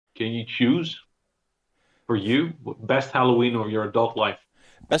can you choose for you best Halloween of your adult life?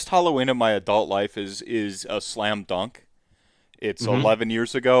 Best Halloween of my adult life is a slam dunk. It's Hmm. 11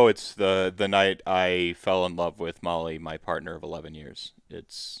 years ago. It's the night I fell in love with Molly, my partner of 11 years.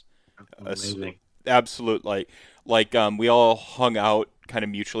 It's a Amazing. absolute we all hung out kind of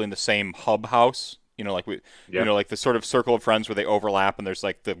mutually in the same hub house. Yeah. Like the sort of circle of friends where they overlap, and there's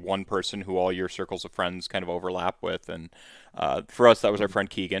like the one person who all your circles of friends kind of overlap with. And for us, that was our friend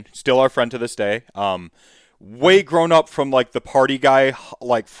Keegan, still our friend to this day. Way grown up from like the party guy,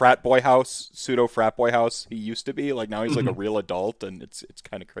 like frat boy house, pseudo frat boy house he used to be. Like now he's like a Mhm. real adult, and it's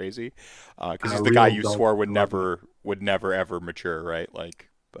kind of crazy because he's A the guy real you adult. swore I love that. would never ever mature, right? Like,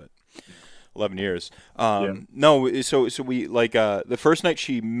 but 11 years. Yeah. No, so we like the first night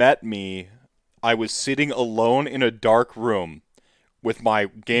she met me, I was sitting alone in a dark room with my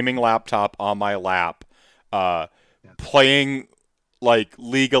gaming laptop on my lap, uh, Yeah. playing like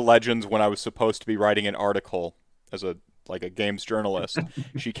League of Legends when I was supposed to be writing an article as a like a games journalist.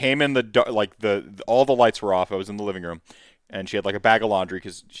 She came in the like all the lights were off. I was in the living room, and she had like a bag of laundry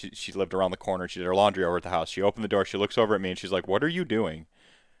because she lived around the corner. She did her laundry over at the house. She opened the door. She looks over at me and she's like, "What are you doing?"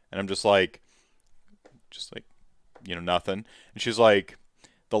 And I'm just like, nothing. And she's like,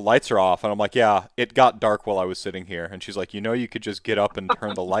 the lights are off. And I'm like, yeah, it got dark while I was sitting here. And she's like, you could just get up and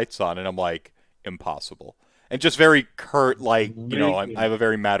turn the lights on. And I'm like, impossible. And just very curt, like, I Amazing. have a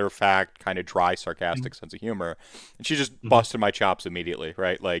very matter of fact, kind of dry, sarcastic sense of humor. And she just Mhm. busted my chops immediately,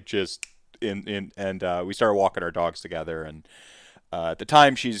 right? Like, just and we started walking our dogs together. And at the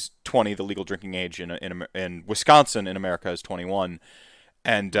time, she's 20. The legal drinking age in Wisconsin in America is 21.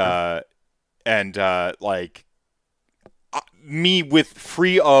 And, Okay. like, me with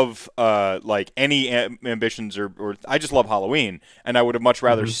free of like any ambitions or I just love Halloween, and I would have much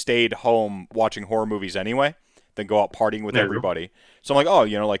rather Hmm. stayed home watching horror movies anyway than go out partying with There you go. everybody. So I'm like, oh,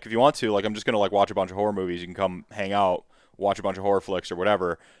 like if you want to, like I'm just gonna like watch a bunch of horror movies. You can come hang out, watch a bunch of horror flicks or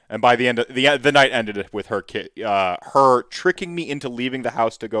whatever. And by the end of the night ended with her tricking me into leaving the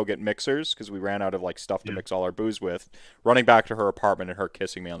house to go get mixers because we ran out of like stuff to Yeah. mix all our booze with, running back to her apartment and her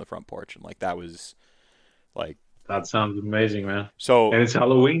kissing me on the front porch, and like that was like That sounds amazing, man. so. And it's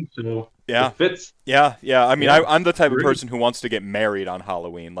Halloween, so Yeah, it fits. yeah. I mean, Yeah. I'm the type of Great. person who wants to get married on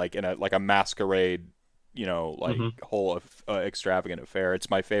Halloween, like in a masquerade, like Hmm. whole extravagant affair. It's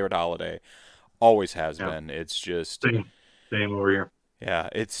my favorite holiday, always has Yeah. been. It's just, Same. Same over here. yeah,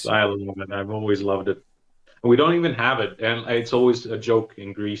 I love it. I've always loved it. We don't even have it, and it's always a joke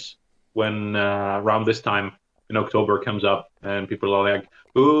in Greece when around this time in October comes up, and people are like,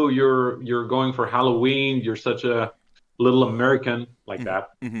 "Oh, you're going for Halloween. You're such a little American like mhm, that.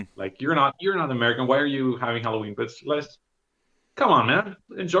 mhm. Like you're not American. Why are you having Halloween?" But let's come on, man,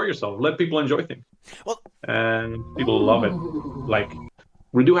 enjoy yourself. Let people enjoy things, Well, and people love it. Like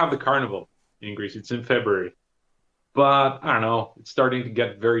we do have the carnival in Greece. It's in February, but I don't know. It's starting to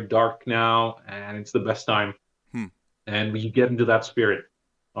get very dark now, and it's the best time hmm. and you get into that spirit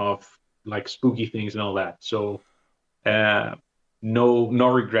of like spooky things and all that. So uh, no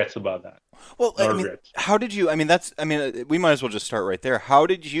regrets about that. Well, No I mean, regrets. how did you? I mean, we might as well just start right there. How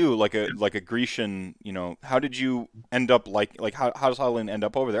did you, like a Grecian, how did you end up like how does Halloween end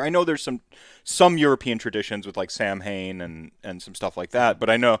up over there? I know there's some European traditions with like Samhain and some stuff like that, but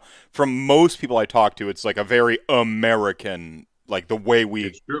I know from most people I talk to, it's like a very American, like the way we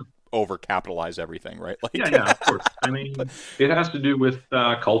It's true. overcapitalize everything, right? Yeah, Like, yeah, of course. I mean, it has to do with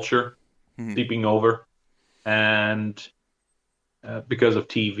culture Mhm, seeping over, and because of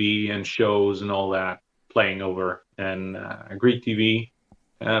TV and shows and all that playing over, and Greek TV,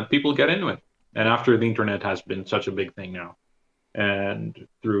 people get into it. And after the internet has been such a big thing now, and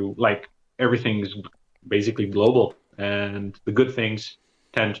through like everything's basically global and the good things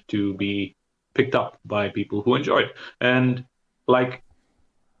tend to be picked up by people who enjoy it and like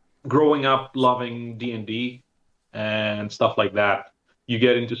growing up loving D&D and stuff like that you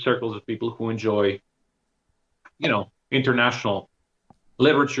get into circles of people who enjoy international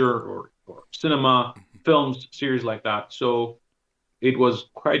literature or cinema films series like that so it was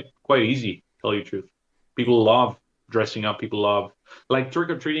quite easy to tell you the truth people love dressing up people love like trick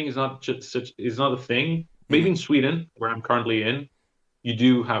or treating is not just such is not a thing maybe mhm. in Sweden where I'm currently in you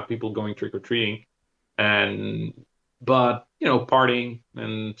do have people going trick or treating and but partying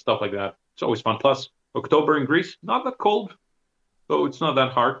and stuff like that it's always fun plus October in Greece not that cold so it's not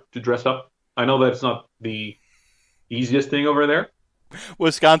that hard to dress up I know that it's not the easiest thing over there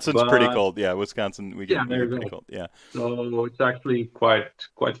Wisconsin's pretty but cold. Yeah, Wisconsin, yeah we there get you pretty go cold. Yeah, so it's actually quite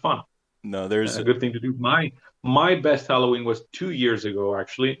fun no, there's a good thing to do. My best Halloween was 2 years ago,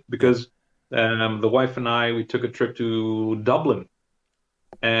 actually, yeah. because the wife and I we took a trip to Dublin,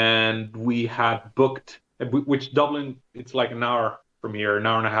 and we had booked, which Dublin, it's like an hour from here, an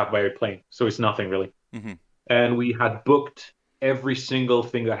hour and a half by plane, so it's nothing really. Mm-hmm. And we had booked every single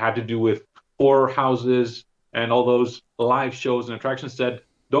thing that had to do with horror houses and all those live shows and attractions. Said,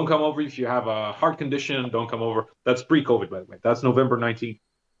 don't come over if you have a heart condition. Don't come over. That's pre-COVID, by the way. That's November 19th.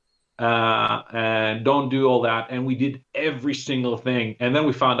 And don't do all that. And we did every single thing. And then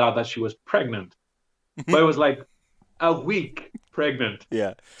we found out that she was pregnant. But it was like a week pregnant.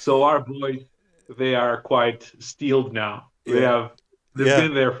 Yeah. So our boys, they are quite steeled now. Yeah. They've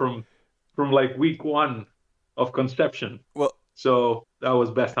been there from like week one of conception. Well, so that was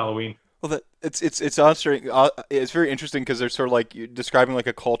best Halloween. Well, it's very interesting because there's sort of like you're describing like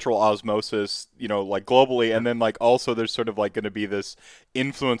a cultural osmosis, like globally, and then like also there's sort of like going to be this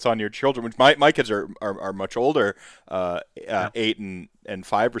influence on your children, which my kids are much older, 8 and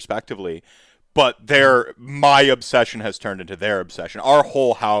 5 respectively. But my obsession has turned into their obsession. Our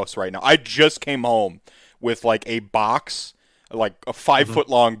whole house right now. I just came home with like a box, like a 5-foot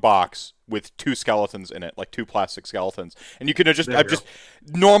long box with 2 skeletons in it, like 2 plastic skeletons. And you can just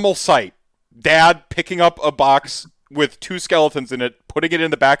normal sight. Dad picking up a box with 2 skeletons in it, putting it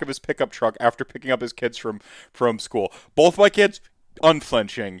in the back of his pickup truck after picking up his kids from school. Both my kids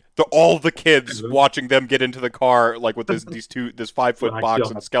unflinching. All the kids watching them get into the car like with this 5-foot box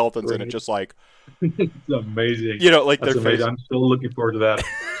and skeletons in it, just like it's amazing. Like that's their amazing. face. I'm still looking forward to that.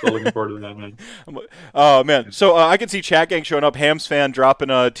 Man. Oh man. So I can see Chat Gang showing up. Hams fan dropping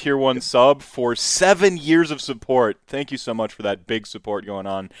a tier 1 sub for 7 years of support. Thank you so much for that big support going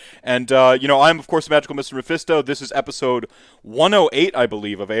on. And I'm of course the Magical Mr. Mephisto. This is episode 108, I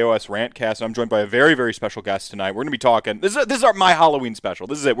believe, of AOS Rantcast. I'm joined by a very, very special guest tonight. We're going to be talking. This is my Halloween special.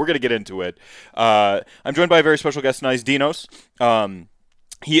 This is it. We're going to get into it. I'm joined by a very special guest tonight, Dinos.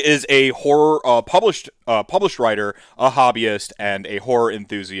 He is a horror published writer, a hobbyist, and a horror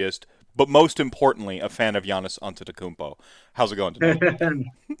enthusiast, but most importantly, a fan of Giannis Antetokounmpo. How's it going today?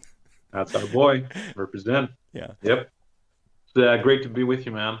 That's our boy. Represent. Yeah. Yep. It's great to be with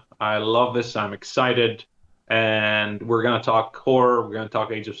you, man. I love this. I'm excited. And we're going to talk horror. We're going to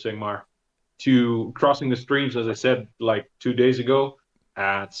talk Age of Sigmar. To crossing the streams, as I said, like 2 days ago.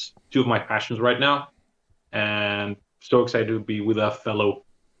 It's 2 of my passions right now. And so excited to be with a fellow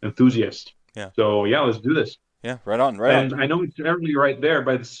enthusiast. Yeah. So yeah, let's do this. Yeah, right on. And I know it's early right there,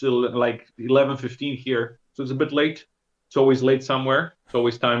 but it's still like 11:15 here, so it's a bit late. It's always late somewhere. It's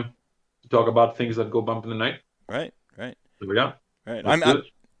always time to talk about things that go bump in the night. Right. There we go. Right.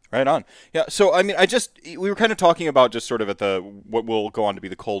 Right on. Yeah. So I mean, we were kind of talking about just sort of at what will go on to be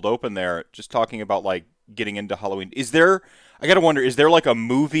the cold open there, just talking about like getting into Halloween. I gotta wonder, is there like a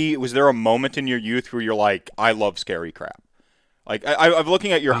movie? Was there a moment in your youth where you're like, I love scary crap? Like I'm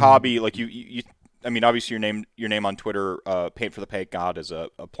looking at your hobby, like you. I mean, obviously your name on Twitter, Paint for the Paint God, is a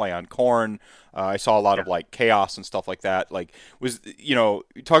play on Korn. I saw a lot of like chaos and stuff like that. Like you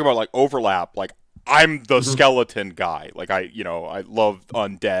talk about like overlap. Like I'm the skeleton guy. Like I love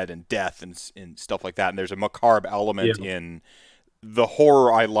undead and death and stuff like that. And there's a macabre element in the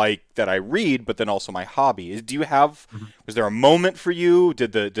horror I like that I read, but then also my hobby. Do you have? Was there a moment for you?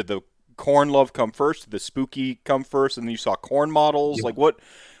 Did the Korn love come first? Did the spooky come first, and then you saw Korn models? Yeah. Like what?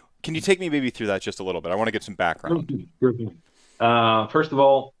 Can you take me maybe through that just a little bit? I want to get some background. First of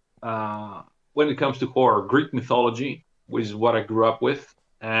all, when it comes to horror, Greek mythology is what I grew up with,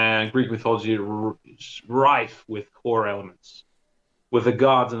 and Greek mythology is rife with horror elements, with the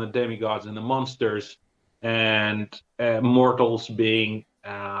gods and the demigods and the monsters, and mortals being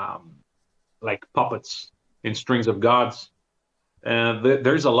like puppets in strings of gods. And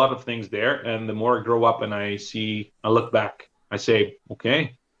there's a lot of things there, and the more I grow up and I look back, I say,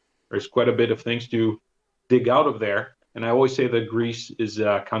 okay, there's quite a bit of things to dig out of there. And I always say that Greece is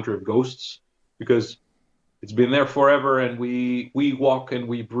a country of ghosts because it's been there forever, and we walk and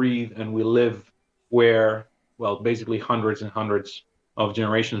we breathe and we live where, well, basically hundreds and hundreds of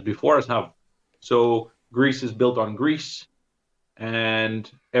generations before us have. So Greece is built on Greece, and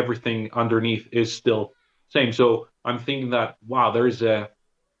everything underneath is still same. So I'm thinking that, wow, there is a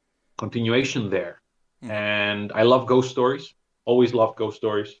continuation there. And I love ghost stories, always loved ghost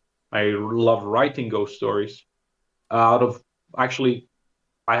stories. I love writing ghost stories. Actually,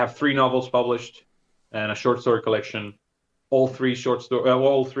 I have 3 novels published and a short story collection. All 3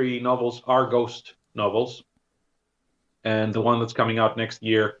 novels are ghost novels. And the one that's coming out next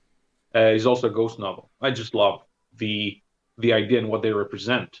year is also a ghost novel. I just love the idea and what they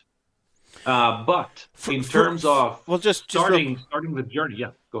represent. But in terms of starting the journey,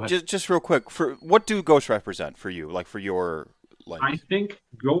 yeah, go ahead. Just real quick, for what do ghosts represent for you? Like for your like, I think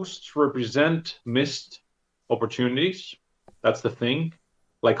ghosts represent missed opportunities. That's the thing.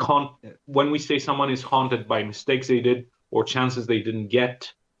 like when we say someone is haunted by mistakes they did or chances they didn't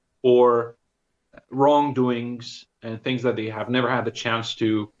get or wrongdoings and things that they have never had the chance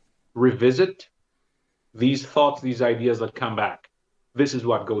to revisit, these thoughts, these ideas that come back, this is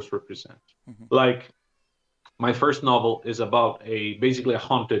what ghosts represent. Mm-hmm. Like my first novel is about basically a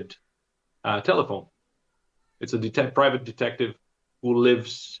haunted telephone. It's a private detective who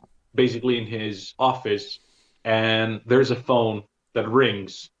lives basically in his office, and there's a phone that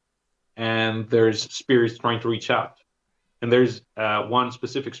rings, and there's spirits trying to reach out. And there's one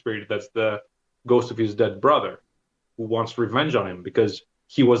specific spirit that's the ghost of his dead brother who wants revenge on him because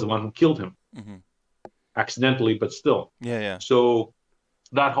he was the one who killed him Mm-hmm. accidentally, but still. Yeah, yeah. So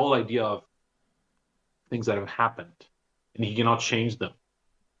that whole idea of things that have happened and he cannot change them.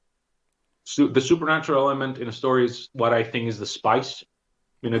 So the supernatural element in a story is what I think is the spice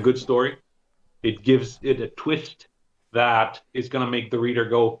in a good story. It gives it a twist that is going to make the reader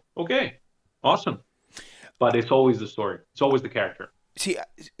go, okay, awesome. But it's always the story. It's always the character. See,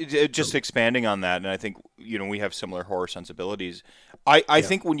 just expanding on that, and I think we have similar horror sensibilities. I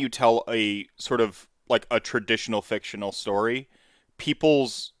think when you tell a sort of like a traditional fictional story,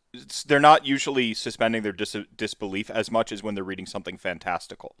 they're not usually suspending their disbelief as much as when they're reading something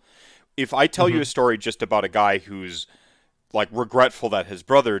fantastical. If I tell you a story just about a guy who's like regretful that his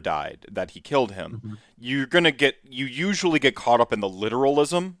brother died, that he killed him, you usually get caught up in the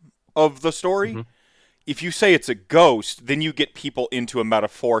literalism of the story. If you say it's a ghost, then you get people into a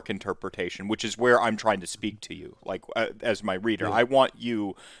metaphoric interpretation, which is where I'm trying to speak to you, like as my reader. I want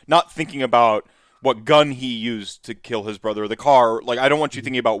you not thinking about what gun he used to kill his brother, or the car. Like, I don't want you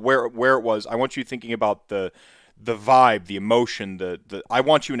thinking about where it was. I want you thinking about the vibe, the emotion. I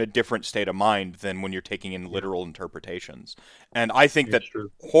want you in a different state of mind than when you're taking in literal interpretations. And I think that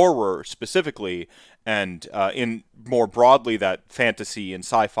horror specifically, and in more broadly that fantasy and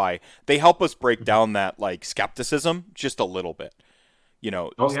sci-fi, they help us break down that like skepticism just a little bit.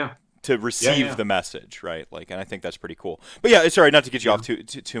 To receive the message, right? Like, and I think that's pretty cool. But yeah, sorry, not to get you off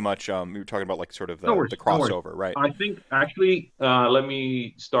too much. We were talking about like sort of the crossover, right? I think actually, let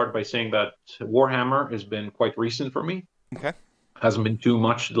me start by saying that Warhammer has been quite recent for me. Okay, hasn't been too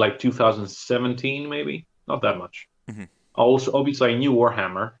much, like 2017 maybe, not that much. Also, obviously, I knew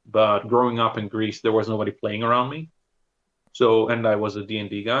Warhammer, but growing up in Greece, there was nobody playing around me. So, and I was a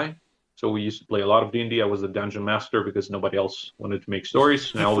D&D guy. So we used to play a lot of D&D. I was the dungeon master because nobody else wanted to make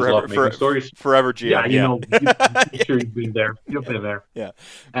stories. And I always loved making stories. Forever GM. Yeah, I'm sure you've been there. You've been there. Yeah.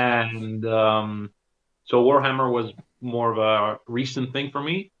 And so Warhammer was more of a recent thing for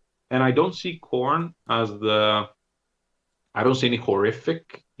me. And I don't see Khorne as I don't see any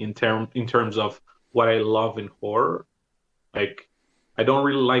horrific in terms of what I love in horror. Like, I don't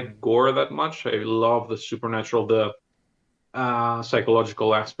really like gore that much. I love the supernatural, the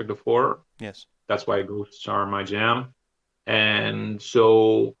psychological aspect of horror. Yes. That's why ghosts are my jam. And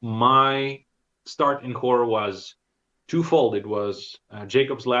so my start in horror was twofold. It was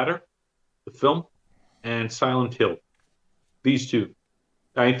Jacob's Ladder, the film, and Silent Hill. These two.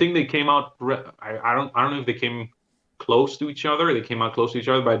 I think they came out. I don't know if they came close to each other. They came out close to each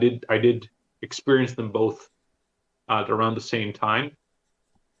other, but I did experience them both at around the same time.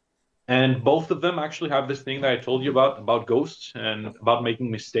 And both of them actually have this thing that I told you about ghosts and about making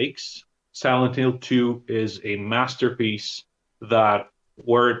mistakes. Silent Hill 2 is a masterpiece that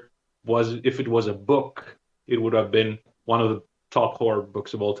if it was a book, it would have been one of the top horror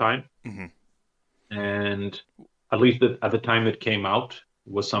books of all time. And at least at the time it came out,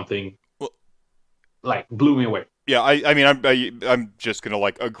 it was something like blew me away. Yeah, I mean, I'm just gonna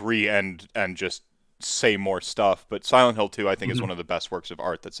like agree and just say more stuff, but Silent Hill 2 I think is one of the best works of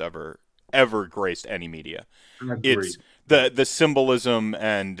art that's ever graced any media. It's the symbolism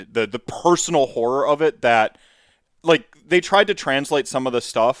and the personal horror of it that like they tried to translate some of the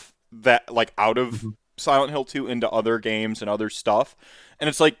stuff that like out of Silent Hill 2 into other games and other stuff, and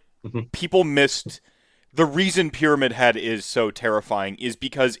it's like people missed the reason Pyramid Head is so terrifying is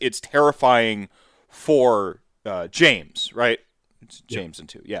because it's terrifying for James, right? It's James and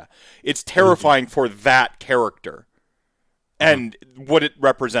 2. Yeah. It's terrifying for that character. And what it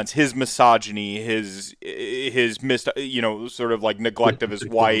represents, his misogyny, his sort of like neglect of his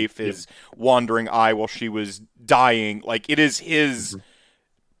wife, his wandering eye while she was dying. Like it is his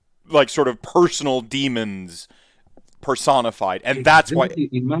like sort of personal demons personified. And that's why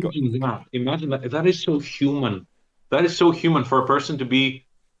imagine that. That is so human. That is so human for a person to be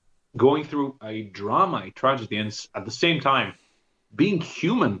going through a drama, a tragedy, and at the same time being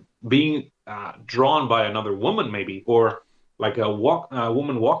human, being drawn by another woman, maybe, or like a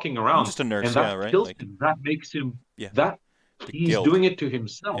woman walking around, just a nurse, and that right? kills him. That makes him. That The He's guilt. doing it to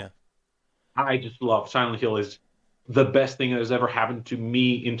himself. Yeah. I just love Silent Hill is the best thing that has ever happened to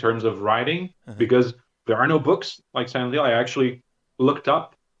me in terms of writing Uh-huh. because there are no books like Silent Hill. I actually looked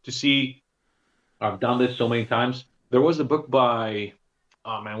up to see. I've done this so many times. There was a book by,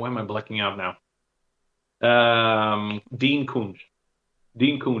 oh man, why am I blacking out now? Dean Koontz.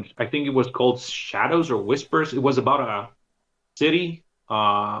 Dean Koontz. I think it was called Shadows or Whispers. It was about a city.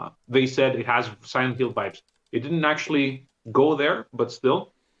 They said it has Silent Hill vibes. It didn't actually go there, but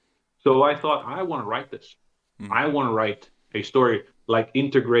still. So I thought, I want to write this. Mm. I want to write a story, like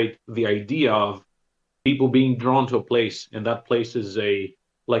integrate the idea of people being drawn to a place, and that place is a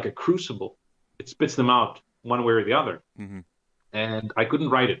like a crucible. It spits them out one way or the other. Mm-hmm. And I couldn't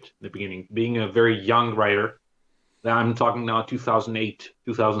write it in the beginning, being a very young writer. I'm talking now 2008,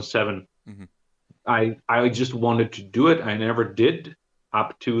 2007. Mm-hmm. I just wanted to do it. I never did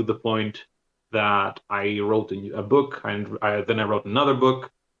up to the point that I wrote a book, and then I wrote another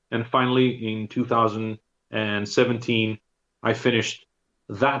book, and finally in 2017 I finished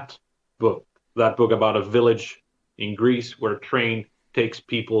that book. That book about a village in Greece where a train takes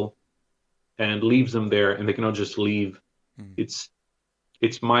people and leaves them there, and they cannot just leave. Mm-hmm.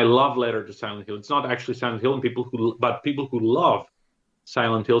 It's my love letter to Silent Hill. It's not actually Silent Hill, and people who love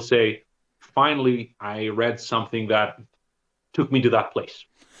Silent Hill say, finally, I read something that took me to that place,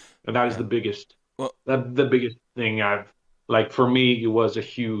 and that is Yeah. the biggest, Well, the biggest thing I've like. For me, it was a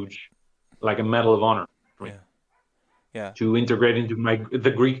huge, like a medal of honor for me yeah. Yeah. to integrate into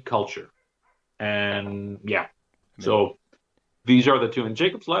the Greek culture, and yeah. I mean, So these are the two. And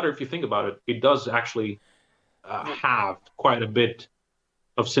Jacob's Ladder, if you think about it, it does actually have quite a bit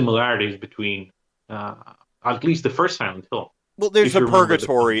of similarities between uh, at least the first Silent Hill, well, there's if a you remember the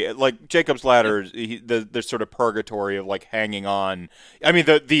film. purgatory, like Jacob's Yeah, Ladder. There's sort of purgatory of like hanging on. I mean,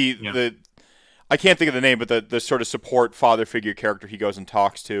 yeah, the I can't think of the name, but the sort of support father figure character he goes and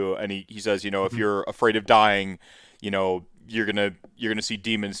talks to, and he says, you know, if mhm. you're afraid of dying, you know, you're gonna see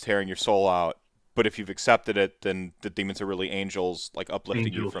demons tearing your soul out. But if you've accepted it, then the demons are really angels, like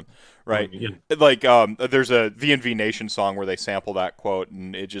uplifting you Angels. from, right? Yeah. Like there's a V&V Nation song where they sample that quote,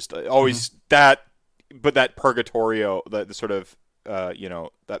 and it just Mhm. always that, but that purgatorio, the sort of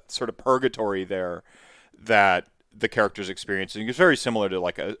that sort of purgatory there that the characters experiencing is very similar to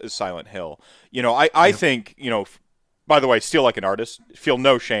like a Silent Hill. I Yeah. think, by the way, Steal Like an Artist, feel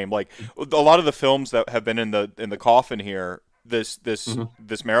no shame. Like a lot of the films that have been in the coffin here, Mhm.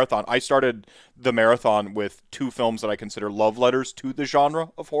 this marathon. I started the marathon with two films that I consider love letters to the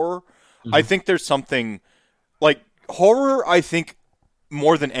genre of horror. I Mhm. think there's something like horror. I think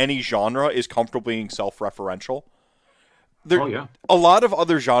more than any genre is comfortable being self-referential. There, Oh yeah. a lot of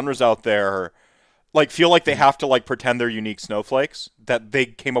other genres out there like feel like they Mhm. have to like pretend they're unique snowflakes, that they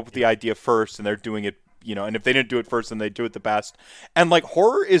came up with Yeah. the idea first and they're doing it, and if they didn't do it first then they do it the best. And like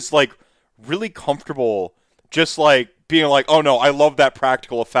horror is like really comfortable just like being like, oh no, I love that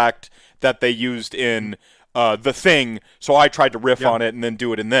practical effect that they used in the Thing, so I tried to riff Yeah. on it and then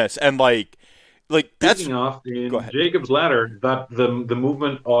do it in this. And like that's Speaking of, go in ahead. Jacob's Ladder, that the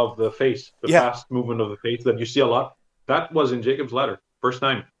movement of the face, the Yeah. fast movement of the face that you see a lot, that was in Jacob's Ladder, first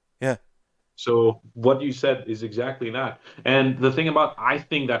time. Yeah. So what you said is exactly that. And the thing about I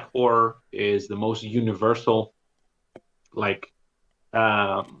think that horror is the most universal, like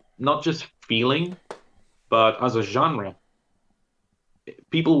not just feeling, but as a genre.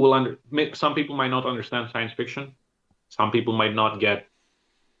 People will some people might not understand science fiction. Some people might not get,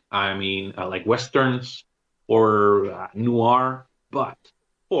 I mean, like westerns or noir, but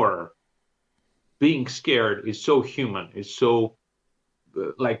horror, being scared is so human, is so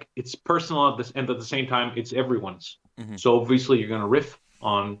like it's personal at this, and at the same time, it's everyone's. Hmm. So obviously, you're gonna riff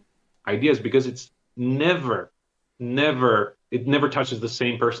on ideas because it's it never touches the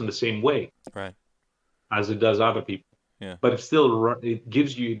same person the same way Right. as it does other people. Yeah. But it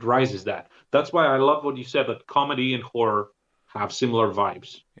gives you, it rises that. That's why I love what you said, that comedy and horror have similar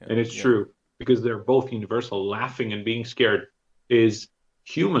vibes, Yeah. and it's Yeah. true because they're both universal. Laughing and being scared is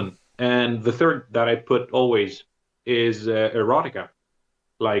human. And the third that I put always is erotica,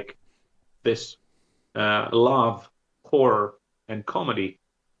 like this love, horror, and comedy.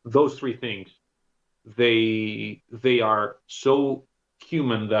 Those three things, they are so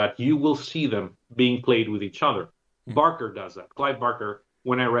human that you will see them being played with each other. Mhm. Barker does that. Clive Barker,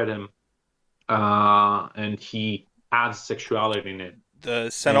 when I read him, and he adds sexuality in it, and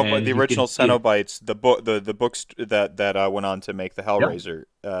The you can original see it. Cenobites, the books that went on to make the Yeah, Hellraiser,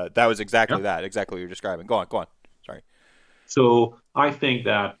 that was exactly yeah. that, exactly what you're describing. Go on, go on. Sorry. So I think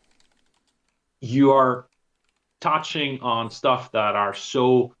that you are touching on stuff that are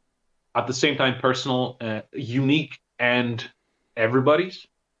so at the same time personal, unique, and everybody's,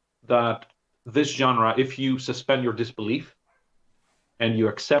 that this genre, if you suspend your disbelief and you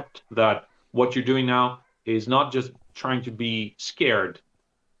accept that what you're doing now is not just trying to be scared,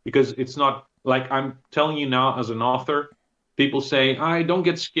 because it's not like I'm telling you now as an author, people say, I don't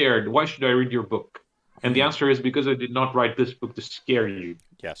get scared. Why should I read your book? And the answer is because I did not write this book to scare you.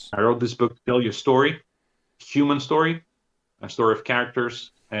 Yes. I wrote this book to tell you a story, human story, a story of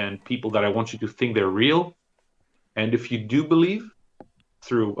characters and people that I want you to think they're real. And if you do believe,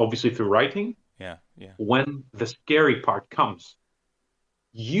 obviously through writing, Yeah. when the scary part comes,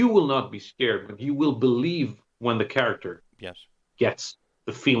 you will not be scared, but you will believe when the character gets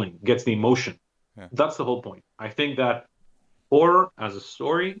the feeling, gets the emotion. Yeah. That's the whole point. I think that horror as a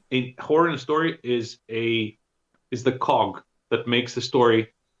story, horror in a story is the cog that makes the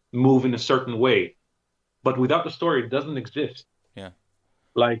story move in a certain way. But without the story, it doesn't exist. Yeah.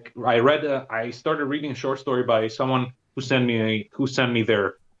 Like I started reading a short story by someone who sent me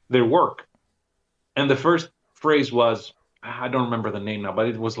their work, and the first phrase was, I don't remember the name now, but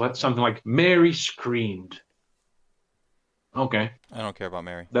it was something like Mary screamed. Okay. I don't care about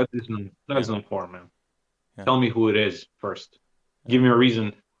Mary. That's not horror, man. Yeah. Tell me who it is first. Give me a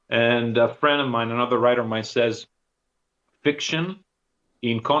reason. And a friend of mine, another writer of mine, says fiction,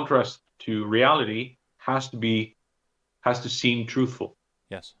 in contrast to reality, has to seem truthful.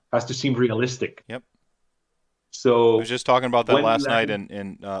 Yes. Has to seem realistic. Yep. So I was just talking about that last night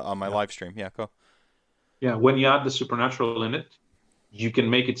on my live stream. Yeah, go. Yeah, when you add the supernatural in it, you can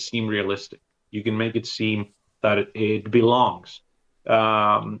make it seem realistic. You can make it seem that it belongs.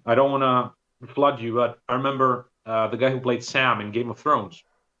 I don't want to flood you, but I remember the guy who played Sam in Game of Thrones.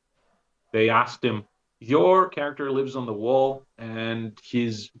 They asked him, your character lives on the wall and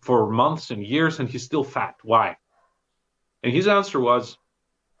he's for months and years and he's still fat. Why? And his answer was,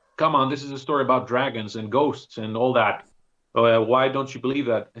 come on, this is a story about dragons and ghosts and all that. Why don't you believe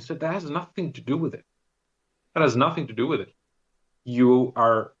that? I said, that has nothing to do with it. That has nothing to do with it. You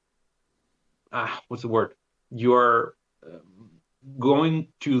are, what's the word? You are going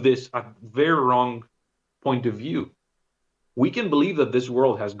to this a very wrong point of view. We can believe that this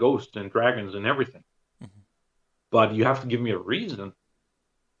world has ghosts and dragons and everything. Mm-hmm. But you have to give me a reason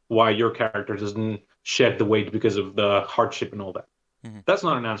why your character doesn't shed the weight because of the hardship and all that. Mm-hmm. That's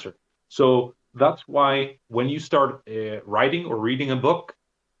not an answer. So that's why when you start writing or reading a book,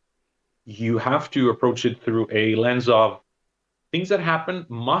 you have to approach it through a lens of things that happen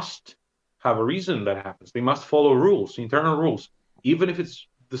must have a reason that happens. They must follow rules, internal rules, even if it's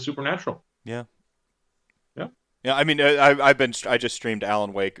the supernatural. Yeah. Yeah. Yeah. I mean, I just streamed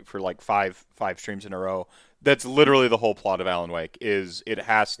Alan Wake for like five streams in a row. That's literally the whole plot of Alan Wake. Is it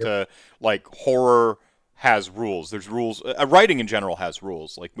has to, like, horror has rules. There's rules. Writing in general has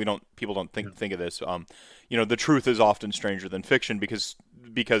rules. Like, people don't think of this. The truth is often stranger than fiction because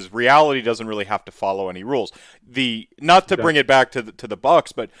reality doesn't really have to follow any rules. Not to bring it back to the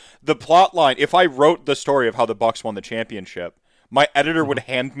Bucks, but the plot line. If I wrote the story of how the Bucks won the championship, my editor would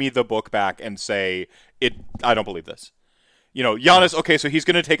hand me the book back and say, I don't believe this. Giannis, okay, so he's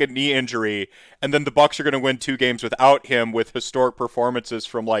going to take a knee injury, and then the Bucks are going to win 2 games without him with historic performances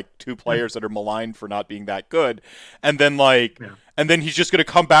from, like, 2 players that are maligned for not being that good. And then, and then he's just going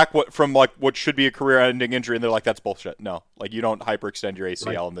to come back from what should be a career-ending injury, and they're like, that's bullshit. No. Like, you don't hyperextend your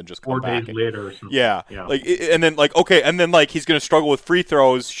ACL and then just come 4 back. 4 days later or something. Yeah. And then, okay, and then, he's going to struggle with free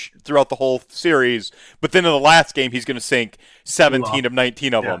throws throughout the whole series, but then in the last game, he's going to sink 17 of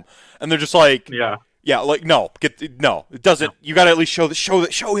 19 of them. And they're just like... Yeah, no, it doesn't. No. You got to at least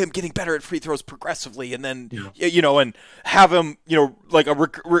show him getting better at free throws progressively, and then and have him, like a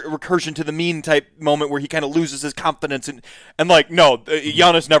recursion to the mean type moment where he kind of loses his confidence, and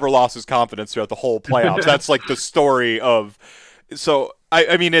Giannis never lost his confidence throughout the whole playoffs. That's like the story of. So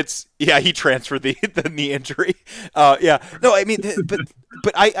I mean, he transferred the knee injury. No, I mean,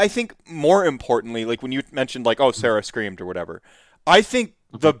 but I think more importantly, like when you mentioned Sarah screamed or whatever, I think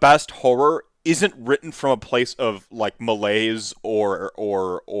the best horror isn't written from a place of like malaise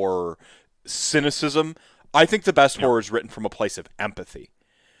or cynicism. I think the best horror is written from a place of empathy,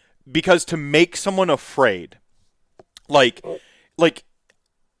 because to make someone afraid, like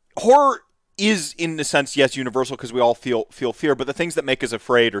horror is in a sense, yes, universal because we all feel fear, but the things that make us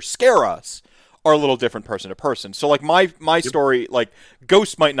afraid or scare us are a little different person to person. So like my story, like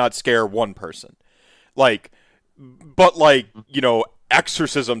ghosts might not scare one person, but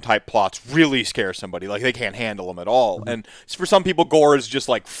exorcism type plots really scare somebody. Like they can't handle them at all. And for some people, gore is just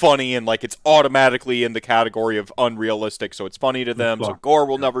like funny and like it's automatically in the category of unrealistic, so it's funny to them. So gore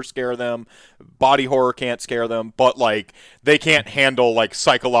will never scare them. Body horror can't scare them, but like they can't handle like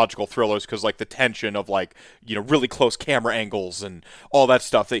psychological thrillers because like the tension of like, you know, really close camera angles and all that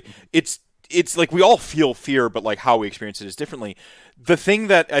stuff. It's like we all feel fear, but like how we experience it is differently. The thing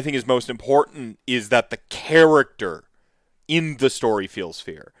that I think is most important is that the character in the story feels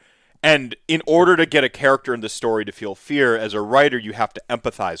fear. And in order to get a character in the story to feel fear, as a writer, you have to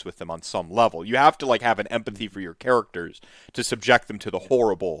empathize with them on some level. You have to like have an empathy for your characters to subject them to the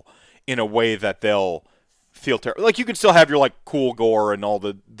horrible in a way that they'll feel terrible. Like you can still have your like cool gore and all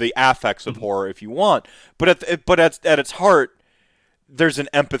the affects of horror if you want, but at its heart, there's an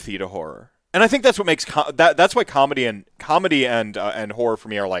empathy to horror. And I think that's what makes that's why comedy and horror for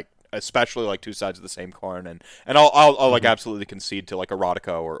me are like especially like two sides of the same coin. And I'll like absolutely concede to like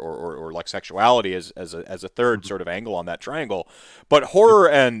erotica or like sexuality as a third sort of angle on that triangle. But horror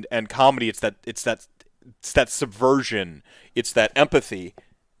and comedy, it's that subversion, it's that empathy.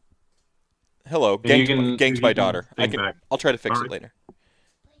 Hello, ganged my daughter. I'll try to fix it later.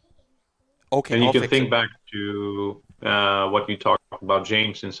 Okay, and you can think back to what you talked about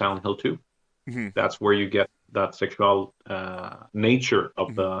James in Silent Hill 2. Mm-hmm. That's where you get that sexual nature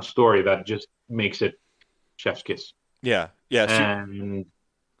of the story that just makes it chef's kiss. Yeah. And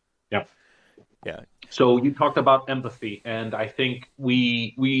yeah. So you talked about empathy, and I think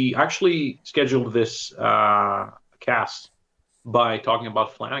we actually scheduled this cast by talking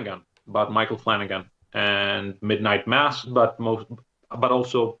about Michael Flanagan and Midnight Mass, but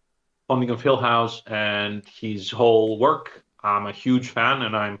also Haunting of Hill House and his whole work. I'm a huge fan,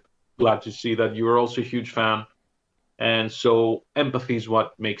 and I'm glad to see that you are also a huge fan. And so empathy is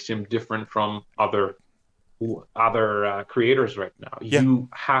what makes him different from other creators right now. Yeah. You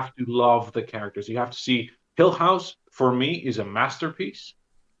have to love the characters. You have to see Hill House, for me, is a masterpiece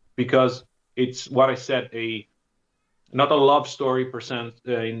because it's what I said, not a love story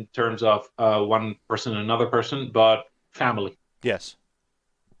in terms of one person and another person, but family. Yes.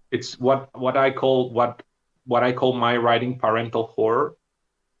 It's what I call my writing parental horror,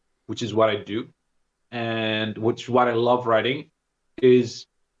 which is what I do, and what I love writing is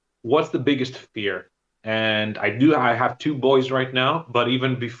what's the biggest fear. And I have two boys right now, but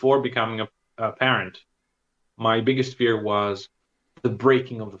even before becoming a parent, my biggest fear was the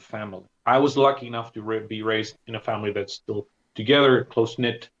breaking of the family. I was lucky enough to be raised in a family that's still together,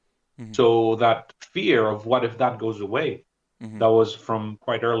 close-knit. Mm-hmm. So that fear of what if that goes away, that was from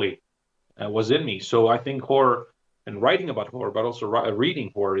quite early, was in me. So I think horror and writing about horror, but also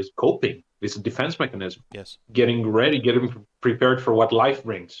reading horror is coping. It's a defense mechanism. Yes. Getting ready, getting prepared for what life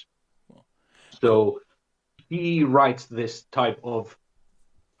brings. So he writes this type of,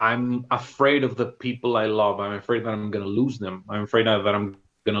 I'm afraid of the people I love. I'm afraid that I'm going to lose them. I'm afraid that I'm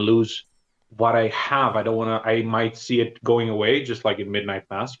going to lose what I have. I might see it going away, just like in Midnight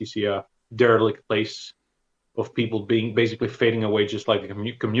Mass. You see a derelict place of people being basically fading away, just like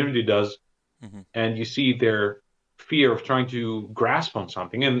the community does. Mm-hmm. And you see their fear of trying to grasp on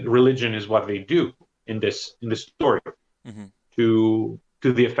something. And religion is what they do in this story, to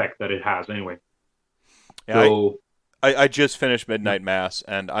the effect that it has anyway. Yeah, so I just finished Midnight Mass,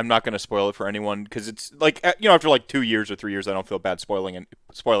 and I'm not going to spoil it for anyone because it's like, you know, after like 2 years or 3 years, I don't feel bad spoiling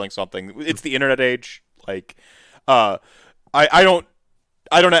something. It's the internet age. Like, I'm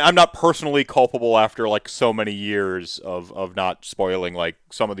not personally culpable after like so many years of not spoiling like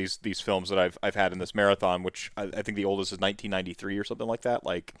some of these films that I've had in this marathon, which I think the oldest is 1993 or something like that.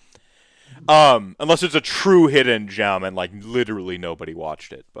 Like, unless it's a true hidden gem and like literally nobody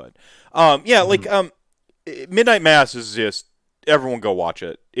watched it, but Midnight Mass is just, everyone go watch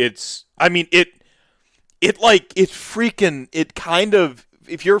it. It's kind of,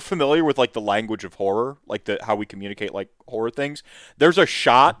 if you're familiar with like the language of horror, like how we communicate like horror things, there's a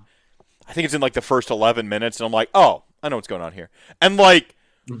shot, I think it's in like the first 11 minutes, and I'm like, oh, I know what's going on here. And like,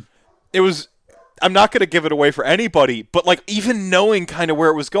 I'm not going to give it away for anybody, but like even knowing kind of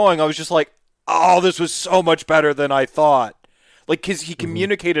where it was going, I was just like, oh, this was so much better than I thought. Like, because he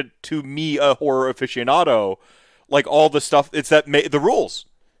communicated to me, a horror aficionado, like all the stuff. It's the rules.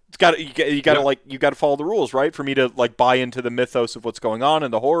 It's got you got to follow the rules, right? For me to like buy into the mythos of what's going on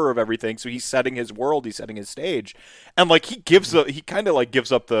and the horror of everything. So he's setting his world, he's setting his stage, and like he gives up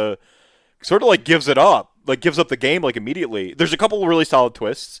the game like immediately. There's a couple of really solid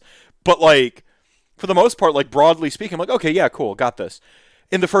twists, but like for the most part, like broadly speaking, I'm like, okay, yeah, cool, got this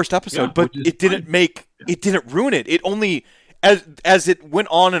in the first episode, but it didn't ruin it. It only as it went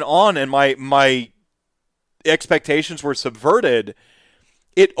on, and my expectations were subverted,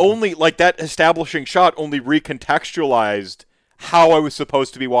 it only, like, that establishing shot only recontextualized how I was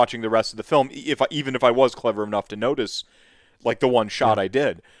supposed to be watching the rest of the film, even if I was clever enough to notice, like, the one shot I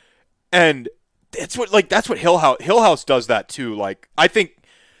did. And that's what Hill House does that too. Like, I think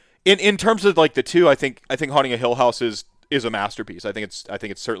in terms of, like, the two, I think Haunting a Hill House is a masterpiece. I think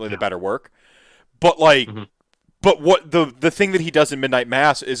it's certainly the better work. But, like, but what the thing that he does in Midnight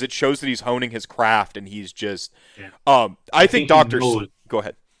Mass is it shows that he's honing his craft, and he's just I think Doctor. Go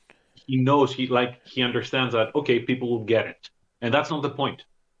ahead. He knows, he understands that, okay, people will get it, and that's not the point.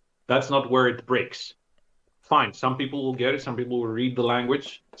 That's not where it breaks. Fine, some people will get it, some people will read the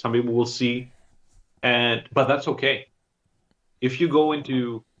language, some people will see, but that's okay. If you go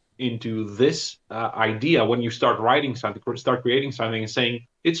into this idea, when you start writing something, start creating something, and saying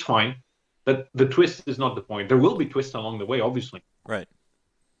it's fine, that the twist is not the point. There will be twists along the way, obviously, right?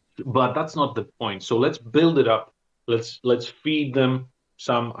 But that's not the point. So let's build it up. Let's feed them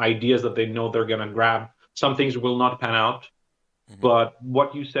some ideas that they know they're gonna grab. Some things will not pan out, but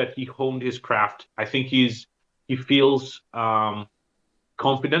what you said, he honed his craft. I think he feels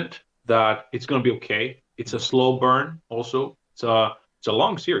confident that it's gonna be okay. It's a slow burn. Also, it's a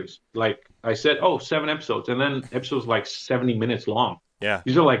long series. Like I said, 7 episodes, and then episodes like 70 minutes long. Yeah,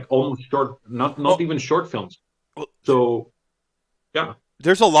 these are like almost short, not even short films. So, yeah.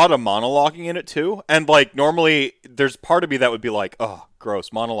 There's a lot of monologuing in it too, and, like, normally there's part of me that would be like, oh,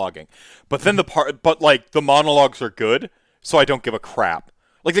 gross, monologuing. But then the monologues are good, so I don't give a crap.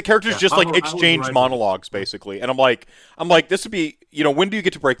 Like, the characters just like exchange monologues basically, and I'm like, this would be, when do you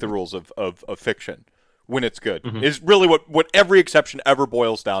get to break the rules of fiction? When it's good is really what every exception ever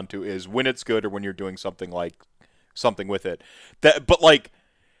boils down to, is when it's good or when you're doing something with it.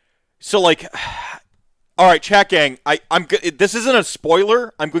 All right, chat gang, this isn't a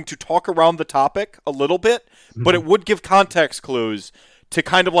spoiler. I'm going to talk around the topic a little bit, but it would give context clues to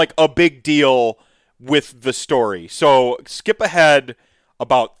kind of like a big deal with the story. So skip ahead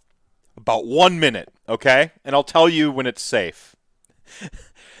about 1 minute, okay? And I'll tell you when it's safe.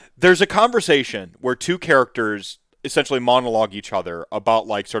 There's a conversation where two characters essentially monologue each other about,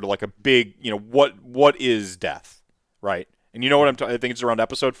 like, sort of like a big, what is death, right? And you know what I think it's around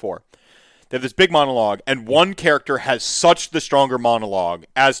episode 4. They have this big monologue, and one character has such the stronger monologue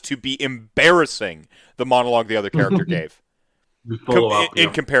as to be embarrassing the monologue the other character gave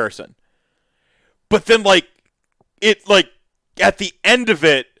in comparison. But then, like, at the end of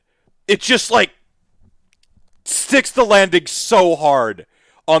it, it just, like, sticks the landing so hard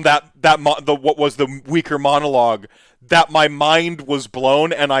on what was the weaker monologue that my mind was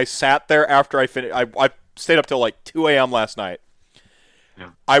blown, and I sat there after I finished. I stayed up till like 2 a.m. last night.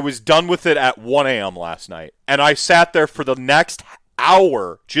 I was done with it at 1 a.m. last night, and I sat there for the next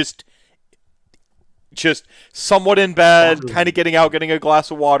hour, just somewhat in bed, kind of getting a glass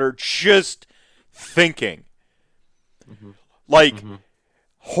of water, just thinking.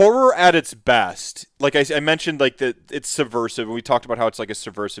 Horror at its best, like I mentioned, like, it's subversive, and we talked about how it's like a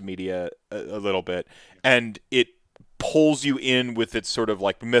subversive media a little bit, and it pulls you in with its sort of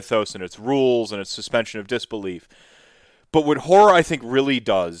like mythos and its rules and its suspension of disbelief. But what horror, I think, really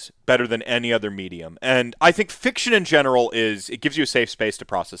does better than any other medium, and I think fiction in general, is it gives you a safe space to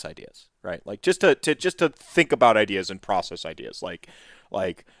process ideas, right? Like, just to think about ideas and process ideas, like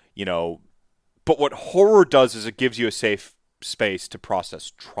But what horror does is it gives you a safe space to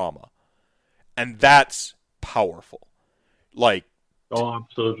process trauma, and that's powerful. Like, oh,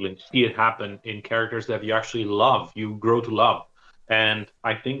 absolutely. See it happen in characters that you actually love, you grow to love. And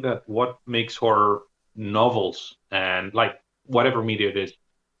I think that what makes horror novels, and like whatever media it is,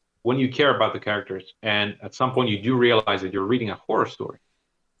 when you care about the characters, and at some point you do realize that you're reading a horror story,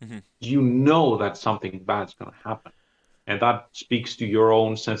 you know that something bad's going to happen, and that speaks to your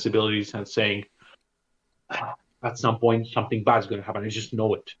own sensibilities and saying, at some point something bad's going to happen. I just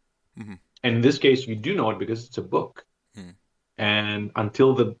know it. And in this case, you do know it because it's a book. And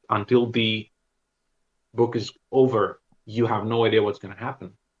until the book is over, you have no idea what's going to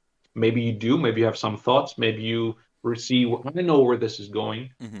happen. Maybe you do. Maybe you have some thoughts. Maybe you see, I know where this is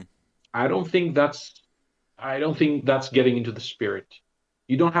going. I don't think that's getting into the spirit.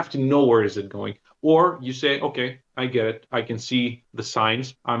 You don't have to know where is it going. Or you say, okay, I get it. I can see the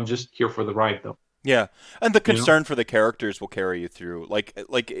signs. I'm just here for the ride, though. Yeah, and the concern for the characters will carry you through.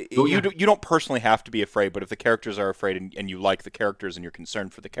 You don't personally have to be afraid, but if the characters are afraid and you like the characters and you're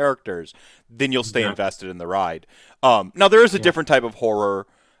concerned for the characters, then you'll stay invested in the ride. Now, there is a different type of horror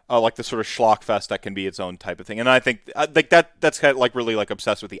like the sort of schlock fest that can be its own type of thing. And I think that's kind of like really like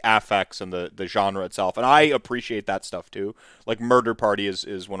obsessed with the affects and the genre itself. And I appreciate that stuff too. Like Murder Party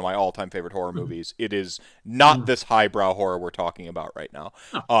is one of my all-time favorite horror movies. It is not this highbrow horror we're talking about right now.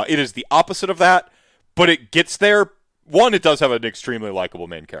 It is the opposite of that, but it gets there. One, it does have an extremely likable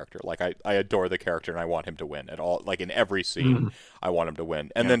main character. Like I adore the character and I want him to win at all. Like in every scene, I want him to win.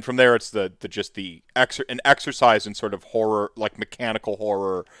 And then from there, it's an exercise in sort of horror, like mechanical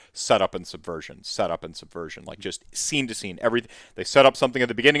horror, setup and subversion. Like just scene to scene. They set up something at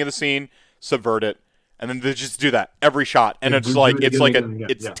the beginning of the scene, subvert it, and then they just do that every shot. And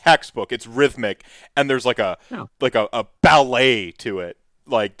it's textbook. It's rhythmic, and there's like a ballet to it,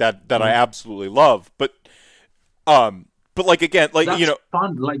 like that I absolutely love. But like again, like that's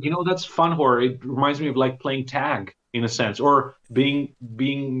fun. Like that's fun horror. It reminds me of like playing tag in a sense, or being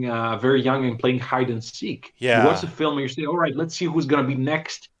very young and playing hide and seek. Yeah. You watch the film and you say, all right, let's see who's gonna be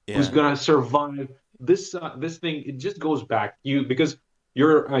next. Yeah. Who's gonna survive this thing? It just goes back because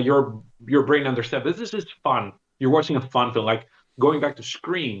your brain understands this is fun. You're watching a fun film, like going back to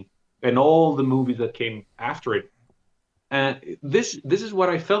Scream and all the movies that came after it. And this is what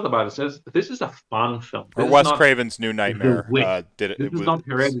I felt about it. Says this is a fun film. Or Wes Craven's New Nightmare did it. This is not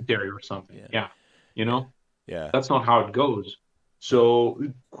Hereditary or something. Yeah. Yeah. That's not how it goes. So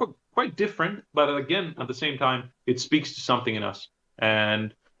quite different, but again, at the same time, it speaks to something in us.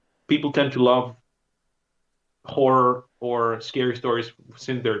 And people tend to love horror or scary stories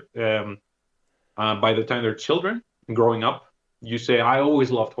since they're by the time they're children and growing up. You say, I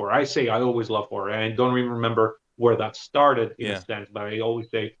always loved horror. I say I always love horror, and I don't even remember where that started in a sense, but I always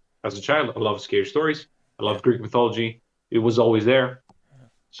say, as a child, I love scary stories. I love Greek mythology. It was always there.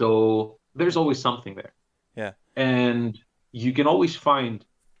 So there's always something there. Yeah. And you can always find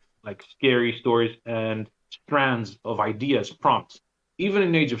like scary stories and strands of ideas, prompts, even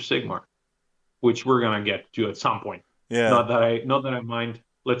in Age of Sigmar, which we're gonna get to at some point. Yeah. Not that I mind.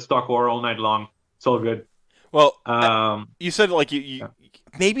 Let's talk horror all night long. It's all good. Well, you said like you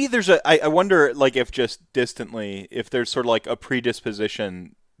maybe there's I wonder like if just distantly if there's sort of like a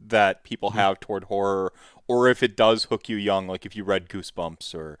predisposition that people have toward horror, or if it does hook you young, like if you read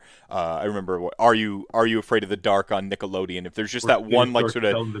Goosebumps or I remember Are You Afraid of the Dark on Nickelodeon, if there's just that one like sort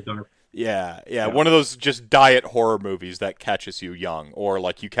of one of those just diet horror movies that catches you young, or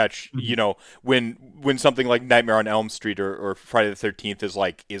like you catch when something like Nightmare on Elm Street or Friday the 13th is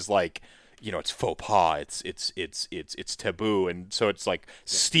like it's faux pas, it's taboo, and so it's like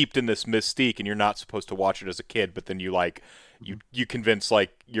steeped in this mystique, and you're not supposed to watch it as a kid, but then you convince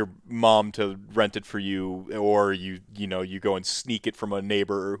like your mom to rent it for you, or you go and sneak it from a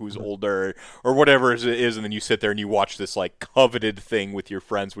neighbor who's older or whatever it is, and then you sit there and you watch this like coveted thing with your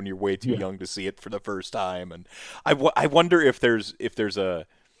friends when you're way too young to see it for the first time. And I wonder if there's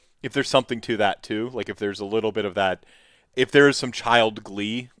something to that too, like if there's a little bit of that, if there is some child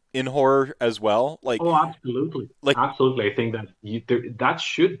glee in horror as well. Like absolutely, absolutely. I think that that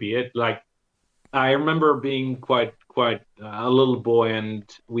should be it. Like I remember being quite a little boy, and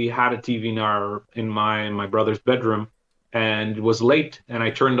we had a TV in my brother's bedroom, and it was late, and I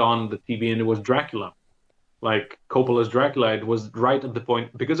turned on the TV, and it was Dracula, like Coppola's Dracula. It was right at the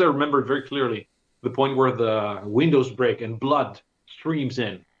point, because I remember very clearly the point where the windows break and blood streams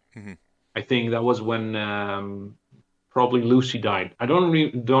in. Mm-hmm. I think that was when probably Lucy died. I don't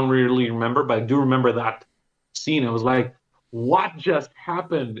really remember, but I do remember that scene. I was like, what just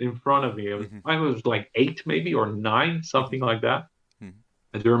happened in front of me? I was like 8 maybe, or 9, something like that.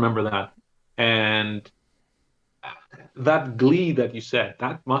 I do remember that. And that glee that you said,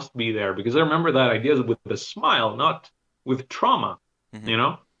 that must be there, because I remember that idea with a smile, not with trauma,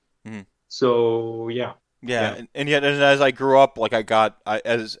 So yeah. And yet as I grew up, like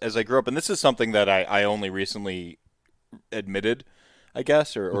as I grew up, and this is something that I only recently admitted, I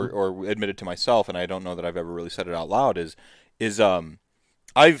guess, or admitted to myself, and I don't know that I've ever really said it out loud, is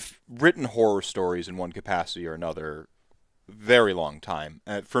I've written horror stories in one capacity or another very long time.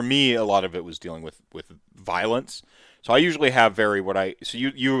 For me, a lot of it was dealing with violence. So I usually have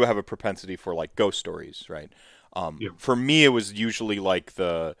you have a propensity for like ghost stories, right? For me, it was usually like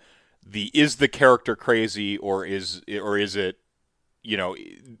the is the character crazy, or is it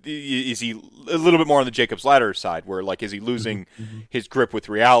is he a little bit more on the Jacob's Ladder side, where like is he losing his grip with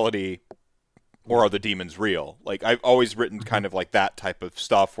reality, or are the demons real? Like I've always written kind of like that type of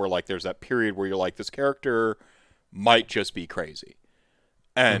stuff, where like there's that period where you're like, this character might just be crazy,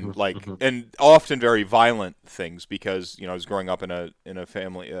 and and often very violent things, because I was growing up in a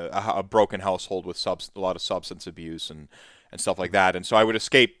family, a broken household with a lot of substance abuse and stuff like that, and so I would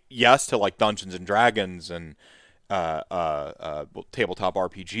escape to like Dungeons and Dragons and tabletop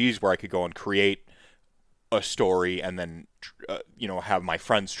RPGs where I could go and create a story and then have my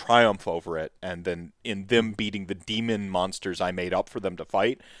friends triumph over it, and then in them beating the demon monsters I made up for them to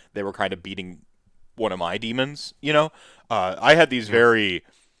fight, they were kind of beating one of my demons. I had these Yeah. very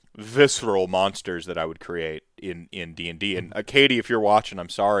visceral monsters that I would create in D&D. And Katie, if you're watching, I'm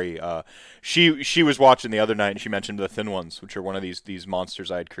sorry. She was watching the other night, and she mentioned the Thin Ones, which are one of these monsters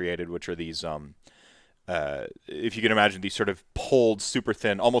I had created, which are these if you can imagine these sort of pulled super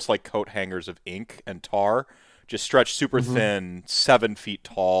thin, almost like coat hangers of ink and tar, just stretched super Hmm. thin, 7 feet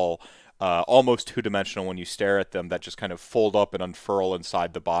tall, almost two-dimensional when you stare at them, that just kind of fold up and unfurl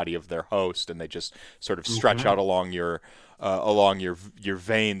inside the body of their host, and they just sort of stretch Okay. out along your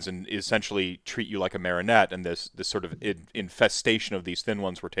veins and essentially treat you like a marionette. And this sort of infestation of these Thin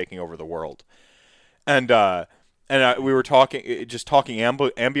Ones were taking over the world. And we were talking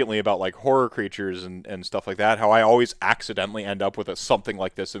ambiently about like horror creatures and stuff like that. How I always accidentally end up with something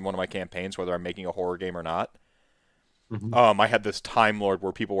like this in one of my campaigns, whether I'm making a horror game or not. Hmm. I had this Time Lord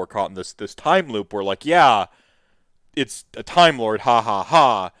where people were caught in this time loop where like, yeah, it's a Time Lord, ha ha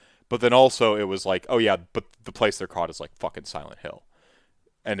ha. But then also it was like, oh yeah, but the place they're caught is like fucking Silent Hill.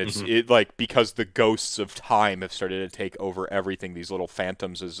 And Hmm. it like, because the ghosts of time have started to take over everything, these little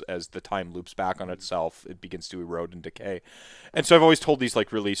phantoms, as the time loops back on itself, it begins to erode and decay. And so I've always told these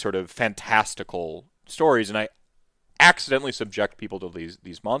like really sort of fantastical stories, and I accidentally subject people to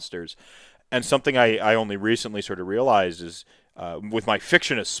these monsters. And something I only recently sort of realized is, with my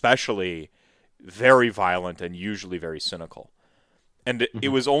fiction especially, very violent and usually very cynical. And it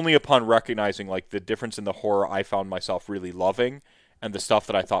Hmm. was only upon recognizing like the difference in the horror I found myself really loving, and the stuff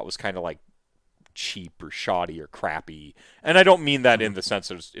that I thought was kind of like cheap or shoddy or crappy. And I don't mean that Hmm. in the sense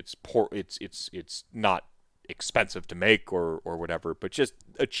that it's poor, it's not expensive to make or whatever, but just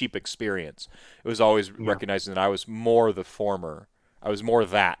a cheap experience. It was always Yeah. recognizing that I was more the former. I was more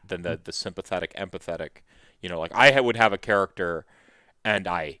that than the sympathetic, empathetic. Like would have a character, and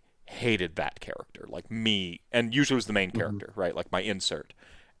I hated that character, like me, and usually it was the main Hmm. character, right? Like my insert,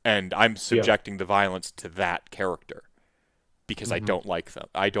 and I'm Yeah. subjecting the violence to that character because I Hmm. don't like them.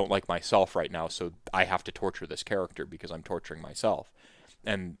 I don't like myself right now, so I have to torture this character because I'm torturing myself.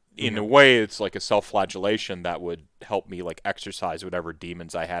 And in Yeah. a way, it's like a self-flagellation that would help me like exercise whatever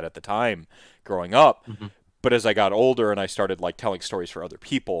demons I had at the time growing up. Hmm. But as I got older and I started like telling stories for other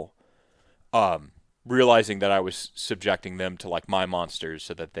people, um, realizing that I was subjecting them to like my monsters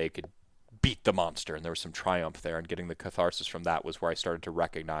so that they could beat the monster, and there was some triumph there, and getting the catharsis from that was where I started to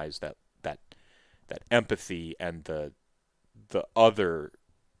recognize that empathy and the other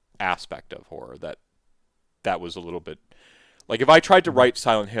aspect of horror that was a little bit like, if I tried to Hmm. write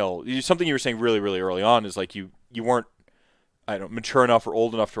Silent Hill, something you were saying really really early on is like you weren't, I don't, mature enough or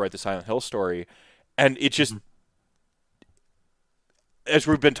old enough to write the Silent Hill story, and it just, Hmm. as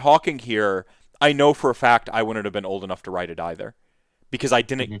we've been talking here, I know for a fact I wouldn't have been old enough to write it either, because I Hmm.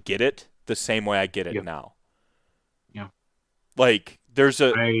 didn't get it the same way I get it Yeah. now. Yeah. Like there's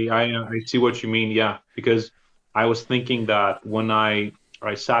a I see what you mean. Yeah, because I was thinking that when I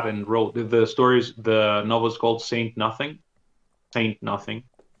sat and wrote the stories, the novel is called Saint Nothing,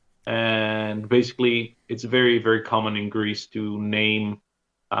 and basically it's very common in Greece to name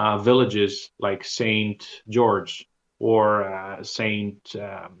villages like Saint George or Saint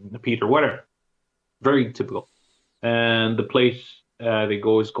Peter, whatever. Very typical. And the place they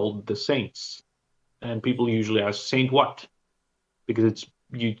go is called the Saints, and people usually ask Saint what, because it's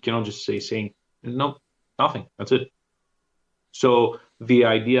you cannot just say Saint. No, nothing. That's it. So the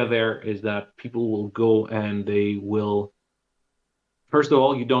idea there is that people will go and they will. First of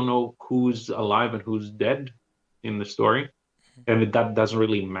all, you don't know who's alive and who's dead in the story, and that doesn't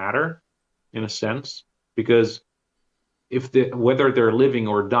really matter in a sense, because if whether they're living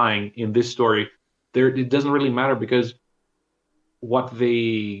or dying in this story, there it doesn't really matter, because what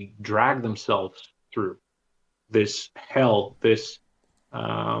they drag themselves through, this hell, this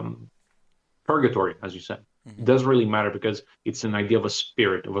um, purgatory, as you said. It Mhm. doesn't really matter, because it's an idea of a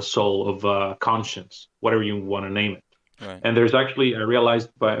spirit, of a soul, of a conscience, whatever you want to name it. Right. And there's actually, I realized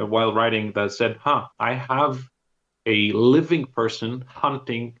while writing, that said, I have a living person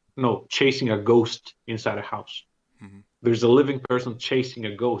hunting, no, chasing a ghost inside a house. Mhm. There's a living person chasing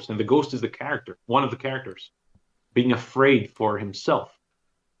a ghost, and the ghost is the character, one of the characters, being afraid for himself,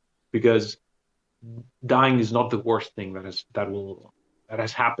 because dying is not the worst thing that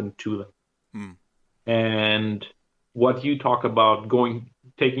has happened to them. Mm. And what you talk about,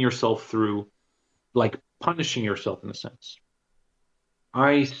 taking yourself through, like punishing yourself in a sense,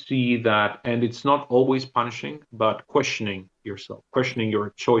 I see that. And it's not always punishing, but questioning yourself, questioning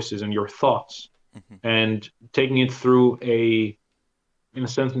your choices and your thoughts. Hmm. and taking it through in a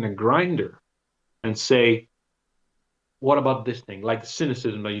sense, in a grinder and say, what about this thing? Like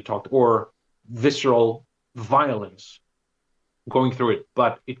cynicism that you talked, or visceral violence going through it.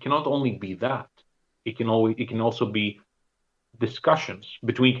 But it cannot only be that. It can also be discussions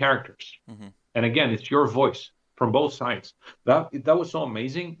between characters. Hmm. And again, it's your voice from both sides. That was so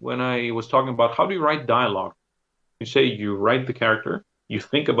amazing when I was talking about how do you write dialogue. You say you write the character, you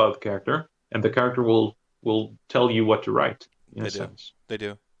think about the character, and the character will tell you what to write in a They do. sense. They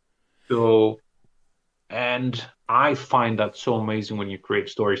do. So, and I find that so amazing when you create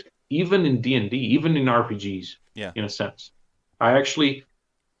stories, even in D&D, even in RPGs, Yeah. in a sense. I actually,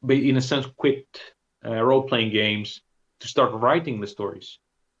 in a sense, quit role-playing games to start writing the stories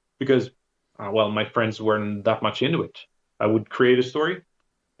because, well, my friends weren't that much into it. I would create a story,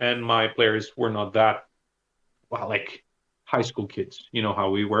 and my players were not that, well, like high school kids. You know how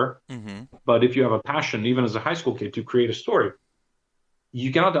we were. Hmm. But if you have a passion, even as a high school kid, to create a story,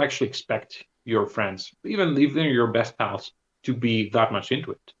 you cannot actually expect your friends, even your best pals, to be that much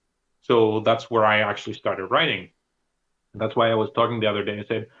into it. So that's where I actually started writing. And that's why I was talking the other day and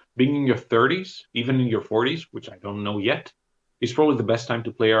said, being in your 30s, even in your 40s, which I don't know yet, is probably the best time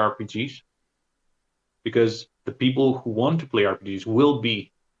to play RPGs because the people who want to play RPGs will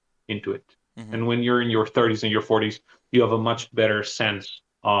be into it. Hmm. And when you're in your 30s and your 40s, you have a much better sense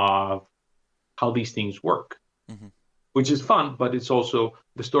of how these things work, Hmm. which is fun, but it's also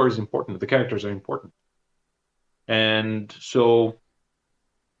the story is important, the characters are important. And so,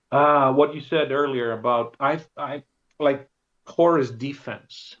 what you said earlier about I like Horus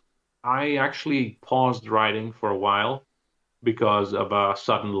defense. I actually paused writing for a while because of a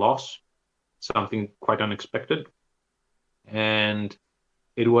sudden loss, something quite unexpected. And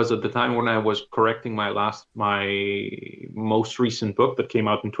it was at the time when I was correcting my most recent book that came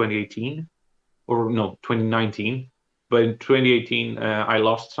out in 2018, or no, 2019. But in 2018, I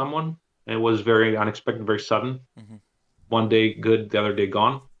lost someone. It was very unexpected, very sudden. Hmm. One day good, the other day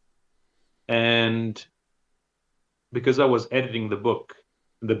gone. And because I was editing the book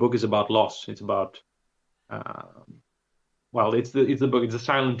is about loss. It's about, well, it's the book. It's a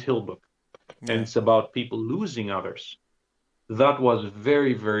Silent Hill book, and Yeah. it's about people losing others. That was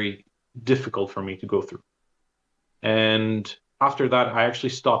very, very difficult for me to go through. And after that, I actually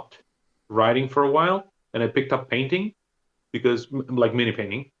stopped writing for a while, and I picked up painting because, like mini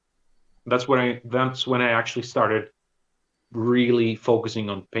painting, that's when I actually started really focusing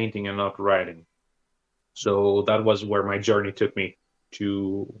on painting and not writing. So that was where my journey took me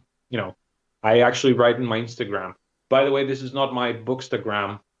to, you know, I actually write in my Instagram. By the way, this is not my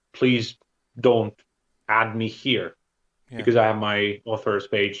Bookstagram. Please don't add me here Yeah. because I have my authors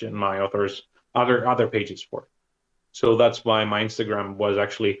page and my authors other pages for it. So that's why my Instagram was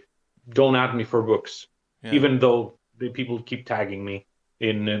actually don't add me for books, Yeah. even though the people keep tagging me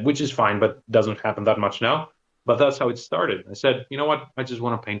in, which is fine, but doesn't happen that much now. But that's how it started. I said, you know what? I just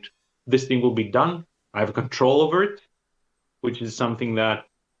want to paint. This thing will be done. I have control over it, which is something that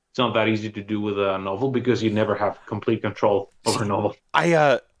it's not that easy to do with a novel because you never have complete control over a See, novel.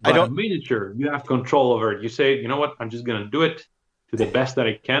 I But a don't. miniature, you have control over it. You say, you know what? I'm just gonna do it to the best that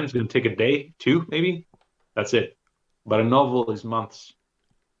I can. It's gonna take a day, two, maybe. That's it. But a novel is months,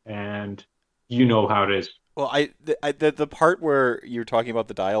 and you know how it is. Well, the part where you're talking about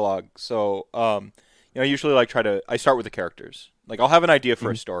the dialogue. So, I usually like try to. I start with the characters. Like, I'll have an idea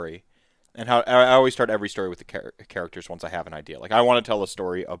for a Mhm. story, and how I always start every story with the characters once I have an idea. Like, I want to tell a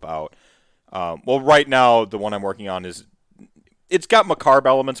story about. Well, right now the one I'm working on is it's got macabre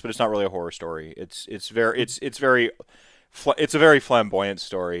elements, but it's not really a horror story. It's a very flamboyant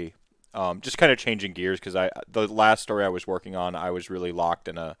story. Just kind of changing gears because the last story I was working on, I was really locked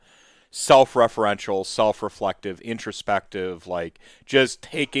in a self-referential, self-reflective, introspective, like just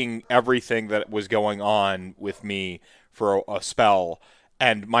taking everything that was going on with me for a spell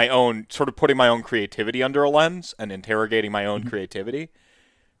and my own sort of putting my own creativity under a lens and interrogating my own creativity.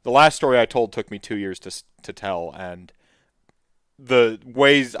 The last story I told took me 2 years to tell, and the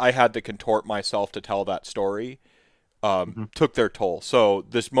ways I had to contort myself to tell that story Mhm. took their toll. So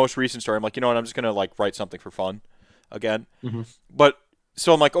this most recent story, I'm like, you know what, I'm just gonna like write something for fun again. Mhm. But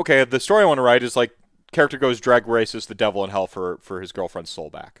so I'm like, okay, the story I want to write is like character goes drag races the devil in hell for his girlfriend's soul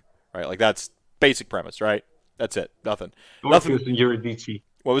back, right? Like that's basic premise, right? That's it. Nothing. Orpheus and Eurydice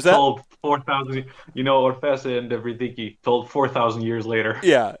What was that? told 4,000. You know, Orpheus and Eurydice told 4,000 years later.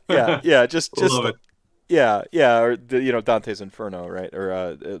 Yeah, yeah, yeah. Just Love it. yeah, yeah. Or Dante's Inferno, right?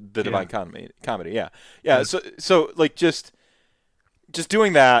 Or the Yeah. Divine Comedy. Yeah, yeah. Yeah. So like just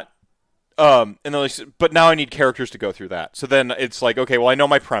doing that. And then, like, but now I need characters to go through that. So then it's like, okay, well, I know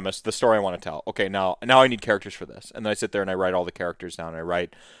my premise, the story I want to tell. Okay, now I need characters for this. And then I sit there and I write all the characters down. And I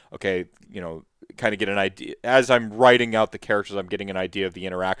write, okay, kind of get an idea as I'm writing out the characters. I'm getting an idea of the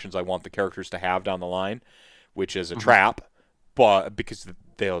interactions I want the characters to have down the line, which is a trap, but because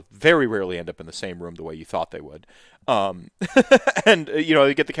they'll very rarely end up in the same room the way you thought they would. Um, and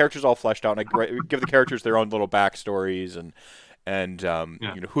you get the characters all fleshed out, and give the characters their own little backstories and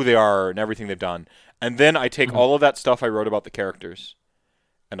Yeah. who they are and everything they've done. And then I take Mhm. all of that stuff I wrote about the characters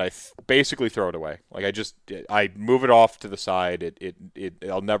and I basically throw it away. Like I move it off to the side.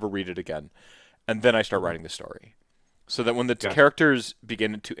 I'll never read it again. And then I start Mhm. writing the story. So that when the Gotcha. characters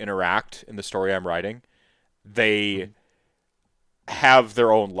begin to interact in the story I'm writing, they Mhm. have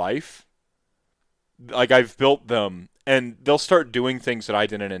their own life. Like I've built them and they'll start doing things that I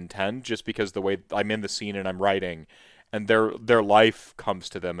didn't intend just because the way I'm in the scene and I'm writing and their life comes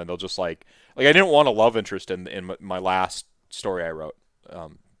to them and they'll just like I didn't want a love interest in my last story I wrote.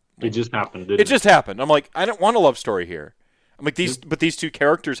 Um, It well, just happened, it didn't it? just happened. I'm like I don't want a love story here. I'm like Yep. these two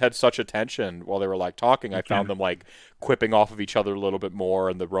characters had such attention while they were like talking. I Yeah. found them like quipping off of each other a little bit more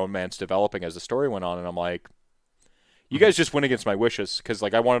and the romance developing as the story went on and I'm like you Mhm. guys just went against my wishes because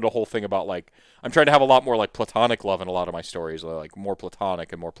like I wanted a whole thing about like I'm trying to have a lot more like platonic love in a lot of my stories, like more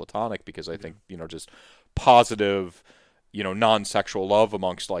platonic and more platonic because I Yeah. think just positive, non-sexual love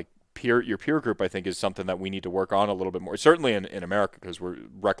amongst like your peer group I think is something that we need to work on a little bit more. Certainly in America because we're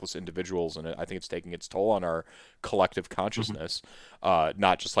reckless individuals and I think it's taking its toll on our collective Mhm. consciousness,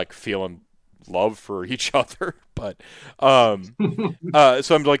 not just like feeling love for each other, but um,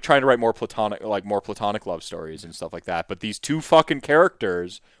 so I'm like trying to write more platonic love stories and stuff like that. But these two fucking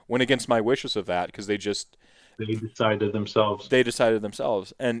characters went against my wishes of that because They decided themselves. they decided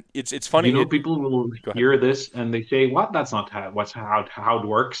themselves. And it's funny. People will Go ahead. hear this and they say, "What? That's not how it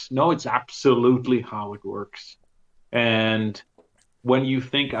works." No, it's absolutely how it works. And when you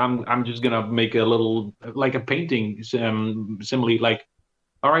think I'm just gonna make a little like a painting simile, like,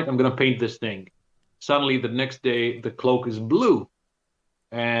 all right, I'm gonna paint this thing. Suddenly, the next day, the cloak is blue,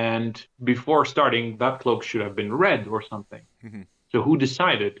 and before starting, that cloak should have been red or something. Mm-hmm. So who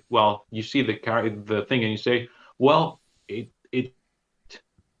decided? Well, you see the thing and you say, well, it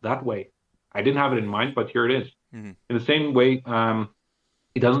that way. I didn't have it in mind, but here it is. Mm-hmm. In the same way,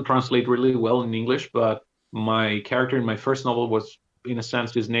 it doesn't translate really well in English, but my character in my first novel was, in a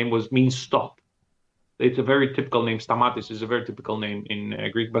sense, his name was means stop. It's a very typical name. Stamatis is a very typical name in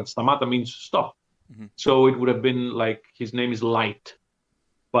Greek, but stamata means stop. Mm-hmm. So it would have been like his name is Light,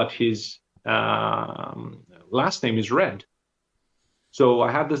 but his last name is Red. So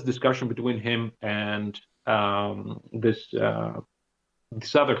I had this discussion between him and this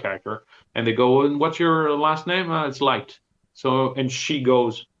other character, and they go, "And what's your last name?" It's Light. So and she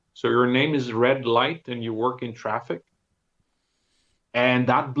goes, "So your name is Red Light, and you work in traffic?" And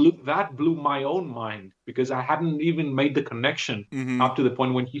that blew my own mind because I hadn't even made the connection Mm-hmm. up to the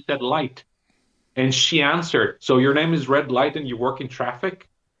point when he said Light, and she answered, "So your name is Red Light, and you work in traffic?"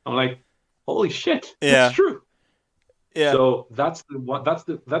 I'm like, "Holy shit, that's Yeah. true." Yeah. So that's the one.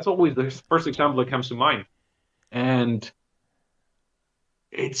 That's always the first example that comes to mind, and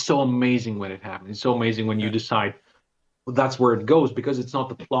it's so amazing when it happens. It's so amazing when you Yeah. decide well, that's where it goes because it's not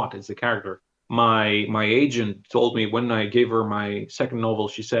the plot, it's the character. My agent told me when I gave her my second novel,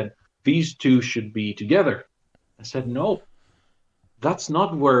 she said these two should be together. I said no, that's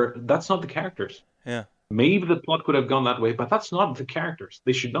not the characters. Yeah. Maybe the plot could have gone that way, but that's not the characters.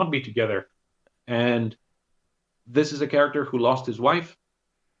 They should not be together. And this is a character who lost his wife,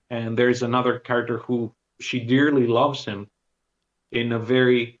 and there's another character who she dearly loves him in a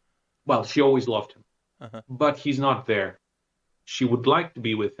very well, she always loved him, Uh-huh. but he's not there. She would like to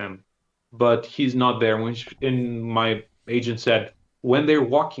be with him, but he's not there. And my agent said, when they're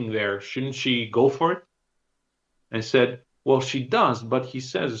walking there, shouldn't she go for it? I said, well, she does, but he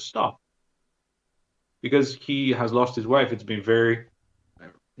says stop because he has lost his wife. It's been very,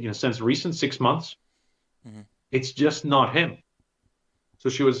 since recent 6 months. Mm-hmm. It's just not him. So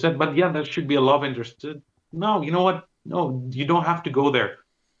she would have said, but yeah, that should be a love interest. No, you know what? No, you don't have to go there.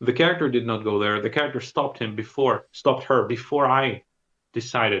 The character did not go there. The character stopped her before I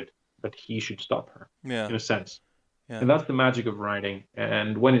decided that he should stop her, Yeah. in a sense. Yeah. And that's the magic of writing.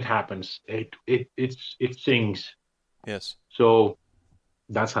 And when it happens, it sings. Yes. So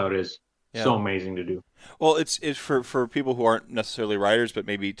that's how it is. Yeah. So amazing to do. Well, it's for people who aren't necessarily writers, but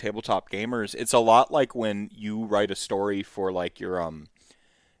maybe tabletop gamers. It's a lot like when you write a story for like your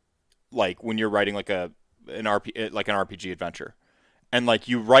like when you're writing like an RPG adventure, and like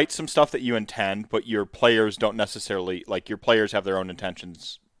you write some stuff that you intend, but your players don't necessarily like your players have their own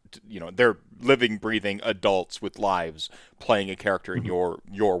intentions they're living, breathing adults with lives playing a character in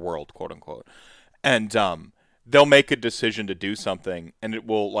your world, quote unquote. And they'll make a decision to do something, and it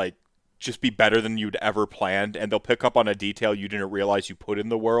will like just be better than you'd ever planned, and they'll pick up on a detail you didn't realize you put in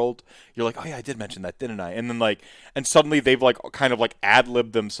the world. You're like, oh yeah, I did mention that, didn't I? And then and suddenly they've like kind of like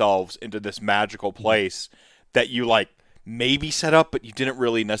ad-libbed themselves into this magical place that you like maybe set up, but you didn't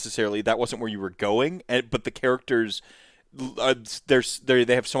really necessarily. That wasn't where you were going. But the characters, they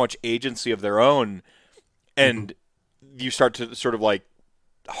have so much agency of their own, and you start to sort of like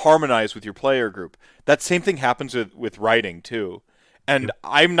harmonize with your player group. That same thing happens with writing too. And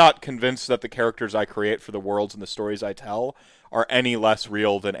I'm not convinced that the characters I create for the worlds and the stories I tell are any less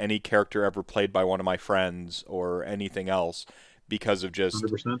real than any character ever played by one of my friends or anything else, because of just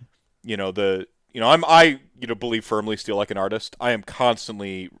 100%. I believe firmly still like an artist. I am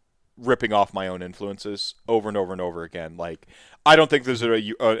constantly ripping off my own influences over and over and over again. Like, I don't think there's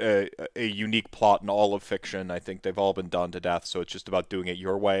a unique plot in all of fiction. I think they've all been done to death, so it's just about doing it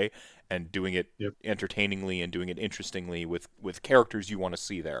your way and doing it entertainingly and doing it interestingly with characters you want to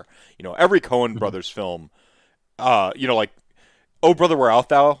see there. Every Coen brothers film, like, Oh Brother Where Art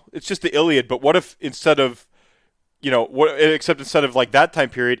Thou? It's just the Iliad, but what if instead of like that time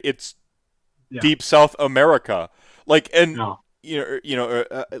period, it's Deep South America? Like, and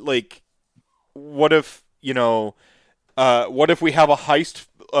like, what if what if we have a heist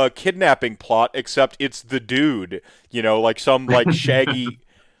kidnapping plot, except it's the dude, like some like shaggy,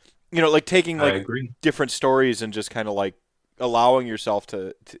 like taking like different stories and just kind of like allowing yourself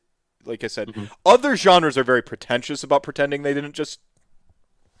to like I said, other genres are very pretentious about pretending they didn't just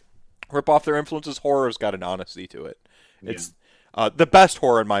rip off their influences. Horror's got an honesty to it. It's the best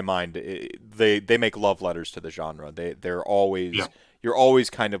horror in my mind. They make love letters to the genre. They're always you're always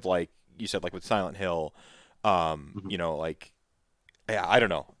kind of like you said, like with Silent Hill. Like, yeah, I don't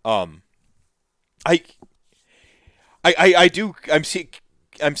know. I'm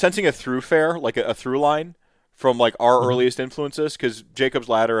sensing a through fare, like a through line from like our earliest influences, because Jacob's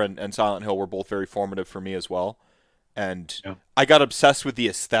Ladder and Silent Hill were both very formative for me as well, and I got obsessed with the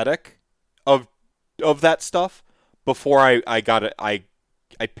aesthetic of that stuff before I got it. I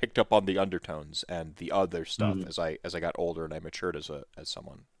picked up on the undertones and the other stuff as I got older and I matured as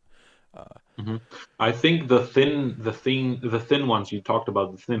someone. I think the thin ones you talked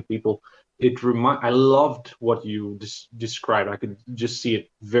about, the thin people. I loved what you described. I could just see it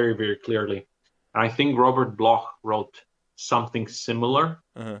very, very clearly. I think Robert Bloch wrote something similar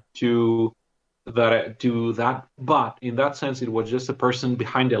to that, but in that sense, it was just a person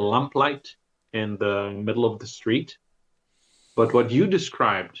behind a lamplight in the middle of the street. But what you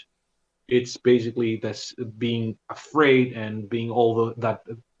described, it's basically this being afraid and being that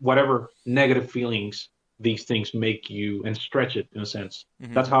whatever negative feelings these things make you, and stretch it in a sense.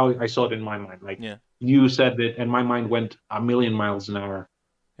 That's how I saw it in my mind. Like you said it, and my mind went a million miles an hour.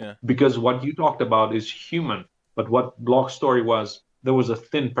 Yeah. Because what you talked about is human, but what Bloch's story was, there was a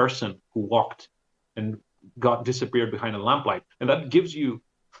thin person who walked and disappeared behind a lamplight, and that gives you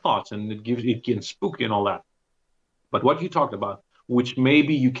thoughts, and it can spook you and all that. But what you talked about, which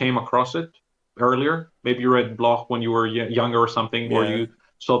maybe you came across it earlier, maybe you read Bloch when you were younger or something, or you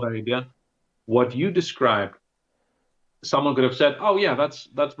saw that idea. What you described, someone could have said, "Oh yeah, that's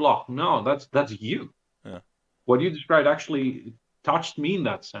Bloch." No, that's you. Yeah. What you described actually touched me in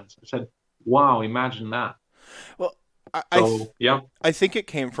that sense. I said, "Wow, imagine that." Well, I think it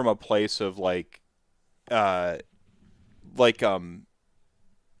came from a place of the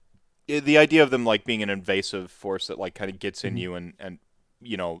idea of them like being an invasive force that like kind of gets in you and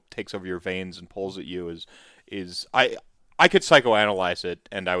takes over your veins and pulls at you is I could psychoanalyze it,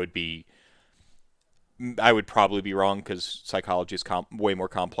 and I would probably be wrong, because psychology is way more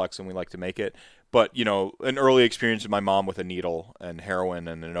complex than we like to make it. But, an early experience of my mom with a needle and heroin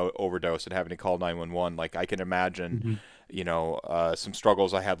and an overdose and having to call 911, like I can imagine, some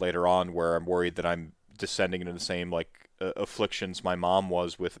struggles I had later on where I'm worried that I'm descending into the same afflictions my mom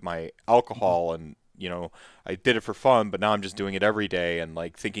was with my alcohol, and I did it for fun, but now I'm just doing it every day, and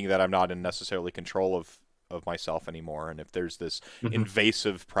like thinking that I'm not in necessarily control of myself anymore. And if there's this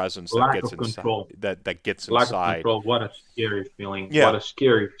invasive presence that gets inside, that gets inside, lack of control, what a scary feeling. What a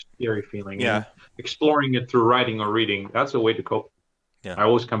scary feeling. And exploring it through writing or reading, that's a way to cope. I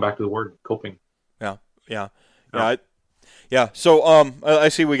always come back to the word coping. So I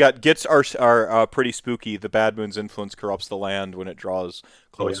see we got gits are pretty spooky. The bad moon's influence corrupts the land when it draws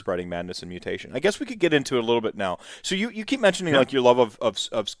close spreading madness and mutation. I guess we could get into it a little bit now. So you keep mentioning like your love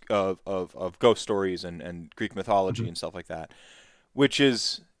of ghost stories and Greek mythology and stuff like that, which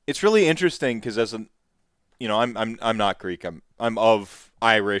is, it's really interesting, because I'm not Greek. I'm of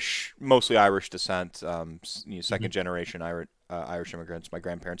Irish, mostly Irish descent. Hmm. Second generation Irish immigrants. My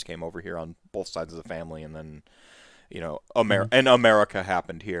grandparents came over here on both sides of the family, and then Hmm. America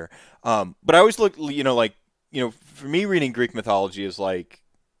happened here. But I always look, like for me, reading Greek mythology is like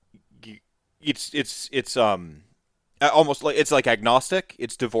it's almost like it's like agnostic.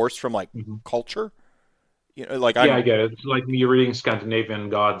 It's divorced from like Hmm. culture. Like Yeah, I'm I get it. It's like me reading Scandinavian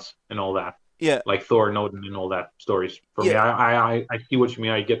gods and all that, yeah like Thor and Odin and all that stories. For me, yeah. I see what you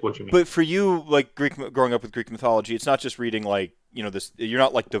mean. I get what you mean. But for you, like growing up with Greek mythology, it's not just reading like this. You're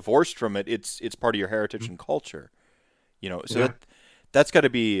not like divorced from it. It's part of your heritage Mhm. and culture. So Yeah. that's got to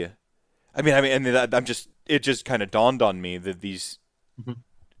be. And I'm just it just kind of dawned on me that these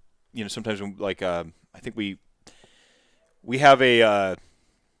Mhm. sometimes when, like I think we have a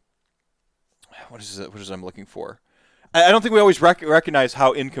what is it? What is it I'm looking for? I don't think we always recognize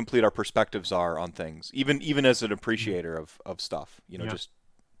how incomplete our perspectives are on things, even as an Mhm. appreciator of stuff. Yeah. Just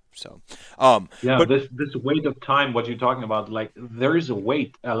so. Um, Yeah, but this weight of time, what you're talking about, like there is a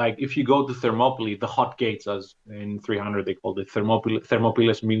weight. Like if you go to Thermopylae, the hot gates, as in 300 they called it, Thermopylae.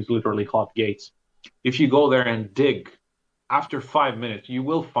 Thermopylae means literally hot gates. If you go there and dig, after 5 minutes, you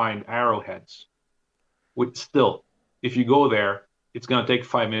will find arrowheads. With still, if you go there, it's gonna take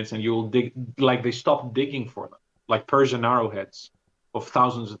 5 minutes, and you will dig. Like they stopped digging for them, like Persian arrowheads of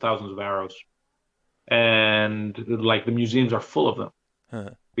thousands and thousands of arrows, and like the museums are full of them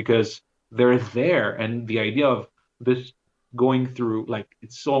because they're there. And the idea of this going through, like,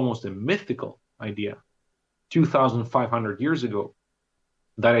 it's almost a mythical idea. 2,500 years ago,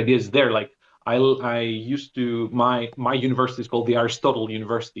 that idea is there. Like, I used to, my university is called the Aristotle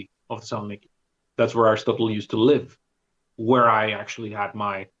University of Thessaloniki. That's where Aristotle used to live, where I actually had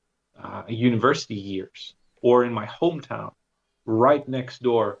my university years, or in my hometown, right next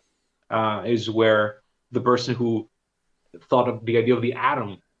door, is where the person who thought of the idea of the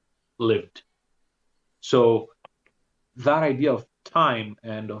atom lived. So that idea of time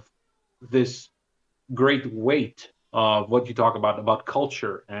and of this great weight of what you talk about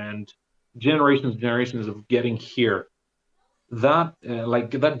culture and generations of getting here, that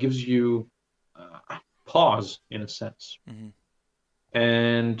like that gives you pause in a sense. hmm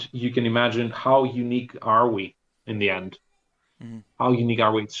And you can imagine how unique are we in the end. hmm How unique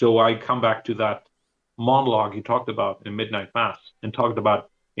are we? So I come back to that monologue you talked about in Midnight Mass, and talked about,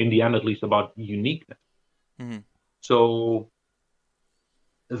 in the end at least, about uniqueness. hmm So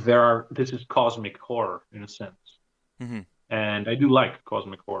this is cosmic horror in a sense. hmm And I do like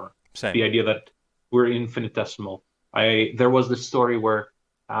cosmic horror. Same. The idea that we're infinitesimal. There was this story where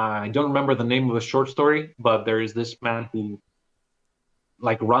I don't remember the name of the short story, but there is this man who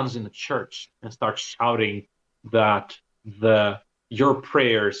like runs in the church and starts shouting that the your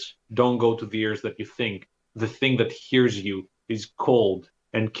prayers don't go to the ears that you think. The thing that hears you is cold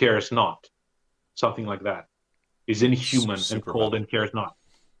and cares not. Something like that. Is inhuman and Super cold metal. and cares not.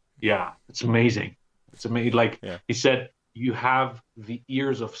 Yeah, it's amazing. It's amazing. Like Yeah. he said, you have the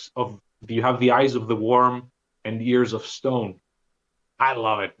ears of you have the eyes of the worm and the ears of stone. I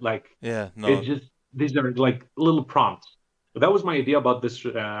love it. Like Yeah. it No. just these are like little prompts. But that was my idea about this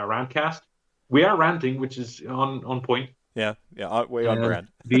rantcast. We are ranting, which is on point. Yeah. Yeah. Way on And brand.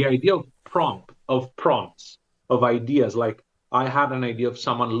 the idea of prompts of ideas. Like I had an idea of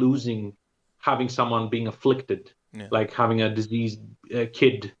someone losing, having someone being afflicted, Yeah. like having a diseased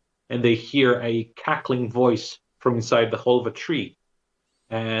kid, and they hear a cackling voice from inside the hole of a tree,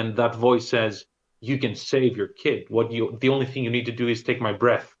 and that voice says, "You can save your kid. The only thing you need to do is take my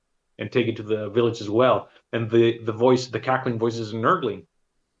breath and take it to the village as well." And the cackling voice is nurgling.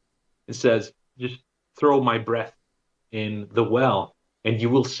 It says, "Just throw my breath in the well, and you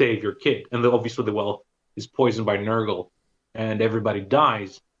will save your kid." And obviously, the well is poisoned by Nurgle, and everybody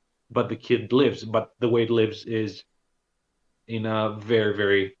dies, but the kid lives. But the way it lives is in a very,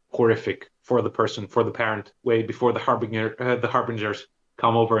 very horrific for the person, for the parent way, before the harbingers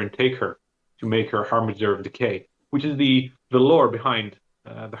come over and take her to make her harbinger of decay, which is the lore behind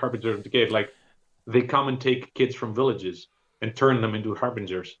the harbinger of decay. Like they come and take kids from villages and turn them into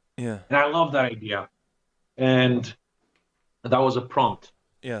harbingers, Yeah. and I love that idea. And that was a prompt,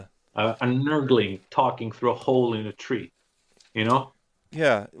 Yeah. a nurgling talking through a hole in a tree, you know.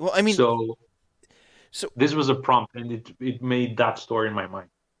 Yeah. Well, I mean, So so this was a prompt, and it made that story in my mind.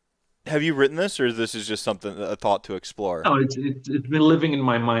 have you written this, or this is just something a thought to explore? No, it's been living in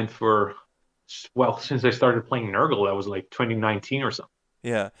my mind for, well, since I started playing Nurgle. That was like 2019 or something.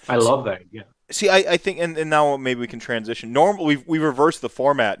 Yeah. I love that. Yeah. See, I think, and now maybe we can transition. Normally, we reverse the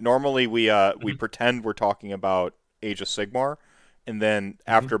format. Normally, we Mhm. pretend we're talking about Age of Sigmar, and then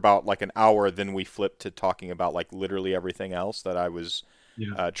after about like an hour, then we flipped to talking about like literally everything else that I was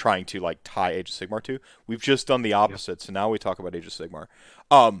Yeah. trying to like tie Age of Sigmar to. We've just done the Yeah. opposite, so now we talk about Age of Sigmar.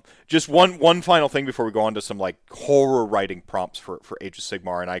 Just one final thing before we go on to some like horror writing prompts for Age of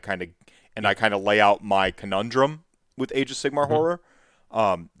Sigmar, and I kind of lay out my conundrum with Age of Sigmar Mhm. horror.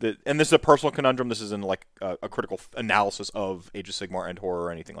 And this is a personal conundrum. This isn't like a critical analysis of Age of Sigmar and horror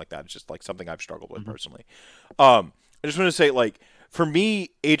or anything like that. It's just like something I've struggled with Mhm. personally. I just want to say, like, for me,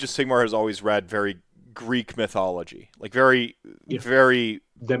 Age of Sigmar has always read very Greek mythology, like very, Yeah. very,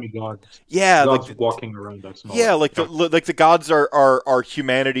 Demigods, yeah, like gods walking around that yeah, smaller. Yeah. like the gods are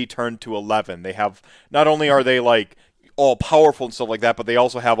humanity turned to 11. They have not only are they like all powerful and stuff like that, but they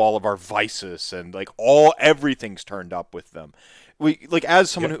also have all of our vices and like everything's turned up with them. We like as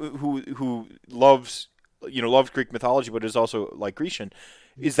someone Yeah. who loves loves Greek mythology, but is also like Grecian.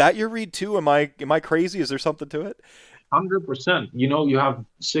 Is that your read too? Am I crazy? Is there something to it? 100%. You have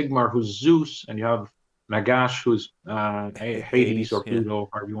Sigmar, who's Zeus, and you have Nagash, who's Hades Hades, or yeah, Pluto,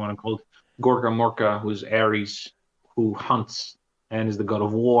 however you want to call it. Gorka Morka, who's Ares, who hunts and is the god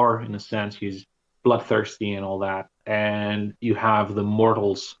of war in a sense. He's bloodthirsty and all that. And you have the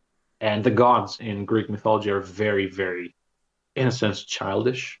mortals, and the gods in Greek mythology are very, very, in a sense,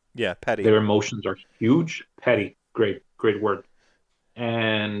 childish. yeah, petty. Their emotions are huge, petty. Great, great word.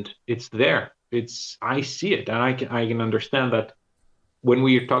 And it's there. I see it, and I can understand that when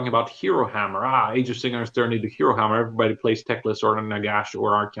we are talking about Hero Hammer. Age of Sigmar is turned into Hero Hammer. Everybody plays Teclis or Nagash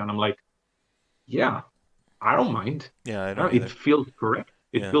or Archeon. I'm like, yeah, I don't mind. Yeah, I I don't don't, it either. feels correct.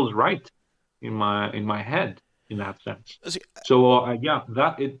 It Yeah. feels right in my head in that sense. See, So yeah,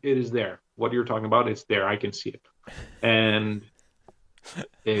 that it is there. What you're talking about, it's there. I can see it, and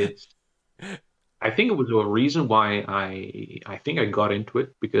it's I think it was a reason why I think I got into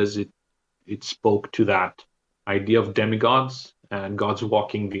it because it spoke to that idea of demigods and gods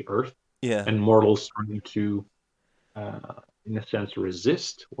walking the earth yeah. and mortals trying to in a sense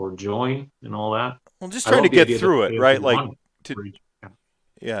resist or join and all that. Well, just I trying to love the get idea that through it, they right? Like run to for each. Yeah,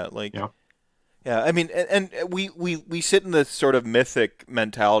 yeah, like yeah. yeah, I mean, and we sit in this sort of mythic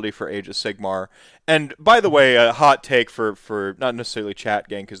mentality for Age of Sigmar. And by the Mhm. way, a hot take for not necessarily chat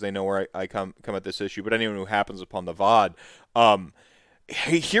gang because they know where I come at this issue, but anyone who happens upon the VOD, um,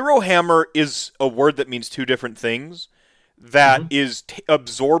 Hero Hammer is a word that means two different things. That Mhm. is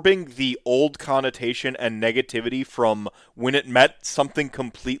absorbing the old connotation and negativity from when it meant something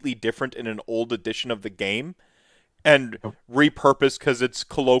completely different in an old edition of the game and Yep. repurposed because it's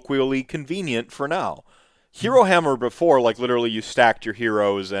colloquially convenient for now. Mhm. Hero Hammer before, like literally you stacked your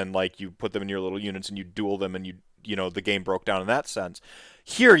heroes and like you put them in your little units and you duel them and the game broke down in that sense.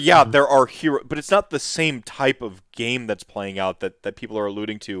 Here, yeah, Mhm. there are hero, but it's not the same type of game that's playing out that people are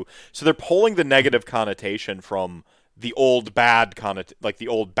alluding to. So they're pulling the negative connotation from the old bad like the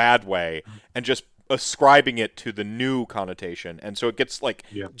old bad way, and just ascribing it to the new connotation, and so it gets like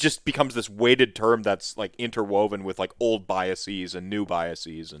Yeah. just becomes this weighted term that's like interwoven with like old biases and new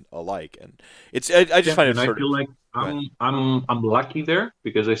biases and alike, and I just Yeah, find it and I sort of feel like go ahead. I'm lucky there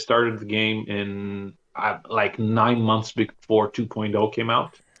because I started the game in like 9 months before 2.0 came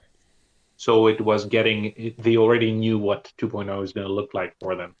out. So it was they already knew what 2.0 is going to look like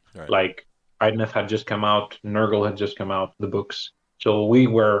for them. All right. Like Idneth had just come out, Nurgle had just come out, the books. So we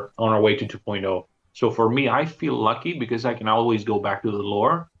were on our way to 2.0. So for me, I feel lucky because I can always go back to the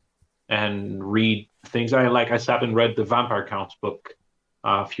lore and read things. I sat and read the Vampire Counts book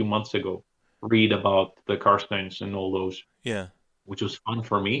a few months ago, read about the Karsteins and all those, Yeah. which was fun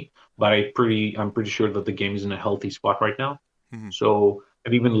for me. But I'm pretty sure that the game is in a healthy spot right now. Hmm. So,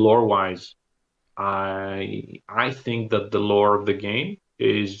 and even lore wise, I think that the lore of the game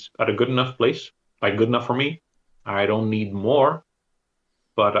is at a good enough place, like good enough for me. I don't need more,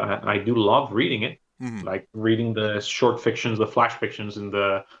 but I do love reading it. Hmm. Like reading the short fictions, the flash fictions, and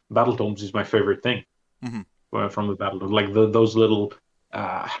the battle tomes is my favorite thing Hmm. from the battle tomes. Like those little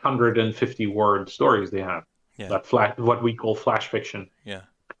 150 word stories they have, Yeah. that flash, what we call flash fiction, Yeah.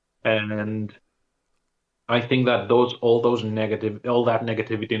 and I think that all that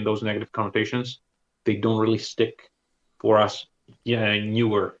negativity and those negative connotations, they don't really stick for us, yeah,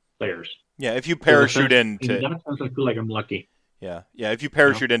 newer players. Yeah. If you So parachute in into that sense, I feel like I'm lucky. yeah, yeah. If you You know?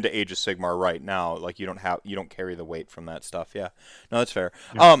 parachute into Age of Sigmar right now, like you don't carry the weight from that stuff. Yeah, no, that's fair.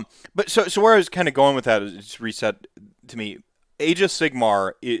 Yeah. But so where I was kind of going with that is just reset to me. Age of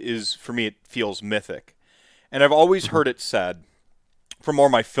Sigmar is for me it feels mythic, and I've always Mhm. heard it said from more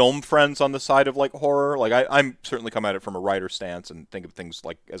my film friends on the side of like horror. Like I'm certainly come at it from a writer stance and think of things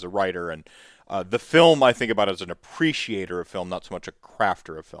like as a writer, and the film I think about as an appreciator of film, not so much a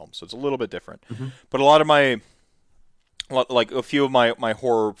crafter of film. So it's a little bit different. Mhm. But like a few of my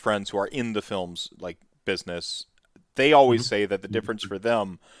horror friends who are in the films like business, they always say that the difference for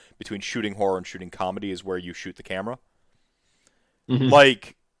them between shooting horror and shooting comedy is where you shoot the camera. Mm-hmm.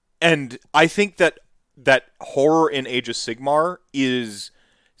 Like, and I think that horror in Age of Sigmar is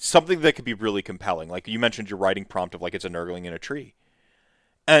something that could be really compelling. Like you mentioned your writing prompt of like it's a nurgling in a tree.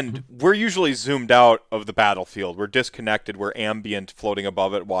 And we're usually zoomed out of the battlefield. We're disconnected. We're ambient, floating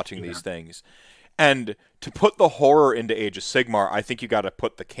above it, watching these things. And to put the horror into Age of Sigmar, I think you got to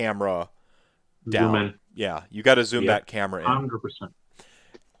put the camera down. Zoom in. Yeah, you got to zoom that camera in. 100%.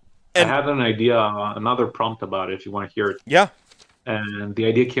 And I had an idea, another prompt about it, if you want to hear it. yeah, And the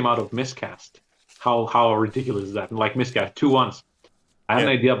idea came out of Miscast. How ridiculous is that? Like Miscast, 2 1s. I had an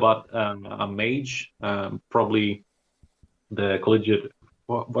idea about a mage, probably the collegiate.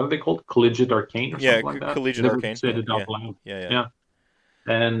 What are they called? Collegiate Arcane or something like that? Collegiate Never Arcane. said it out loud. Yeah.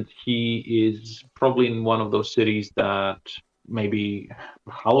 And he is probably in one of those cities that maybe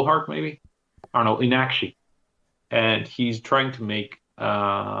Hollowheart, maybe I don't know, in Akshi, and he's trying to make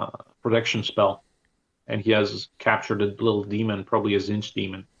a protection spell, and he has captured a little demon, probably a Zinch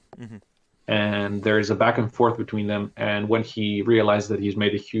demon. Mm-hmm. And there is a back and forth between them. And when he realized that he's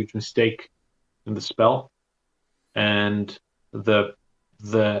made a huge mistake in the spell, and the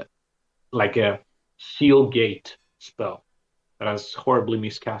like a seal gate spell that has horribly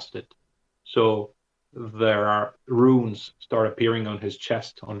miscasted, so there are runes start appearing on his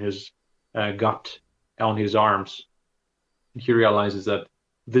chest, on his gut, on his arms. And he realizes that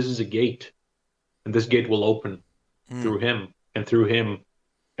this is a gate, and this gate will open through him, and through him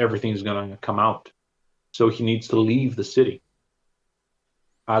everything's gonna come out. So he needs to leave the city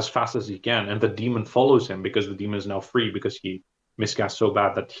as fast as he can, and the demon follows him because the demon is now free because he miscast so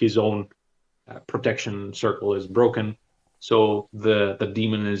bad that his own protection circle is broken. So the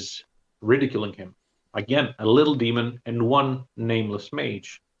demon is ridiculing him. Again, a little demon and one nameless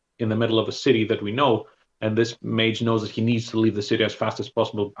mage in the middle of a city that we know, and this mage knows that he needs to leave the city as fast as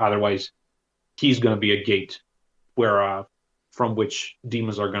possible, otherwise he's going to be a gate where from which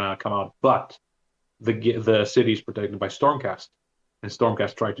demons are going to come out. But the city is protected by Stormcast, and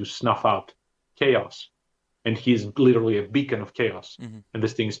Stormcast tried to snuff out chaos, and he's literally a beacon of chaos. Mm-hmm. And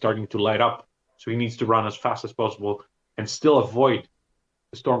this thing is starting to light up, so he needs to run as fast as possible and still avoid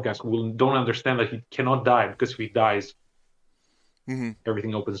the Stormcast. We don't understand that he cannot die, because if he dies,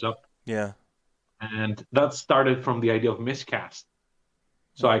 everything opens up. Yeah. And that started from the idea of miscast.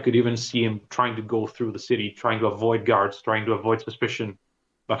 So I could even see him trying to go through the city, trying to avoid guards, trying to avoid suspicion.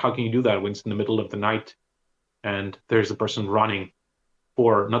 But how can you do that when it's in the middle of the night and there's a person running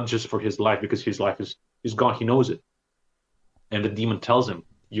for, not just for his life, because his life is gone, he knows it. And the demon tells him,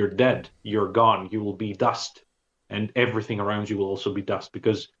 you're dead, you're gone, you will be dust. And everything around you will also be dust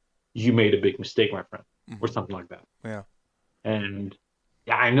because you made a big mistake, my friend, or something like that. Yeah. And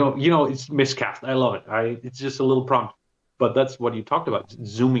yeah, I know, it's miscast. I love it. It's just a little prompt. But that's what you talked about,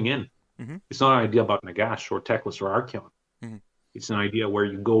 zooming in. Mm-hmm. It's not an idea about Nagash or Teclis or Archeon. Mm-hmm. It's an idea where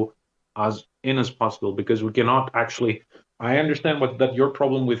you go as in as possible, because we cannot actually... I understand that your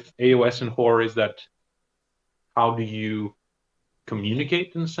problem with AOS and horror is that how do you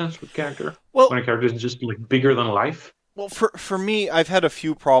communicate, in a sense, with character? Well, when a character is just like bigger than life? Well, for me, I've had a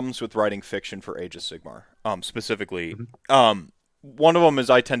few problems with writing fiction for Age of Sigmar, specifically. Mm-hmm. One of them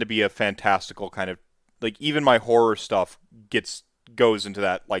is I tend to be a fantastical kind of... Like, even my horror stuff goes into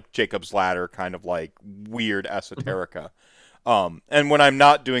that, like, Jacob's Ladder kind of, like, weird esoterica. And when I'm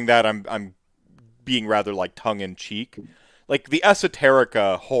not doing that, I'm being rather, like, tongue-in-cheek. Like, the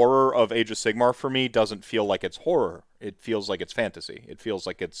esoterica horror of Age of Sigmar, for me, doesn't feel like it's horror. It feels like it's fantasy. It feels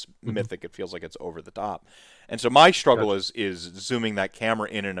like it's mythic. It feels like it's over the top. And so my struggle is zooming that camera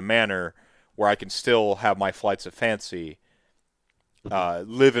in a manner where I can still have my flights of fancy,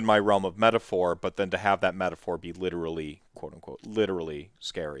 live in my realm of metaphor, but then to have that metaphor be literally, quote unquote, literally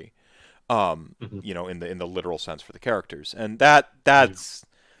scary, in the literal sense for the characters. And that's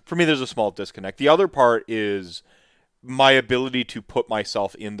for me, there's a small disconnect. The other part is my ability to put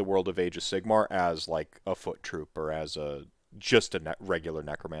myself in the world of Age of Sigmar as like a foot troop or as just a regular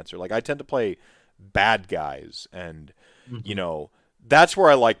necromancer. Like, I tend to play bad guys, and that's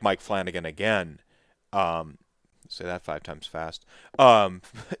where I like Mike Flanagan again. Say that 5 times fast.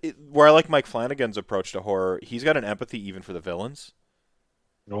 Where I like Mike Flanagan's approach to horror, he's got an empathy even for the villains.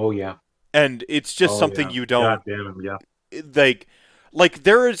 Oh yeah, and it's just something you don't. God damn him, yeah. Like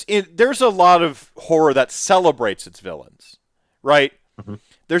there's a lot of horror that celebrates its villains, right? Mm-hmm.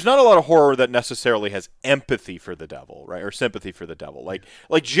 There's not a lot of horror that necessarily has empathy for the devil, right, or sympathy for the devil. Like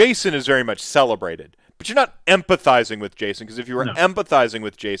Jason is very much celebrated, but you're not empathizing with Jason, because if you were No. empathizing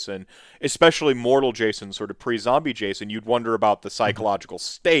with Jason, especially mortal Jason, sort of pre-zombie Jason, you'd wonder about the Mhm. psychological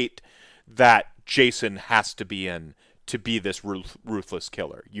state that Jason has to be in to be this ruthless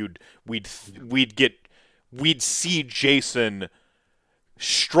killer. We'd we'd get we'd see Jason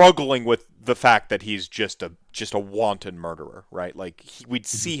struggling with the fact that he's just a wanton murderer, right? Like we'd Mhm.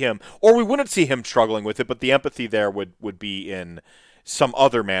 see him, or we wouldn't see him struggling with it, but the empathy there would be in some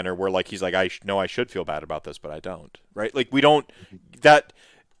other manner where like he's like, I know I should feel bad about this, but I don't, right? Like we don't that.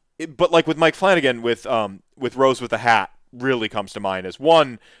 But like with Mike Flanagan with Rose with the Hat really comes to mind as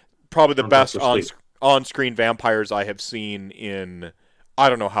one probably the On best Doctor Sleep. on screen vampires I have seen in I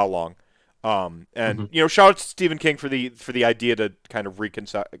don't know how long. And Hmm. you know, shout out to Stephen King for the idea to kind of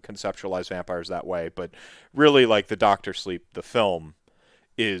reconceptualize vampires that way, but really like the Doctor Sleep, the film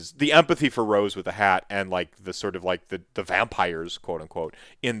is the empathy for Rose with the Hat and like the sort of like the vampires, quote unquote,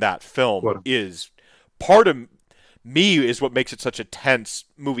 in that film What? is part of me is what makes it such a tense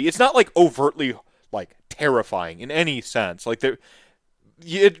movie. It's not like overtly like terrifying in any sense. Like there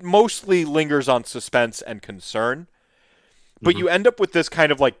it mostly lingers on suspense and concern, but Hmm. you end up with this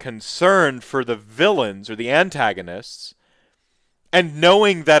kind of like concern for the villains or the antagonists, and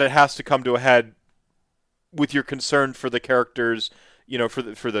knowing that it has to come to a head with your concern for the characters, you know, for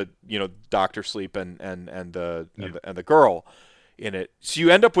the you know Doctor Sleep Yeah. and the girl in it. So you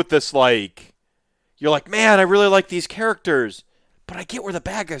end up with this like you're like, man, I really like these characters, but I get where the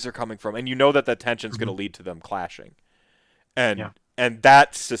bad guys are coming from, and you know that tension's going Hmm. to lead to them clashing, Yeah. and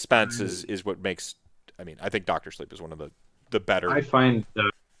that suspense I, is what makes. I mean, I think Doctor Sleep is one of the better. I find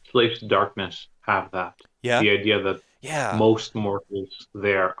that Slaves to Darkness have that. Yeah, The idea that yeah. most mortals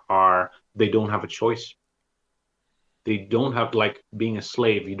there are, they don't have a choice. They don't have, like being a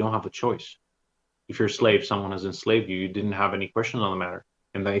slave, you don't have a choice. If you're a slave, someone has enslaved you, you didn't have any questions on the matter.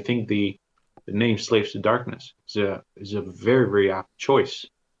 And I think the name Slaves to Darkness is a very, very apt choice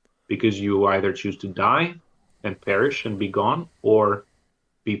because you either choose to die and perish and be gone or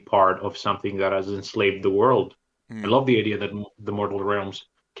be part of something that has enslaved the world. I Mm. love the idea that the Mortal Realms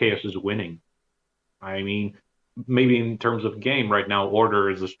chaos is winning. I mean, maybe in terms of game right now, Order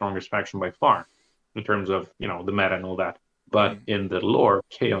is the strongest faction by far in terms of the meta and all that. But Mm. in the lore,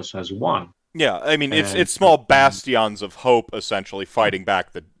 chaos has won, Yeah, I mean and it's small bastions of hope essentially fighting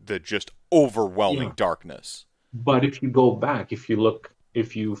back the just overwhelming yeah. darkness. But if you go back, if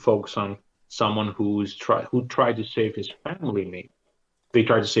you focus on someone who tried to save his family, maybe they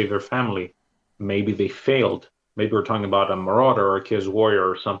tried to save their family, maybe they failed. Maybe we're talking about a marauder or a Chaos warrior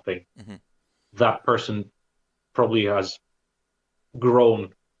or something. Hmm. That person probably has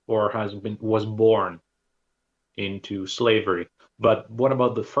grown or was born into slavery. But what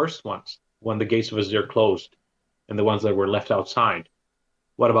about the first ones when the gates of Azir closed and the ones that were left outside?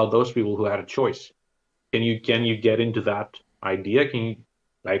 What about those people who had a choice? Can you get into that idea? Can you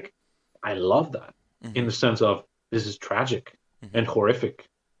like I love that in Hmm. the sense of this is tragic Hmm. and horrific,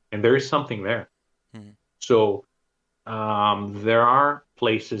 and there is something there. Hmm. So there are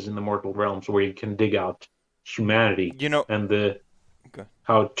places in the mortal realms where you can dig out humanity You know, and the okay.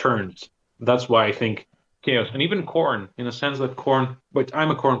 how it turns. That's why I think chaos and even corn, in the sense that corn. But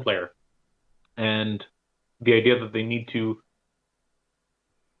I'm a corn player, and the idea that they need to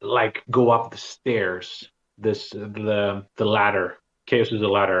like go up the stairs, the ladder. Chaos is a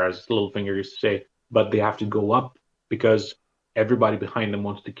ladder, as Littlefinger used to say, but they have to go up because everybody behind them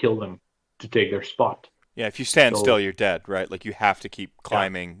wants to kill them to take their spot. Yeah, if you stand still, So you're dead, right? Like you have to keep yeah,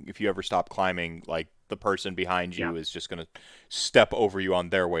 climbing. If you ever stop climbing, like the person behind yeah. you is just going to step over you on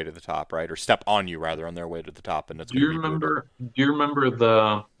their way to the top, right? Or step on you rather on their way to the top, and it's Do going to you be brutal. remember? Do you remember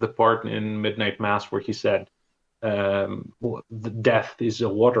the part in Midnight Mass where he said, "The death is a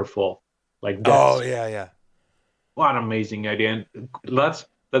waterfall, like Oh death's yeah, yeah. what an amazing idea." And that's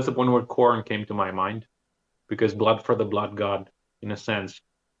the point where Corn came to my mind because blood for the blood god, in a sense,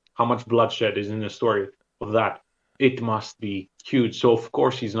 how much bloodshed is in the story of that? It must be huge. So of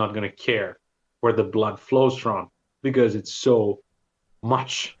course he's not going to care where the blood flows from because it's so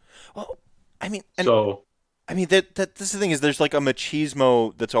much. Well, I mean, and So I mean that this is the thing is there's like a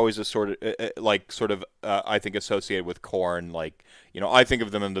machismo that's always a sort of like sort of I think associated with corn like you know I think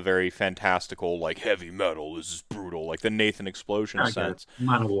of them in the very fantastical like heavy metal this is brutal like the Nathan Explosion I get it. sense.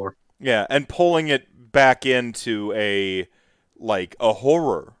 Man of War. Yeah, and pulling it back into a like a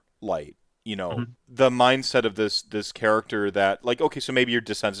horror light, you know, Mhm. the mindset of this character that like okay, so maybe you're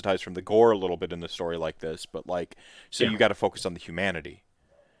desensitized from the gore a little bit in the story like this, but like so Yeah. you got to focus on the humanity,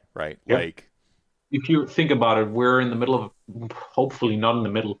 right? Yeah. Like If you think about it, we're in the middle of, hopefully not in the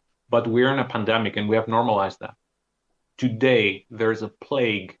middle, but we're in a pandemic and we have normalized that. Today, there's a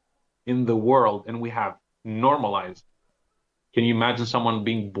plague in the world, and we have normalized. Can you imagine someone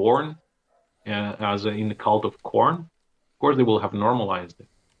being born in the cult of corn? Of course, they will have normalized it.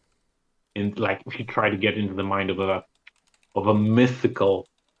 And like, if you try to get into the mind of a mythical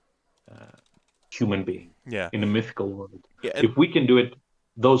human being Yeah. in a mythical world, Yeah. if we can do it,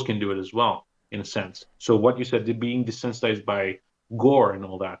 those can do it as well, in a sense. So what you said, being desensitized by gore and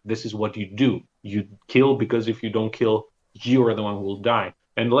all that, this is what you do. You kill because if you don't kill, you are the one who will die.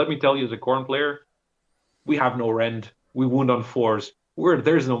 And let me tell you, as a corn player, we have no rend. We wound on fours.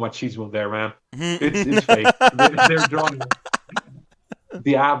 There's no machismo there, man. It's fake. They're drawn.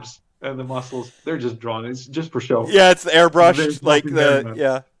 The abs and the muscles, they're just drawn. It's just for show. Yeah, it's airbrushed. There's Like nothing there,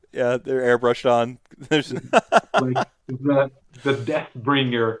 man. yeah, they're airbrushed on. There's Like the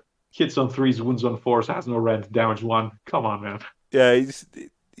Deathbringer hits on threes, wounds on fours, has no rend, damage one. Come on, man. yeah.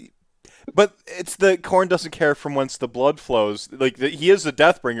 But it's the Korn doesn't care from whence the blood flows. Like he is a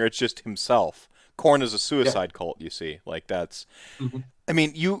Deathbringer. It's just himself. Korn is a suicide cult. You see, like that's. Mm-hmm. I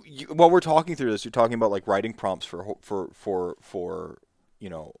mean, you while we're talking through this, you're talking about like writing prompts for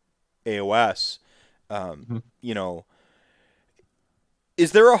AOS. Mm-hmm.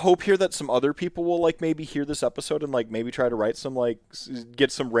 Is there a hope here that some other people will like maybe hear this episode and like maybe try to write some like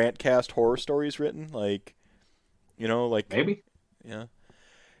get some Rantcast horror stories written, like like Maybe. yeah.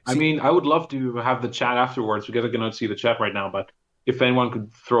 I mean, I would love to have the chat afterwards because I cannot see the chat right now. But if anyone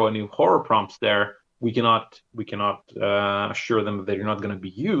could throw any horror prompts there, we cannot assure them that they're not going to be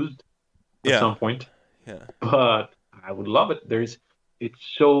used at some point. Yeah. But I would love it. It's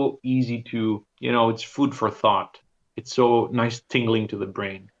so easy to, it's food for thought. It's so nice tingling to the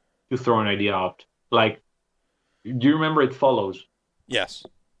brain to throw an idea out. Like, do you remember It Follows? Yes.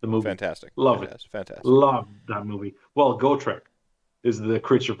 The movie. Fantastic. Love it. Fantastic. Love that movie. Well, Gotrek is the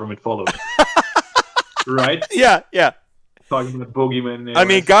creature from It Follows. Right? Yeah. Talking about Boogeyman. I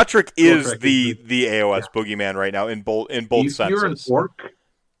mean, Gotrek is the AOS boogeyman right now in both senses.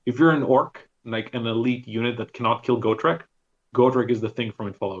 If you're an orc, like an elite unit that cannot kill Gotrek is the thing from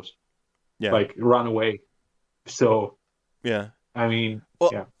It Follows. Yeah. Like, run away. So, yeah. I mean,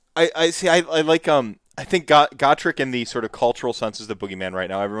 well, yeah. I see. I like I think Gotrek in the sort of cultural sense is the boogeyman right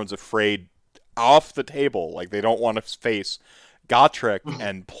now. Everyone's afraid off the table. Like they don't want to face Gotrek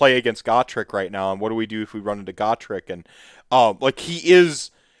and play against Gotrek right now. And what do we do if we run into Gotrek? And like he is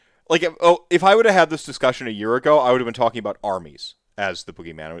like if I would have had this discussion a year ago, I would have been talking about armies as the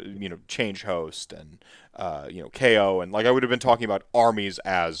boogeyman. Change host and KO, and like I would have been talking about armies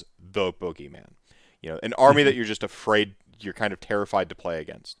as the boogeyman. An army that you're just afraid, you're kind of terrified to play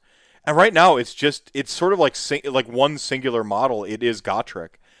against. And right now, it's sort of like one singular model. It is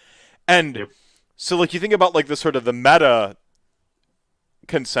Gotrek. And so like you think about like the sort of the meta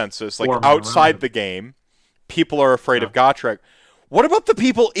consensus, like outside the game, people are afraid of Gotrek. What about the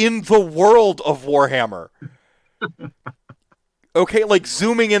people in the world of Warhammer? Okay, like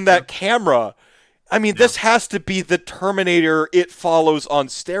zooming in that camera. I mean, this has to be the Terminator It Follows on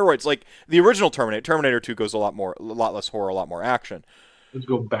steroids. Like the original Terminator 2 goes a lot less horror, a lot more action. Let's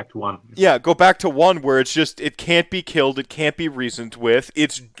go back to 1. Yeah, go back to 1 where it's just, it can't be killed, it can't be reasoned with,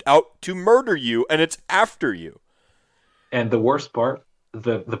 it's out to murder you, and it's after you. And the worst part,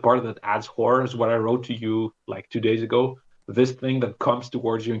 the part that adds horror is what I wrote to you like 2 days ago. This thing that comes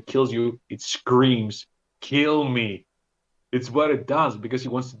towards you and kills you, it screams, "Kill me." It's what it does because he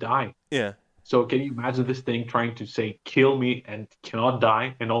wants to die. Yeah. So can you imagine this thing trying to say "kill me" and cannot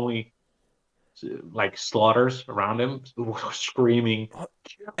die, and only like slaughters around him, screaming,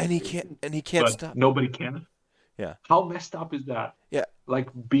 and he can't stop. Nobody can. Yeah. How messed up is that? Yeah. Like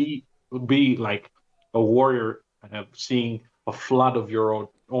be like a warrior and seeing a flood of your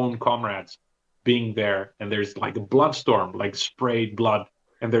own comrades being there, and there's like a blood storm, like sprayed blood.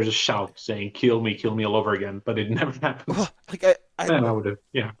 And there's a shout saying "kill me" all over again, but it never happens. Like I would have,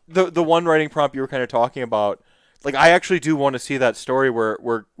 yeah. The one writing prompt you were kind of talking about, like I actually do want to see that story where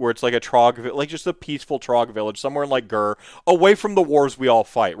it's like a Trog, like just a peaceful Trog village somewhere in like Gur, away from the wars we all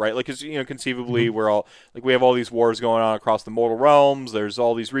fight, right? Like, cause conceivably we're all like we have all these wars going on across the mortal realms. There's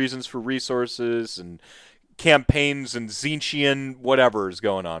all these reasons for resources and campaigns and Tzeentchian whatever is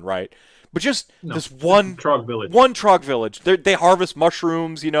going on, right? But just this one Trog village. One Trog village. They harvest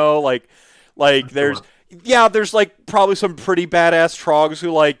mushrooms, like there's like probably some pretty badass Trogs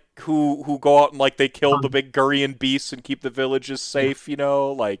who go out and like they kill the big Gurian beasts and keep the villages safe, they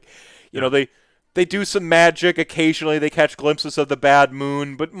They do some magic occasionally. They catch glimpses of the bad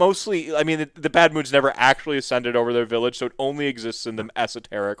moon, but mostly, I mean, the bad moon's never actually ascended over their village, so it only exists in the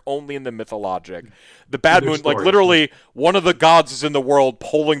esoteric, only in the mythologic. The bad Their moon, like stories. literally, one of the gods is in the world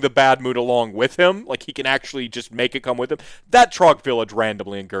pulling the bad moon along with him. Like he can actually just make it come with him. That Trog village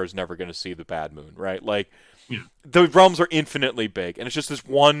randomly in Gur is never going to see the bad moon, right? Like Yeah. the realms are infinitely big, and it's just this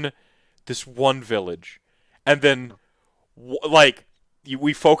one village, and then like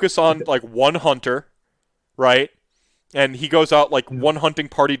we focus on like one hunter, right? And he goes out like one hunting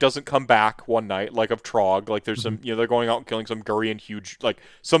party doesn't come back one night, like of Trog. Like there's some, they're going out and killing some Gurian huge, like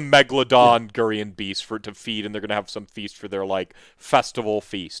some megalodon Gurian beast to feed, and they're gonna have some feast for their like festival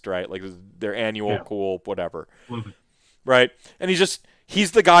feast, right? Like their annual cool whatever, right? And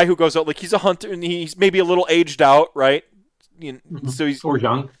he's the guy who goes out like he's a hunter and he's maybe a little aged out, right? So he's Or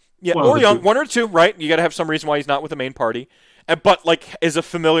young. yeah, One or of the young, two. one or two, right? You got to have some reason why he's not with the main party. But like, is a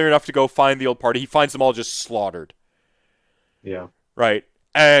familiar enough to go find the old party? He finds them all just slaughtered, Yeah. right?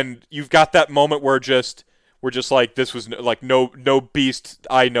 And you've got that moment where we're just like, this was like no beast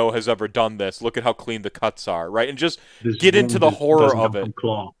I know has ever done this. Look at how clean the cuts are, right? And just This get into wound the that horror doesn't of come it. from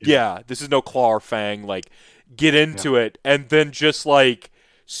Claw. Yeah, this is no claw or fang. Like, get into it, and then just like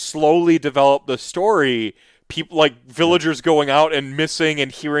slowly develop the story. People like villagers going out and missing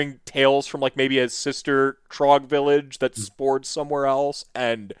and hearing tales from like maybe a sister Trog village that's spored somewhere else,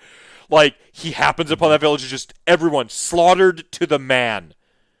 and like he happens upon that village, just everyone slaughtered to the man.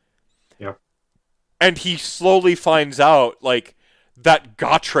 Yeah. And he slowly finds out like that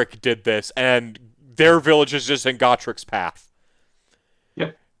Gotrek did this, and their village is just in Gotrik's path.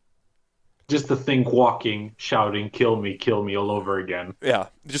 Yep. Just the thing walking, shouting, kill me all over again. Yeah,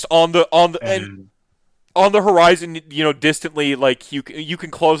 just on the and on the horizon, distantly, like you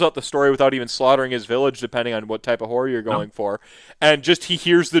can close out the story without even slaughtering his village, depending on what type of horror you're going for. And just he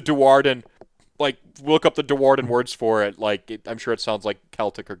hears the Duarden, like look up the Duarden words for it. Like I'm sure it sounds like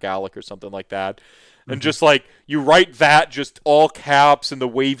Celtic or Gallic or something like that. And just like you write that, just all caps in the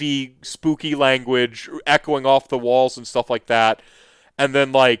wavy, spooky language, echoing off the walls and stuff like that. And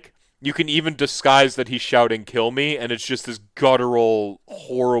then like you can even disguise that he's shouting "kill me," and it's just this guttural,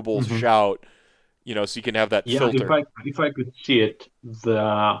 horrible shout. So you can have that filter. If I could see it,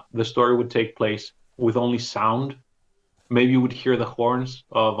 the story would take place with only sound. Maybe you would hear the horns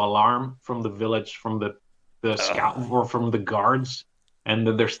of alarm from the village, from the scout or from the guards, and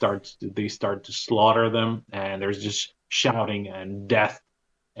then they start to slaughter them, and there's just shouting and death,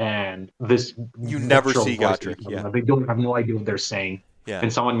 and this you never see voice. Gotrek. Yeah, They don't have no idea what they're saying. Yeah,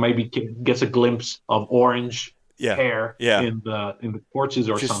 and someone maybe gets a glimpse of orange hair in the torches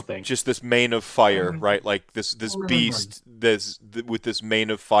or something. Just this mane of fire, right? Like this beast, with this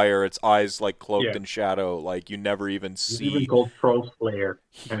mane of fire, its eyes like cloaked in shadow. Like you never even see. It's even called Troll Slayer.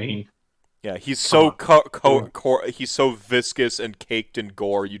 I mean, yeah, he's so he's so viscous and caked in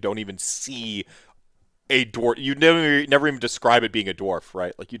gore. You don't even see a dwarf. You never even describe it being a dwarf,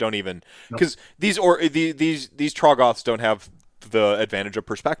 right? Like you don't even because these Troggoths don't have the advantage of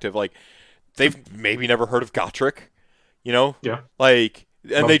perspective. Like they've maybe never heard of Gotrek, like,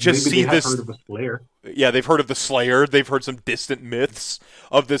 and they just see this. Heard of the Slayer. Yeah, they've heard of the Slayer. They've heard some distant myths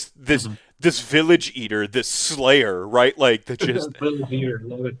of this village eater, this Slayer, right? Like the just village eater,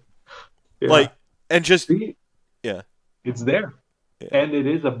 love it. Yeah. Like and just it's there, and it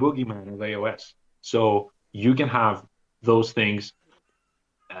is a boogeyman of AOS. So you can have those things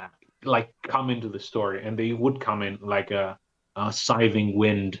like come into the story, and they would come in like a scything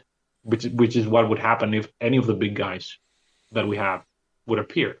wind, which is what would happen if any of the big guys that we have would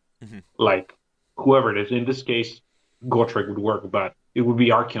appear. Like whoever it is. In this case, Gotrek would work, but it would be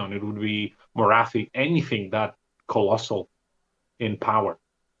Archeon, it would be Morathi, anything that colossal in power.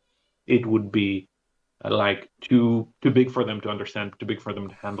 It would be like too big for them to understand, too big for them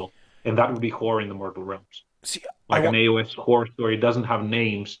to handle. And that would be horror in the mortal realms. See, like an AOS horror story doesn't have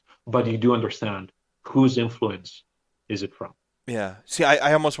names, but you do understand whose influence is it from. Yeah. See,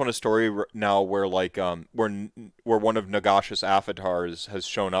 I almost want a story now where like where one of Nagash's avatars has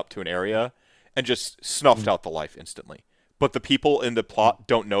shown up to an area and just snuffed out the life instantly. But the people in the plot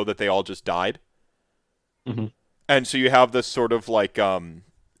don't know that they all just died. And so you have this sort of like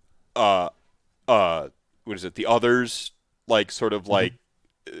what is it? The Others, like sort of like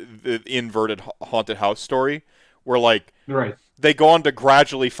the inverted haunted house story where like they go on to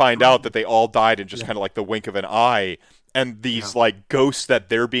gradually find out that they all died in just kind of like the wink of an eye. And these like ghosts that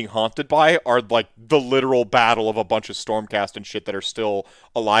they're being haunted by are like the literal battle of a bunch of Stormcast and shit that are still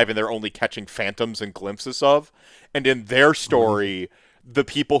alive, and they're only catching phantoms and glimpses of. And in their story, the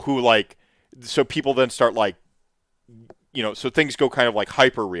people who like, so people then start like so things go kind of like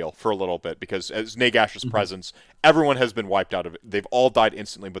hyper real for a little bit because as Nagash's Mhm. presence, everyone has been wiped out of it. They've all died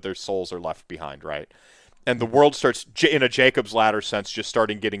instantly, but their souls are left behind, right? And the Mhm. world starts, in a Jacob's Ladder sense, just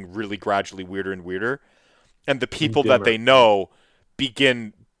starting getting really gradually weirder and weirder. And the And people that dimmer. they know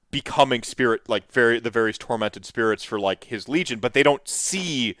begin becoming spirit, like the various tormented spirits for like his legion, but they don't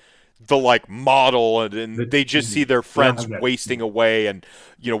see the like model, and they just see Mhm. their They don't friends have that. wasting away, and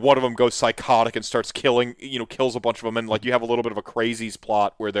one of them goes psychotic and starts killing, kills a bunch of them, and like Mhm. you have a little bit of a crazies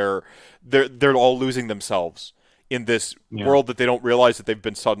plot where they're all losing themselves in this Yeah. world that they don't realize that they've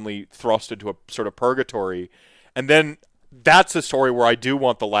been suddenly thrust into a sort of purgatory. And then that's a story where I do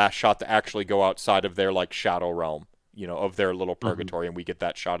want the last shot to actually go outside of their like shadow realm, of their little Mhm. purgatory, and we get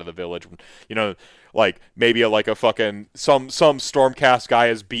that shot of the village. You know, like maybe like a fucking some Stormcast guy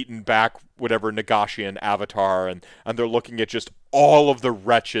has beaten back whatever Nagashian avatar, and they're looking at just all of the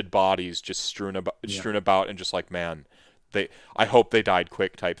wretched bodies just Yeah. strewn about, and just like, man, I hope they died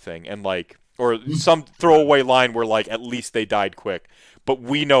quick type thing, and like. Or some throwaway line where like at least they died quick, but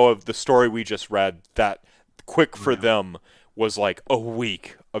we know of the story we just read that quick for Yeah. them was like a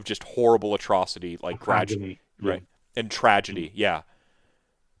week of just horrible atrocity, like Of gradual, agony. Yeah. right, and tragedy, yeah.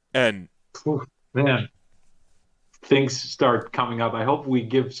 And Phew, man, things start coming up. I hope we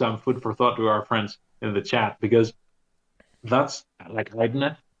give some food for thought to our friends in the chat because that's like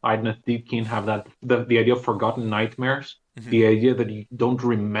Idneth. Idneth Deepkin have that the idea of forgotten nightmares, mhm. the idea that you don't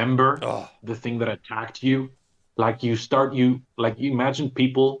remember Oh, the thing that attacked you. Like you imagine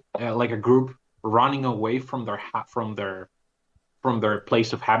people like a group running away from their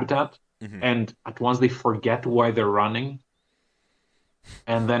place of habitat, mhm. and at once they forget why they're running,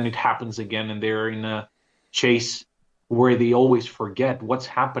 and then it happens again, and they're in a chase where they always forget what's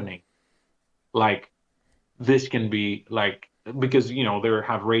happening. Like this can be like because they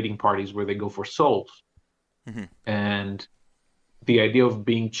have raiding parties where they go for souls, Mhm. and the idea of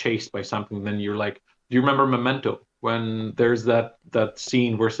being chased by something, then you're like, do you remember Memento when there's that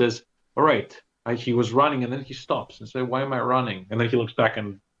scene where it says, all right, he was running and then he stops and says, why am I running? And then he looks back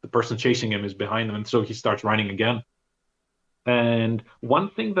and the person chasing him is behind him, and so he starts running again. And one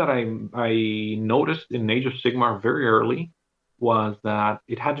thing that I noticed in Age of Sigmar very early was that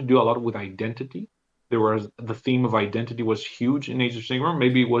it had to do a lot with identity. There was the theme of identity was huge in Age of Sigmar.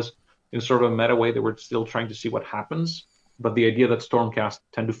 Maybe it was in sort of a meta way they were still trying to see what happens, but the idea that Stormcast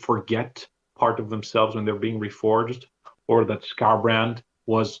tend to forget part of themselves when they're being reforged, or that Scarbrand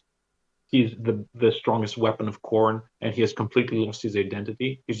was he's the strongest weapon of Khorne, and he has completely lost his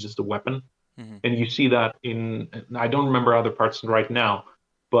identity. He's just a weapon, Mhm. and you see that in I don't remember other parts right now,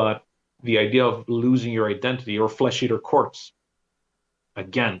 but the idea of losing your identity or Flesh Eater Courts,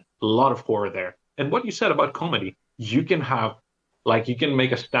 again, a lot of horror there. And what you said about comedy, you can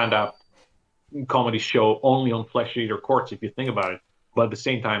make a stand-up comedy show only on Flesh Eater Courts if you think about it, but at the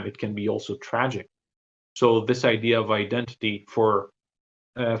same time it can be also tragic. So this idea of identity for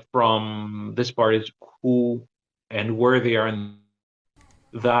from this part is who and where they are, and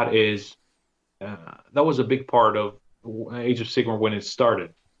that is that was a big part of Age of Sigmar when it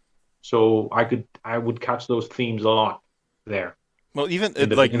started. So I would catch those themes a lot there Well, even in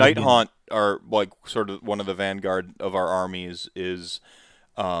the like in the Night beginning. Haunt are like sort of one of the vanguard of our armies is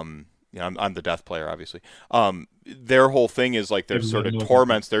I'm the death player, obviously. Their whole thing is like they're sort Everybody of knows that.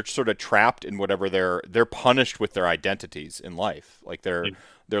 torments. They're sort of trapped in whatever they're punished with their identities in life. Like Yeah.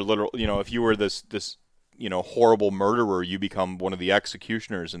 they're literal. If you were this horrible murderer, you become one of the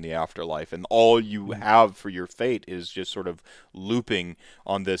executioners in the afterlife, and all you Mhm. have for your fate is just sort of looping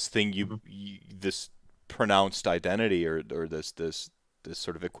on this thing you this pronounced identity, or this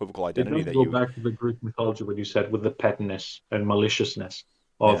sort of equivocal It identity does that go you. back to the Greek mythology, what you said with the pettiness and maliciousness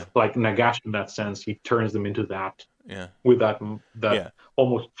Yeah, of like Nagash in that sense. He turns them into that yeah, with that yeah,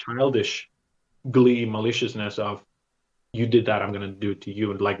 almost childish glee maliciousness of you did that, I'm going to do it to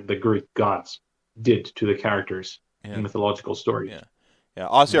you, and like the Greek gods did to the characters in yeah, mythological stories. yeah. Yeah,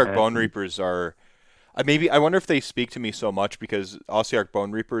 Ossiarch Bone And Reapers are. I wonder if they speak to me so much because Ossiarch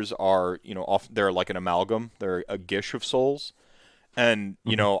Bone Reapers are, they're like an amalgam. They're a gish of souls, and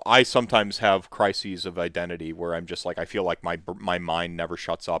mhm, I sometimes have crises of identity where I'm just like I feel like my mind never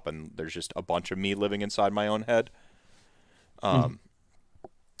shuts up, and there's just a bunch of me living inside my own head. mhm. Um,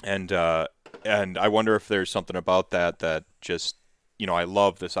 and uh, and I wonder if there's something about that just I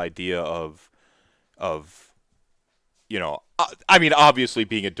love this idea of I mean, obviously,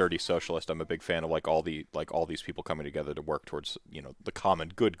 being a dirty socialist, I'm a big fan of all these people coming together to work towards the common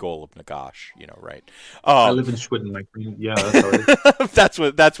good goal of Nagash. Right? I Um, live in Sweden, my friend. Yeah, that's how it is. that's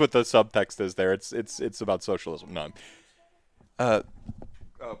what the subtext is there. It's about socialism. No,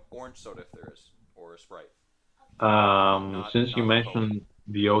 orange soda if there is, or a Sprite. Since you mentioned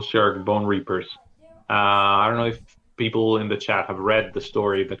the Osiark Bone Reapers, I don't know if people in the chat have read the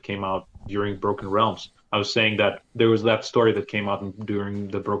story that came out during Broken Realms. I was saying that there was that story that came out during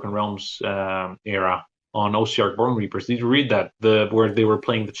the Broken Realms era on Osiark Bone Reapers. Did you read that? The where they were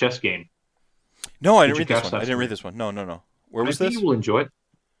playing the chess game. No, I didn't Did you read this catch one. I that didn't read story? this one. No, no, no. Where I was think you this? will enjoy it.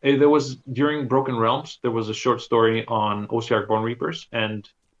 There was during Broken Realms, there was a short story on Osiark Bone Reapers, and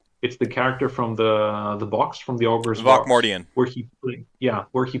it's the character from the box from the Ogre's Vok box Mordian.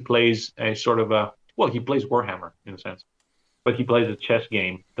 where he plays a sort of a well, he plays Warhammer in a sense, but he plays a chess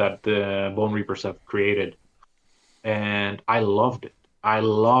game that the Bone Reapers have created, and I loved it. I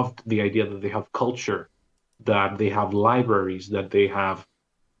loved the idea that they have culture, that they have libraries, that they have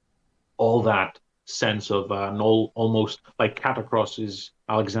all that sense of almost like Catacross is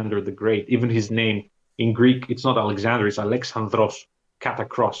Alexander the Great. Even his name in Greek, it's not Alexander, it's Alexandros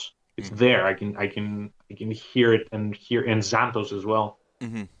Catacross. It's Mm-hmm. there. I can hear it and Xanthos as well.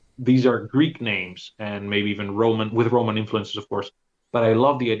 Mm-hmm. These are Greek names and maybe even Roman with Roman influences, of course. But I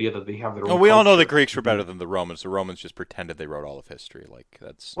love the idea that they have their Well, own we all know the culture. Greeks were better than the Romans. The Romans just pretended they wrote all of history. Like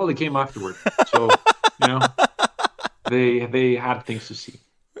that's. Well, they came afterward, so you know they had things to see.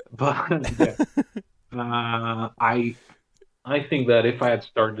 But yeah, I think that if I had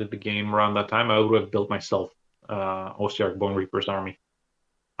started the game around that time, I would have built myself Ossiarch Bone Reaper's army.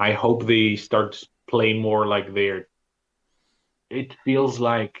 I hope they start playing more like they're. It feels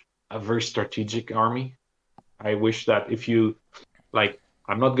like a very strategic army. I wish that if you like,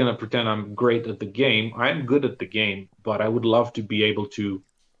 I'm not gonna pretend I'm great at the game. I'm good at the game, but I would love to be able to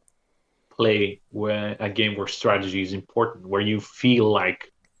play where a game where strategy is important, where you feel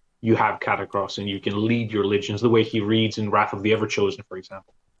like you have Catacross and you can lead your legions the way he reads in Wrath of the Everchosen, for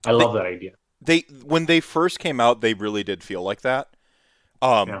example. I They love that idea. they when they first came out, they really did feel like that.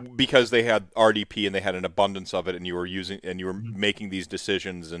 Yeah. Because they had RDP and they had an abundance of it, and you were Mhm. making these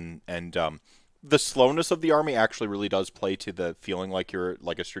decisions, and the slowness of the army actually really does play to the feeling like you're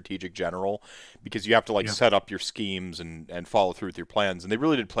like a strategic general, because you have to like Yeah. set up your schemes and follow through with your plans, and they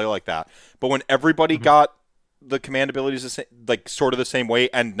really did play like that. But when everybody Mhm. got the command abilities like sort of the same way,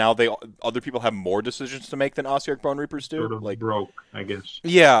 and now they other people have more decisions to make than Ossiarch Bone Reapers do, Sort of like broke, I guess.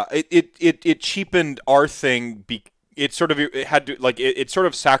 yeah, it cheapened our thing. It sort of it had to like it sort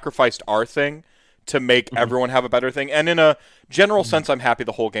of sacrificed our thing to make Mhm. everyone have a better thing. And in a general Mhm. sense, I'm happy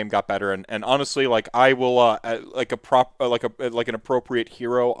the whole game got better. And honestly, like I will like a prop like an appropriate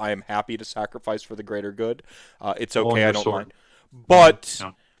hero, I am happy to sacrifice for the greater good. It's On okay, I your don't mind. sword. Mhm. But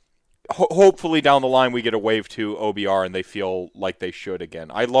Yeah. hopefully down the line we get a wave 2 OBR and they feel like they should again.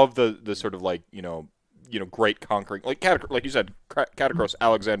 I love the sort of like great conquering like like you said Catacross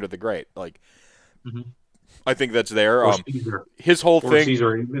Alexander the Great. Like Mhm. I think that's there. Or Caesar. His whole Or thing.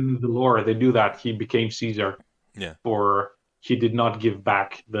 Caesar. Even in the lore, they do that. He became Caesar Yeah. for he did not give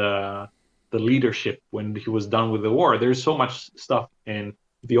back the leadership when he was done with the war. There's so much stuff in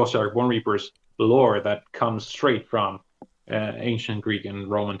the Osiarch Bone Reapers lore that comes straight from ancient Greek and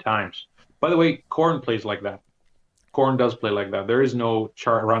Roman times. By the way, Khorne plays like that. Khorne does play like that. There is no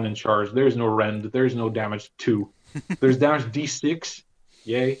run and charge. There is no rend. There is no damage two. There's damage D6.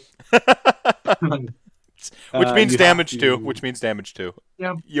 Yay. Which means You have damage too. to, Which means damage too.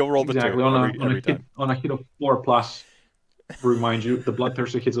 yeah, You'll roll the two exactly. every time. On a hit of 4+, remind you, the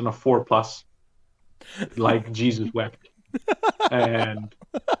Bloodthirster hits on a 4+, like Jesus wept. And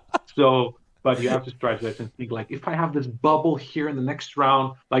so, but you have to strategize and think like, if I have this bubble here in the next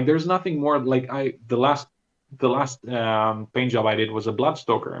round, like there's nothing more like the last paint job I did was a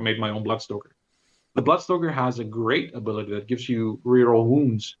Bloodstoker. I made my own Bloodstoker. The Bloodstoker has a great ability that gives you reroll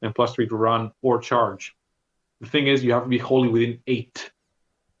wounds and +3 to run or charge. The thing is, you have to be wholly within 8,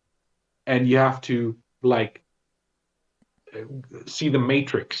 and you have to like see the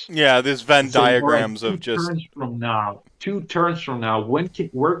matrix. Yeah, there's Venn Saying, all right, diagrams of just 2 turns from now,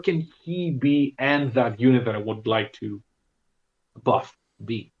 where can he be and that unit that I would like to buff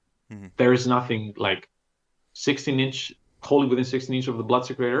be? Mhm. There is nothing like 16-inch, wholly within 16 inches of the Blood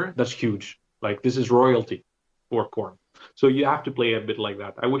Secretor. That's huge. Like this is royalty for Khorne. So you have to play a bit like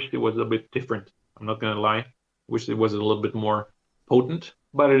that. I wish it was a bit different. I'm not gonna lie. Wish it was a little bit more potent,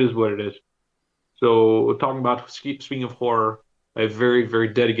 but it is what it is. So talking about speaking of horror, a very, very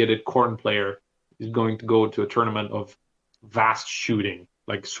dedicated Khorne player is going to go to a tournament of vast shooting.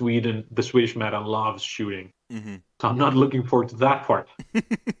 Like Sweden, the Swedish meta loves shooting. hmm So I'm not looking forward to that part.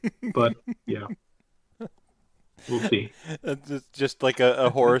 But yeah, we'll see. It's just like a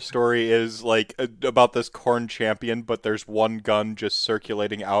horror story is like about this Corn champion, but there's one gun just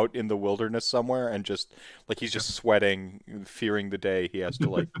circulating out in the wilderness somewhere, and just like he's Yeah. just sweating, fearing the day he has to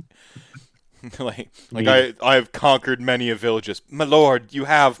like like I have conquered many of villages. My lord, you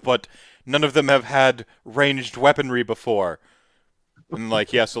have, but none of them have had ranged weaponry before. And like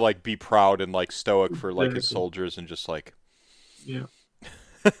he has to like be proud and like stoic for like his Exactly. soldiers and just like Yeah.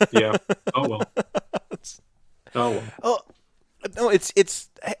 Yeah. Oh well. Oh well. oh no,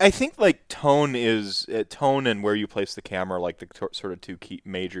 I think like tone is tone and where you place the camera like the sort of two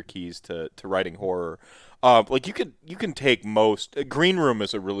major keys to writing horror. Like you can take most Green Room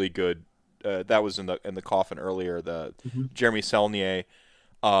is a really good that was in the coffin earlier, the Hmm. Jeremy Saulnier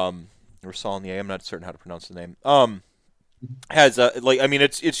or Saulnier, I'm not certain how to pronounce the name. Has like I mean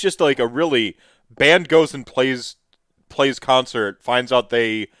it's just like a really band goes and plays concert, finds out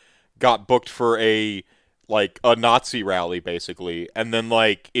they got booked for a like a Nazi rally basically, and then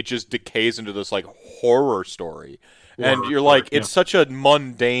like it just decays into this like horror story. And Horror you're story. like Yeah. it's such a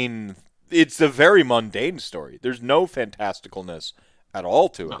mundane it's a very mundane story. There's no fantasticalness at all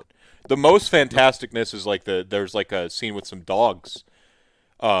to No. it. The most No. fantasticness is like there's like a scene with some dogs.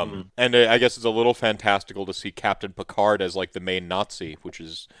 Mm. And I guess it's a little fantastical to see Captain Picard as like the main Nazi, which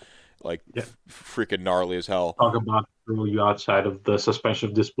is like Yeah. freaking gnarly as hell. Talk about throw you outside of the suspension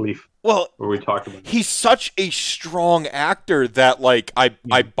of disbelief Well, where we talked about it. he's such a strong actor that like I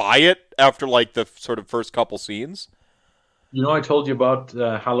Yeah. buy it after like the sort of first couple scenes. You know, I told you about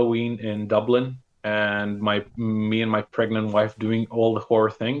Halloween in Dublin and me and my pregnant wife doing all the horror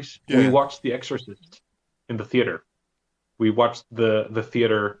things. We Yeah. watched The Exorcist in the theater. We watched the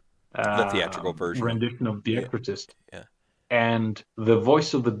theater The theatrical version. rendition of The Yeah. Exorcist, Yeah. and the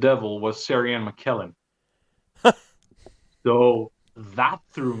voice of the devil was Sarah Ann McKellen. So that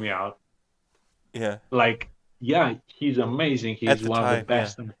threw me out. Yeah. Like, yeah, he's amazing. At He's the one of the time, yeah.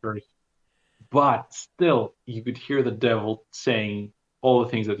 best actors. But still, you could hear the devil saying all the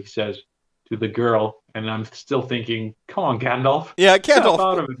things that he says to the girl, and I'm still thinking, come on, Gandalf, Yeah, snap Gandalf.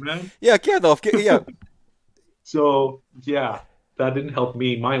 out of it, man. Yeah, Gandalf. Yeah. So yeah, that didn't help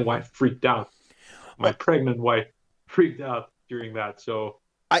me. My wife freaked out. My Well, pregnant wife freaked out during that. So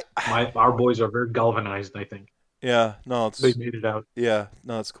I my our boys are very galvanized. I think yeah, no, they it's made it out. yeah,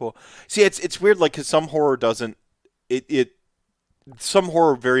 no, it's cool. See, it's weird like cuz some horror doesn't it some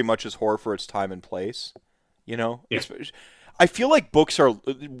horror very much is horror for its time and place, you know? Yeah, I feel like books are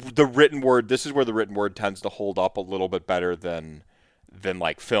the written word. This is where the written word tends to hold up a little bit better than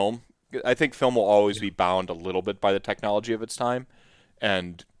like film. I think film will always yeah, be bound a little bit by the technology of its time,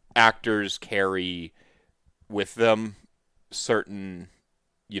 and actors carry with them certain,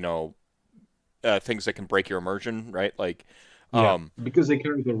 you know, things that can break your immersion, right? Like, yeah. um, Because they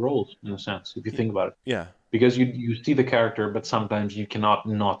carry the roles in a sense, if you y- think about it. yeah, Because you see the character, but sometimes you cannot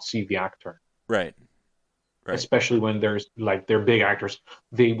not see the actor. right, right. Especially when there's like they're big actors,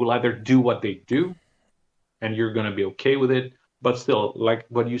 they will either do what they do, and you're gonna be okay with it. But still, like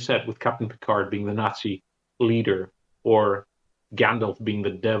what you said with Captain Picard being the Nazi leader or Gandalf being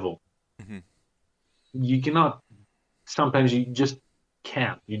the devil, Hmm. you cannot. Sometimes you just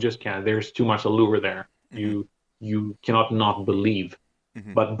can't. You just can't. There's too much allure there. Hmm. You cannot not believe.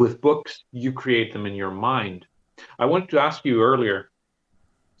 Hmm. But with books, you create them in your mind. I wanted to ask you earlier,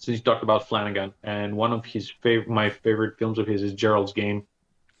 since you talked about Flanagan, and one of my favorite films of his is Gerald's Game.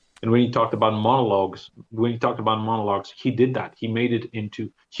 And when he talked about monologues, he did that.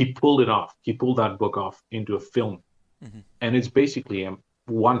 He pulled it off. He pulled that book off into a film. Hmm. And it's basically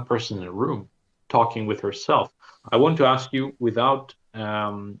one person in a room talking with herself. I want to ask you, without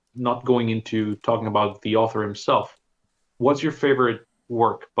not going into talking about the author himself, what's your favorite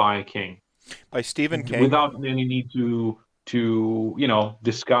work by King? By Stephen King. Without any need to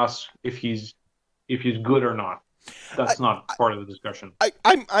discuss if he's good or not. I, That's not part of the discussion.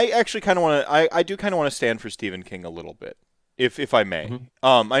 I actually kind of want to. I do kind of want to stand for Stephen King a little bit, if I may.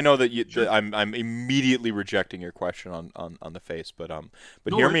 Hmm. I know that Sure. I'm immediately rejecting your question on the face, but No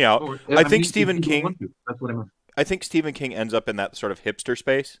hear worries. me out. No worries. I I think mean, if Stephen you don't King. want to, that's what I meant. I think Stephen King ends up in that sort of hipster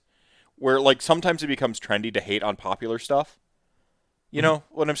space where like sometimes it becomes trendy to hate on popular stuff. You Hmm. know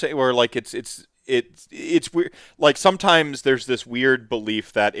what I'm saying? Where like it's weird. Like sometimes there's this weird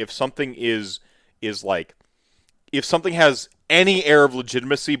belief that if something is like if something has any air of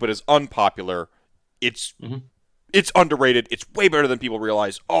legitimacy but is unpopular, it's Hmm. it's underrated. It's way better than people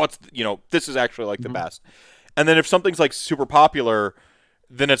realize. Oh, it's this is actually like the Hmm. best. And then if something's like super popular,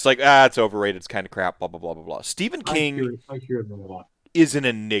 then it's like it's overrated. It's kind of crap. Blah blah blah blah blah. Stephen King I hear them a lot. is an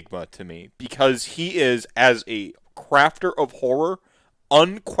enigma to me because he is as a crafter of horror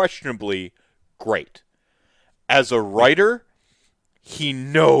unquestionably great. As a Yeah. writer, he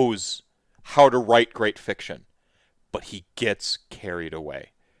knows how to write great fiction, but he gets carried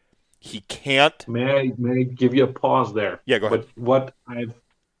away. He can't. May I give you a pause there? Yeah, go ahead. But what I've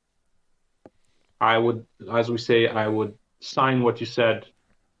I would, as we say, I would sign what you said,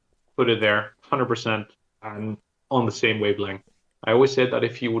 put it there, 100%. I'm on the same wavelength. I always said that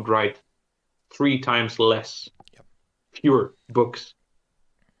if he would write 3 times less, fewer books,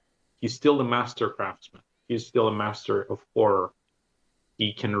 he's still the master craftsman. He's still a master of horror.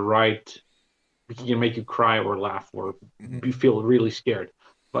 He can write, he can make you cry or laugh or feel really scared.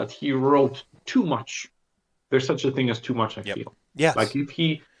 But he wrote too much. There's such a thing as too much, I feel. Yes. Like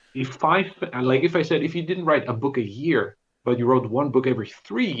if I said, if you didn't write a book a year, but you wrote one book every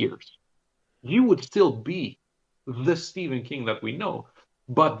 3 years, you would still be the Stephen King that we know.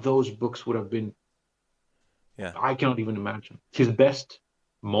 But those books would have been, I cannot even imagine. His best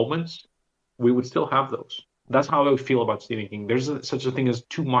moments, we would still have those. That's how I feel about Stephen King. There's such a thing as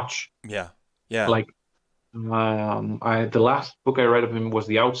too much. Yeah. Yeah. Like, the last book I read of him was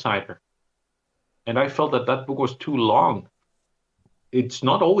The Outsider. And I felt that book was too long. It's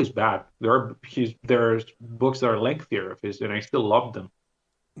not always bad. There's books that are lengthier of his, and I still love them.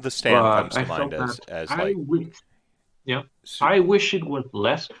 The Stand comes to I mind felt as that like I wish it was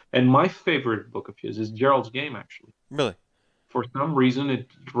less. And my favorite book of his is Gerald's Game, actually. Really? For some reason, it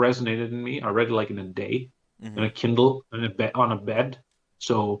resonated in me. I read it like in a day, in a Kindle, on a bed.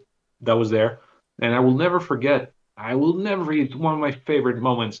 So that was there. And I will never forget. It's one of my favorite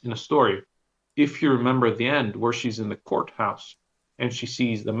moments in a story. If you remember at the end where she's in the courthouse and she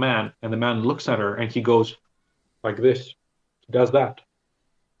sees the man, and the man looks at her and he goes like this. He does that.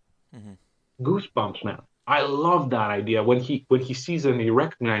 Goosebumps, man. I love that idea when he sees her and he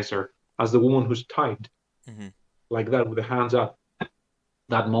recognizes her as the woman who's tied like that with the hands up.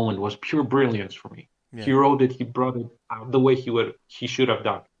 That moment was pure brilliance for me. Yeah. He wrote it. He brought it out the way he should have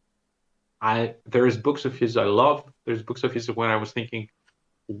done. There's books of his I love. There's books of his when I was thinking,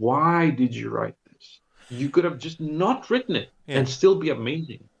 why did you write this? You could have just not written it and still be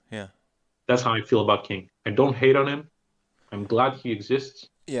amazing. Yeah. That's how I feel about King. I don't hate on him. I'm glad he exists.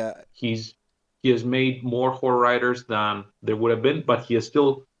 Yeah. He has made more horror writers than there would have been, but he has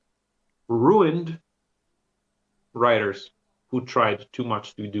still ruined writers who tried too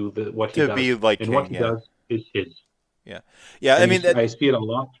much to do what he does. Be like and King, what he does is his. Yeah. Yeah, and I mean, I see it a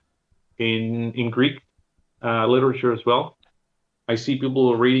lot in Greek literature as well. I see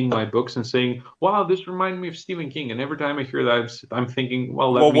people reading my books and saying, "Wow, this reminds me of Stephen King." And every time I hear that, I'm thinking,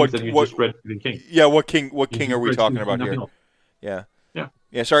 "Well, that means that you just read Stephen King." Yeah, what King are we talking about here? Yeah. Yeah.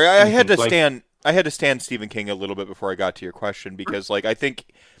 Yeah. Sorry, I had to stand. I had to stand Stephen King a little bit before I got to your question because, like, I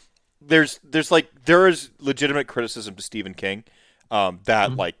think there is legitimate criticism to Stephen King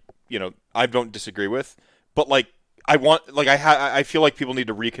that, like, you know, I don't disagree with, but like. I feel like people need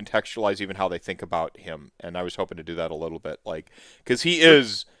to recontextualize even how they think about him, and I was hoping to do that a little bit, like, because he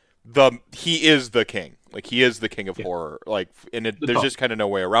is the king, like he is the king of horror, like, and there's just kind of no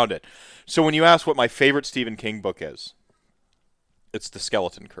way around it. So when you ask what my favorite Stephen King book is, it's The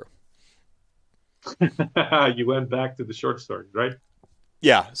Skeleton Crew. You went back to the short story, right?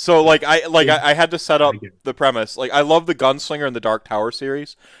 Yeah. So I had to set up the premise. Like, I love the Gunslinger and the Dark Tower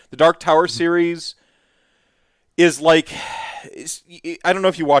series. The Dark Tower series is like, I don't know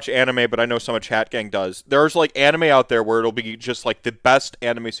if you watch anime, but I know some of Chat Gang does. There's like anime out there where it'll be just like the best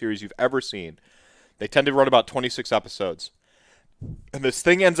anime series you've ever seen. They tend to run about 26 episodes. And this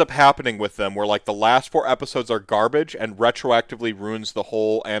thing ends up happening with them where like the last 4 episodes are garbage and retroactively ruins the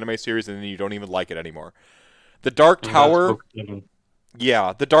whole anime series, and then you don't even like it anymore. The Dark Tower,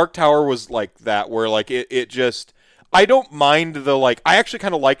 the Dark Tower was like that, where like it just, I don't mind the, like, I actually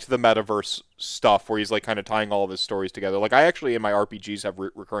kind of liked the metaverse stuff where he's like kind of tying all of his stories together. Like, I actually in my RPGs have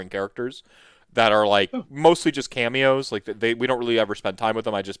recurring characters that are like mostly just cameos. Like, we don't really ever spend time with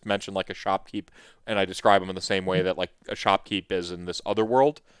them. I just mention like a shopkeep, and I describe them in the same way that like a shopkeep is in this other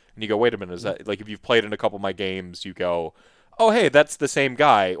world. And you go, wait a minute, is that, like, if you've played in a couple of my games, you go, oh, hey, that's the same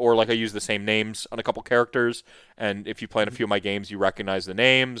guy. Or like I use the same names on a couple characters, and if you play in a few of my games, you recognize the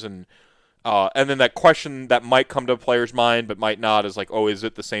names. And then that question that might come to a player's mind but might not is like, oh, is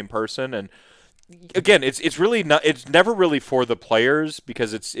it the same person? And again, it's really not. It's never really for the players,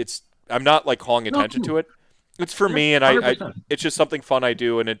 because it's. I'm not like calling attention to it. It's for me, and I it's just something fun I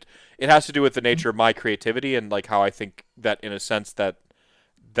do, and it has to do with the nature of my creativity and like how I think that, in a sense, that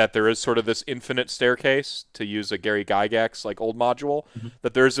there is sort of this infinite staircase, to use a Gary Gygax like old module,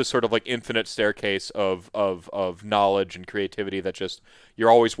 that there is this sort of like infinite staircase of knowledge and creativity that just you're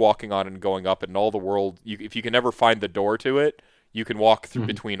always walking on and going up, and all the world, if you can never find the door to it, you can walk through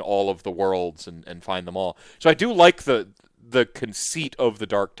between all of the worlds and find them all. So I do like the conceit of the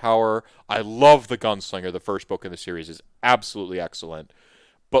Dark Tower. I love the Gunslinger. The first book in the series is absolutely excellent.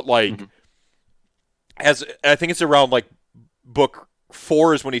 But like, as I think it's around like book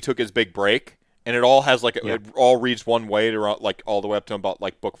 4 is when he took his big break, and it all has like Yeah. it all reads one way to like all the way up to about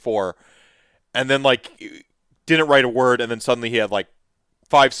like book 4, and then like didn't write a word, and then suddenly he had like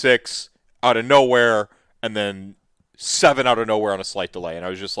 5, 6 out of nowhere, and then 7 out of nowhere on a slight delay, and I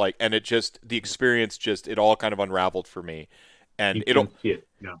was just like, and it just the experience just it all kind of unraveled for me, and You can see it.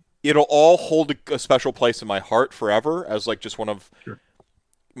 Yeah. it'll all hold a special place in my heart forever as like just one of Sure.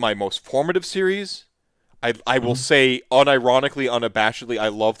 my most formative series. I will Mhm. say unironically, unabashedly, I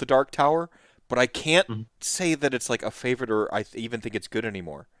love The Dark Tower, but I can't Mhm. say that it's like a favorite or even think it's good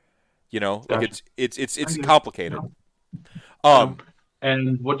anymore. You know, like Gotcha. I it's get it. complicated. No, I know. Um,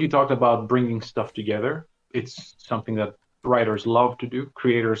 And what you talked about bringing stuff together, it's something that writers love to do,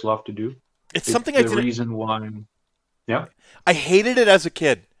 creators love to do. it's It's something I the didn't. reason why. Yeah. I hated it as a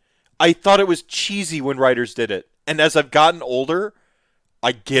kid. I thought it was cheesy when writers did it, and as I've gotten older,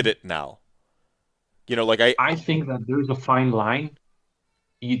 I get it now. You know, like I. I think that there's a fine line.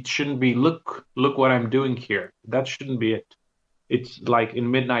 It shouldn't be, look what I'm doing here. That shouldn't be it. It's like in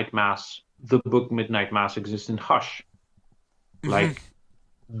Midnight Mass, the book Midnight Mass exists in Hush. Like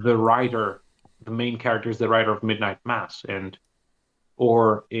the writer, the main character is the writer of Midnight Mass, and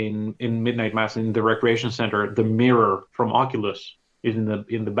or in Midnight Mass in the Recreation Center, the mirror from Oculus is in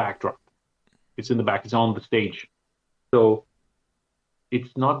the backdrop. It's in the back. It's on the stage. So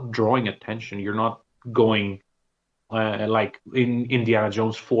it's not drawing attention. You're not going like in Indiana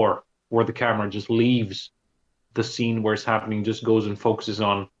Jones 4, where the camera just leaves the scene where it's happening, just goes and focuses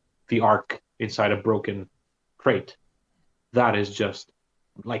on the ark inside a broken crate. That is just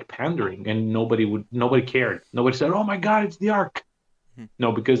like pandering, and nobody cared. Nobody said, "Oh my God, it's the ark."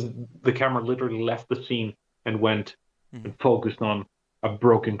 No, because the camera literally left the scene and went and focused on a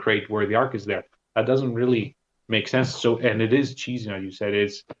broken crate where the ark is there. That doesn't really make sense. So, and it is cheesy, as you said.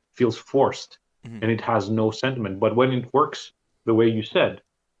 It feels forced, and it has no sentiment. But when it works the way you said,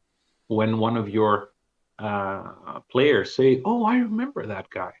 when one of your players say, "Oh, I remember that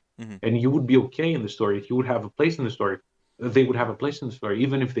guy," and you would be okay in the story. If you would have a place in the story, they would have a place in the story,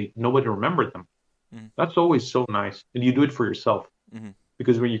 even if nobody remembered them. That's always so nice, and you do it for yourself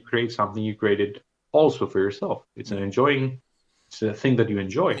because when you create something, you create it also for yourself. It's it's a thing that you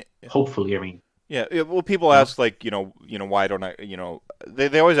enjoy. Hopefully, I mean. Yeah, well, people ask like, why don't I,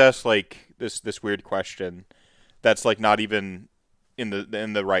 they always ask like this weird question that's like not even in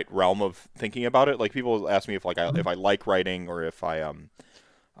the right realm of thinking about it. Like people ask me if I like writing or if I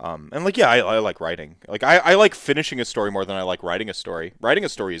and like yeah, I like writing. Like I like finishing a story more than I like writing a story. Writing a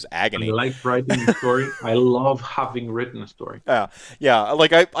story is I agony. like writing a story. I love having written a story. Yeah, yeah.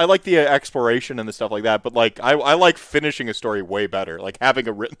 Like I like the exploration and the stuff like that, but like I like finishing a story way better. Like having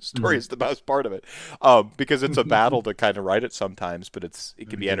a written story is the best part of it, because it's a battle to kind of write it sometimes, but it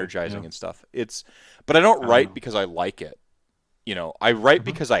can be energizing and stuff. But I don't write because I like it. I write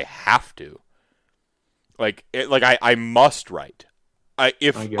because I have to. I must write. I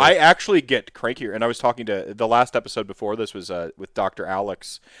actually get crankier, and I was talking to the last episode before this was with Dr.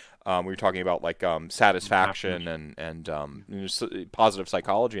 Alex. We were talking about like satisfaction and positive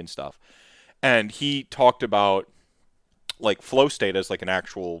psychology and stuff, and he talked about like flow state as like an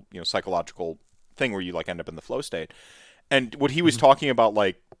actual psychological thing where you like end up in the flow state, and what he was talking about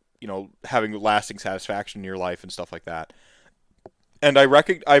like having lasting satisfaction in your life and stuff like that. And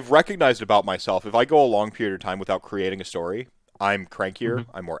I've recognized about myself, if I go a long period of time without creating a story, I'm crankier,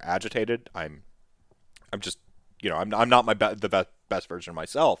 I'm more agitated, I'm just I'm not the best version of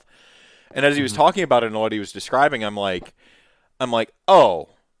myself. And as he was talking about it and what he was describing, I'm like, oh,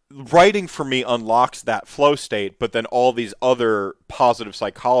 writing for me unlocks that flow state, but then all these other positive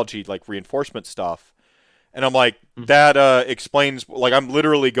psychology like reinforcement stuff. And I'm like, that explains, like, I'm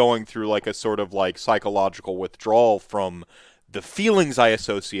literally going through like a sort of like psychological withdrawal from the feelings I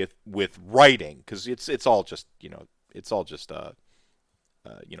associate with writing, because it's all just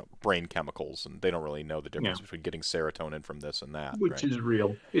brain chemicals, and they don't really know the difference between getting serotonin from this and that. Which right? is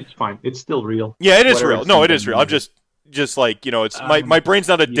real. It's fine. It's still real. Yeah, it is Whatever real. No, it is real. I'm just like it's my brain's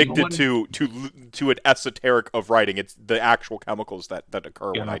not addicted to an esoteric of writing. It's the actual chemicals that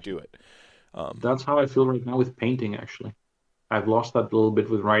occur when I do it. That's how I feel right now with painting. Actually, I've lost that a little bit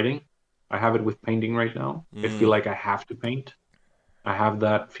with writing. I have it with painting right now. I feel like I have to paint. I have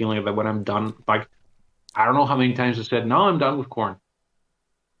that feeling that when I'm done, like I don't know how many times I said, "Now I'm done with corn,"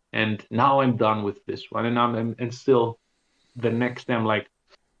 and now I'm done with this one, and still the next day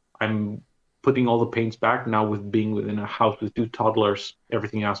I'm putting all the paints back now. With being within a house with 2 toddlers,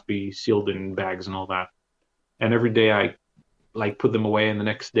 everything has to be sealed in bags and all that. And every day I like put them away, and the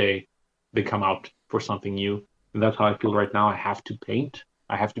next day they come out for something new. And that's how I feel right now. I have to paint.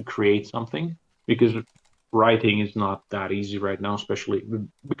 I have to create something because writing is not that easy right now, especially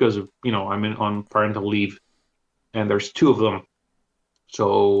because of, I'm on parental leave and there's two of them,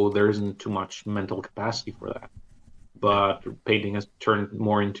 so there isn't too much mental capacity for that. Right. But painting has turned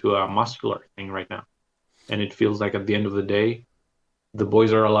more into a muscular thing right now, and it feels like at the end of the day, the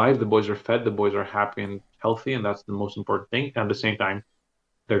boys are alive, the boys are fed, the boys are happy and healthy, and that's the most important thing. At the same time,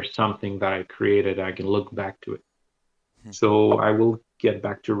 there's something that I created, I can look back to it. Hmm. So I will get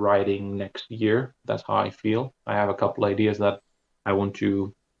back to writing next year. That's how I feel. I have a couple ideas that I want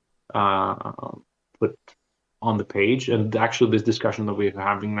to uh, put on the page, and actually, this discussion that we're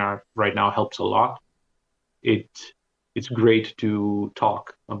having now, right now helps a lot. It it's great to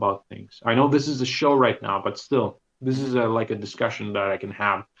talk about things. I know this is a show right now, but still, this Hmm. is like a discussion that I can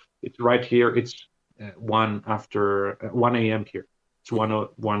have. It's right here. It's one after 1 a.m. here. It's Hmm.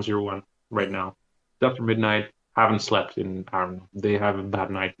 1:01 right Hmm. now. It's after midnight. Haven't slept in, I don't know. They have a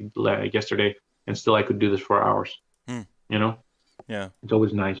bad night yesterday, and still I could do this for hours. Hmm. You know, Yeah. it's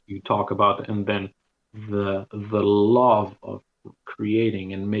always nice to talk about, and then the love of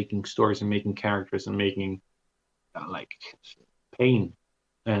creating and making stories and making characters and making like pain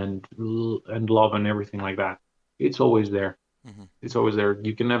and love and everything like that. It's always there. Hmm. It's always there.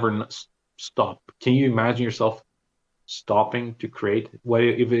 You can never stop. Can you imagine yourself stopping to create? What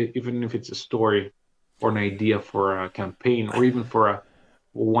if even if it's a story or an idea for a campaign or even for a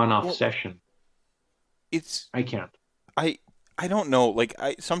one-off Well, session? it's I can't. I I don't know. Like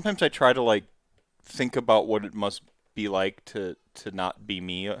I sometimes I try to like think about what it must be like to not be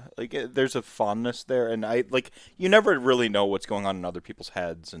me. Like there's a fondness there, and I like you never really know what's going on in other people's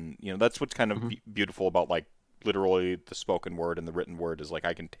heads, and that's what's kind of Hmm. beautiful about like literally the spoken word and the written word is like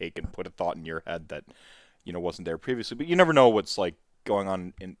I can take and put a thought in your head that wasn't there previously, but you never know what's like going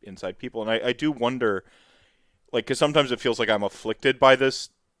on inside people, and I do wonder like because sometimes it feels like I'm afflicted by this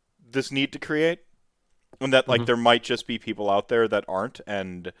need to create, and that like Hmm. there might just be people out there that aren't,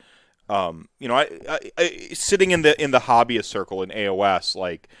 and sitting in the hobbyist circle in AOS,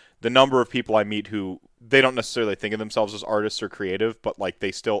 like the number of people I meet who they don't necessarily think of themselves as artists or creative, but like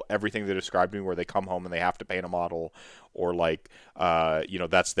they still everything they describe to me, where they come home and they have to paint a model, or like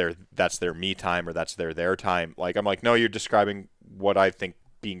that's their me time or that's their time. Like I'm like, no, you're describing what I think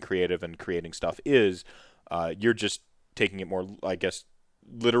being creative and creating stuff is. You're just taking it more, I guess,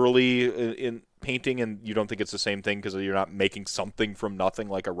 literally in painting, and you don't think it's the same thing because you're not making something from nothing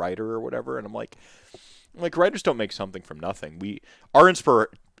like a writer or whatever. And I'm like writers don't make something from nothing. Our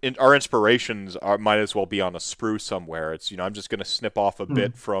inspirations might as well be on a sprue somewhere. It's I'm just going to snip off a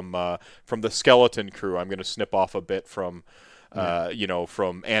bit from the Skeleton Crew. I'm going to snip off a bit from Yeah.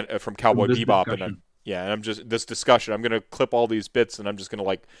 from Cowboy From this Bebop, and discussion. yeah, and I'm just this discussion. I'm going to clip all these bits, and I'm just going to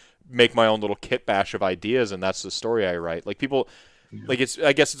like make my own little kit bash of ideas, and that's the story I write. Like people, Yeah. like it's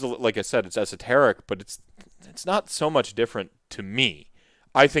I guess it's like I said, it's esoteric, but it's not so much different to me.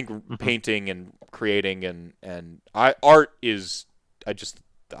 I think Hmm. painting and creating and art is I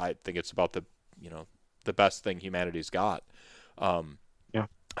think it's about the best thing humanity's got. Um, Yeah.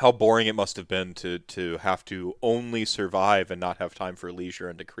 how boring it must have been to have to only survive and not have time for leisure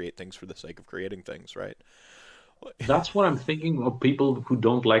and to create things for the sake of creating things, right? That's what I'm thinking of people who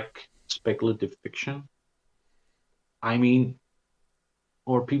don't like speculative fiction. I mean,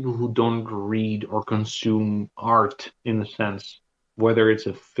 or people who don't read or consume art in the sense, whether it's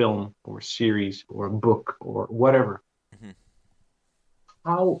a film or series or a book or whatever. Mhm.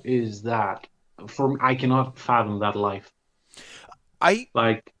 How is that? For me, I cannot fathom that life. I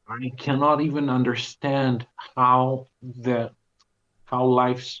Like I cannot even understand the how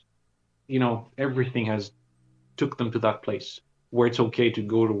life's, everything has took them to that place where it's okay to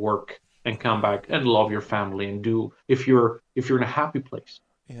go to work and come back and love your family and do if you're in a happy place,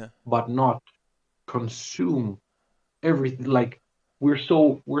 Yeah. but not consume everything. Like we're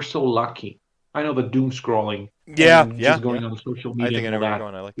so lucky. I know the doom scrolling Yeah, and yeah, just yeah. going on social I media think and I all know where you're that,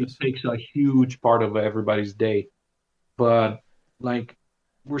 going. I like it this. takes a huge part of everybody's day. But like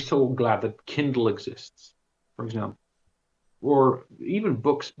we're so glad that Kindle exists, for example, or even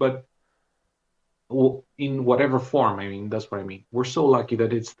books, but in whatever form. I mean, that's what I mean. We're so lucky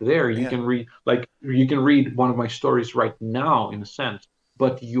that it's there. You Yeah. can read, like, you can read one of my stories right now, in a sense,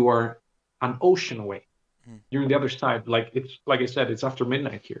 but you are an ocean away. Mm. You're on the other side. Like it's like I said, it's after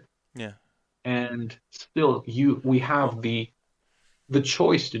midnight here, Yeah. and still, we Well, have the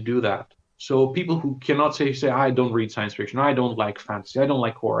choice to do that. So people who cannot say I don't read science fiction, I don't like fantasy, I don't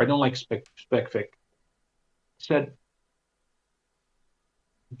like horror, I don't like spec fic, said,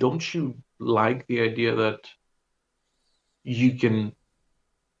 don't you like the idea that you can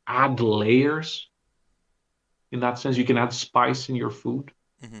add layers? In that sense, you can add spice in your food.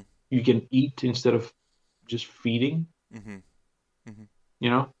 hmm You can eat instead of just feeding, Mm-hmm. Mm-hmm. you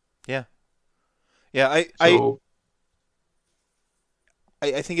know? Yeah. Yeah. So,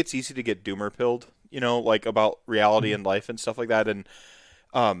 I think it's easy to get doomer pilled, like about reality mhm, and life and stuff like that. And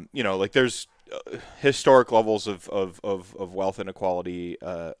like there's historic levels of wealth inequality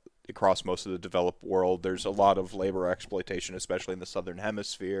across most of the developed world. There's a lot of labor exploitation, especially in the southern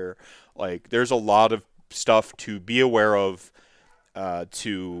hemisphere. Like there's a lot of stuff to be aware of,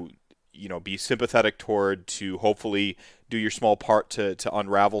 to be sympathetic toward, to hopefully do your small part to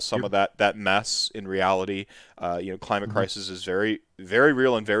unravel some yep, of that mess in reality. Climate mhm, crisis is very very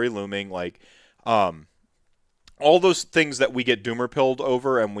real and very looming. Like um, all those things that we get doomer pilled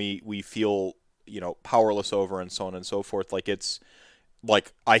over and we feel powerless over and so on and so forth. Like it's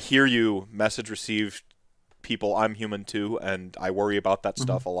like I hear you, message received, people. I'm human too, and I worry about that mhm,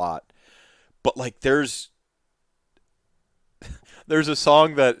 stuff a lot. But like there's a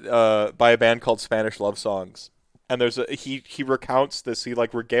song that by a band called Spanish Love Songs, and he recounts this. He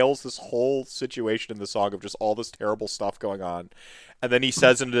like regales this whole situation in the song of just all this terrible stuff going on, and then he mhm,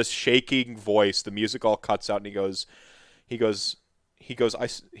 says in this shaking voice, the music all cuts out, and he goes,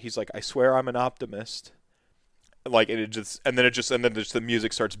 he's like, I swear I'm an optimist. Like and then just the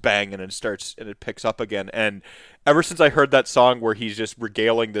music starts banging and it picks up again. And ever since I heard that song where he's just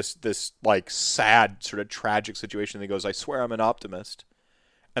regaling this like sad sort of tragic situation, he goes, I swear I'm an optimist,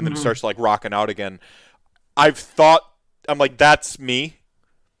 and then it mhm, starts like rocking out again. I've thought, I'm like, that's me.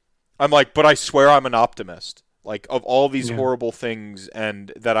 I'm like, but I swear I'm an optimist. Like of all these yeah, horrible things,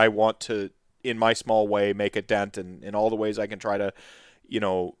 and that I want to, in my small way, make a dent in all the ways I can try to,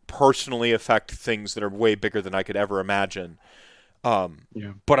 personally affect things that are way bigger than I could ever imagine. Um,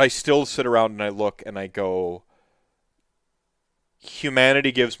 yeah, but I still sit around and I look and I go,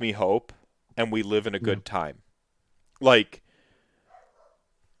 humanity gives me hope, and we live in a yeah. good time. Like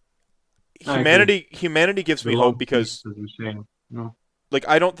I agree. humanity gives The me hope long peace, because as you're saying. No. like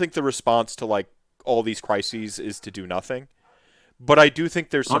I don't think the response to like all these crises is to do nothing, but I do think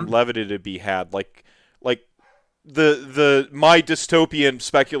there's some On. levity to be had. Like the my dystopian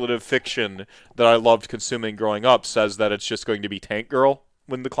speculative fiction that I loved consuming growing up says that it's just going to be Tank Girl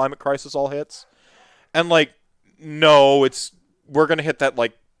when the climate crisis all hits. And like no, we're going to hit that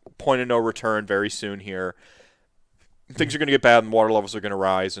like point of no return very soon here. Things are going to get bad and water levels are going to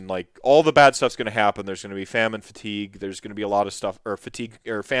rise and like all the bad stuff's going to happen. There's going to be famine, fatigue, there's going to be a lot of stuff, or fatigue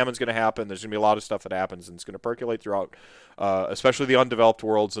or famine's going to happen. There's going to be a lot of stuff that happens and it's going to percolate throughout especially the undeveloped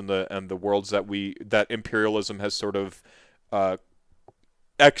worlds and the worlds that imperialism has sort of uh,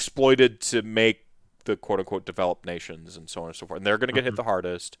 exploited to make the quote unquote developed nations and so on and so forth. And they're going to get hit Mhm. the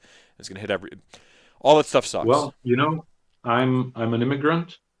hardest. It's going to hit all that stuff sucks. Well, I'm an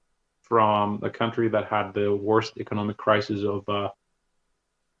immigrant from a country that had the worst economic crisis of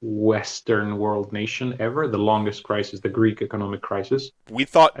Western world nation ever, the longest crisis, the Greek economic crisis. We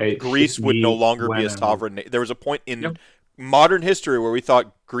thought It hit Greece would no me longer be when a I was, sovereign. There was a point in yep, modern history where we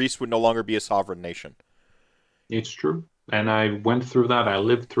thought Greece would no longer be a sovereign nation. it's true. And I went through that. I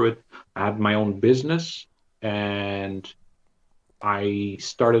lived through it. I had my own business, and I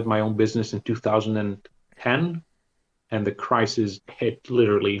started my own business in 2010, and the crisis hit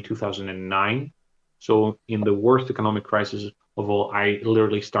literally in 2009. So, in the worst economic crisis of all, I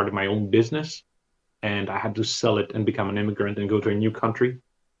literally started my own business, and I had to sell it and become an immigrant and go to a new country.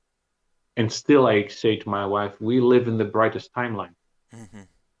 And still, I say to my wife, we live in the brightest timeline. Mm-hmm.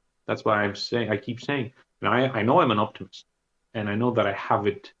 That's why I keep saying, and I know I'm an optimist, and I know that I have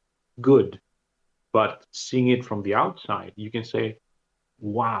it good, but seeing it from the outside, you can say,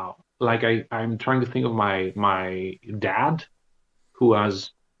 wow. Like I'm trying to think of my dad who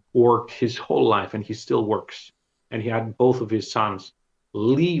has worked his whole life and he still works. And he had both of his sons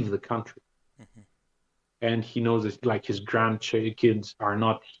leave the country. Mm-hmm. And he knows that like his grandkids are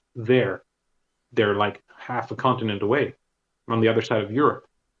not there. They're like half a continent away on the other side of Europe.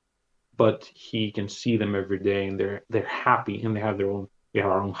 But he can see them every day and they're happy and they have their own, we have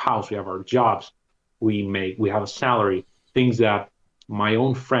our own house, we have our jobs, we have a salary, things that my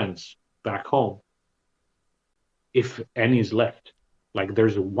own friends back home, if any is left, like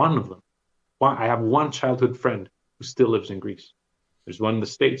there's one of them. I have one childhood friend who still lives in Greece. There's one in the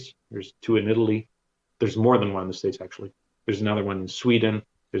States. There's two in Italy. There's more than one in the States, actually. There's another one in Sweden.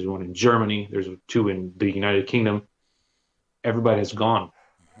 There's one in Germany. There's two in the United Kingdom. Everybody has gone,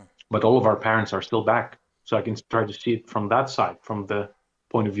 but all of our parents are still back. So I can try to see it from that side, from the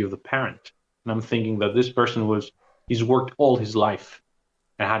point of view of the parent. And I'm thinking that this person he's worked all his life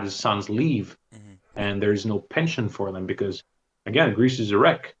and had his sons leave, Mm-hmm. and there is no pension for them because, again, Greece is a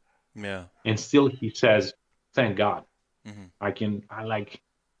wreck. Yeah. And still he says, thank God. Mm-hmm. I like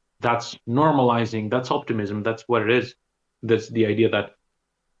That's normalizing. That's optimism. That's what it is. That's the idea that,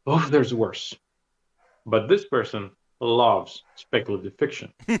 oh, there's worse. But this person loves speculative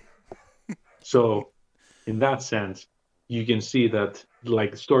fiction. So in that sense, you can see that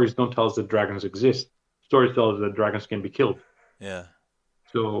like stories don't tell us that dragons exist. Stories tell us that dragons can be killed. Yeah.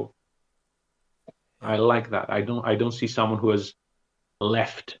 So Yeah. I like that. I don't see someone who has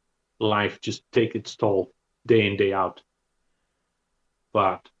left life just take its toll day in, day out,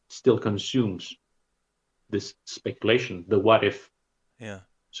 but still consumes this speculation, the what if. Yeah.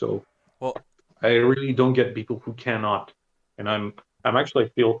 So Well, I really don't get people who cannot, and I'm actually I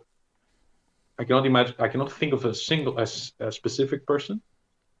feel I cannot imagine I cannot think of a specific person,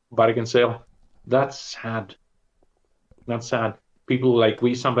 but I can say, oh, that's sad. That's sad. People like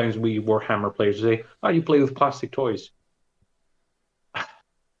we Warhammer players say, oh, you play with plastic toys.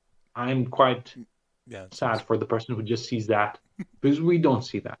 I'm quite yeah. sad for the person who just sees that because we don't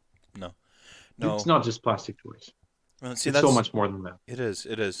see that. No. It's No. not just plastic toys. Well, see, It's so that's much more than that. it is.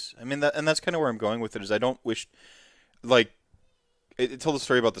 It is. I mean, and that's kind of where I'm going with it. Is I don't wish, like, it told the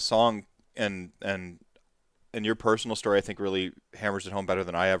story about the song, and your personal story. I think really hammers it home better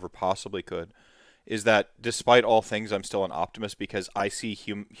than I ever possibly could. Is that despite all things, I'm still an optimist because I see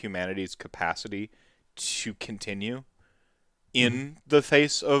humanity's capacity to continue Mm-hmm. in the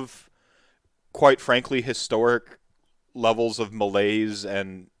face of, quite frankly, historic levels of malaise.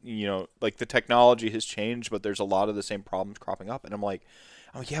 And like, the technology has changed, but there's a lot of the same problems cropping up. And I'm like,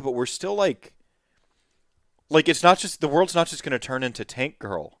 yeah, but we're still like it's not just, the world's not just going to turn into Tank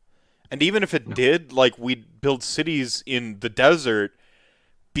Girl. And even if it No. did, like, we'd build cities in the desert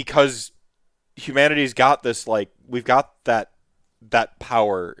because humanity's got this, like, we've got that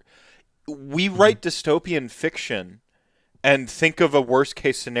power. We Mm-hmm. write dystopian fiction and think of a worst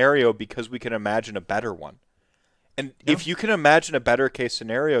case scenario because we can imagine a better one. And Yeah. if you can imagine a better case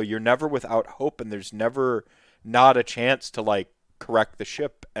scenario, you're never without hope, and there's never not a chance to, like, correct the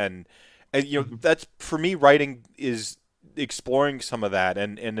ship. And Mm-hmm. that's, for me, writing is exploring some of that,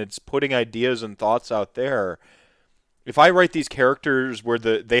 and it's putting ideas and thoughts out there. If I write these characters where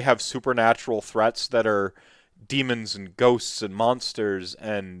they have supernatural threats that are demons and ghosts and monsters,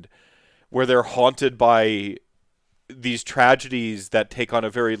 and where they're haunted by these tragedies that take on a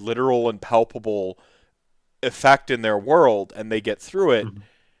very literal and palpable effect in their world, and they get through it, Mm-hmm.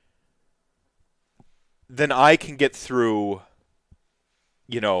 then I can get through,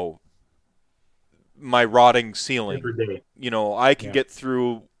 you know, my rotting ceiling. Every day. I can Yeah. get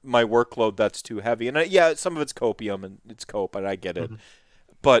through my workload that's too heavy. And yeah, some of it's copium and it's cope, and I get it. Mm-hmm.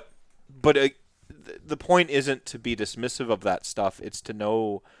 But the point isn't to be dismissive of that stuff. It's to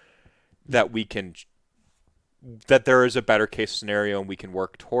know that that there is a better case scenario and we can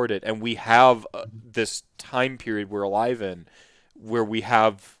work toward it. And we have this time period we're alive in where we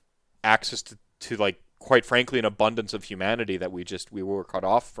have access to, like, quite frankly, an abundance of humanity that we were cut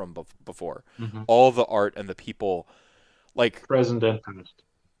off from before. Mm-hmm. All the art and the people, like, Present and past.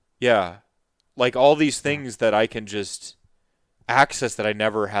 yeah, like, all these Yeah. things that I can just access that I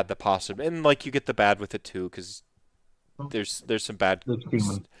never had the possibility. And, like, you get the bad with it too, because Well, there's some bad that's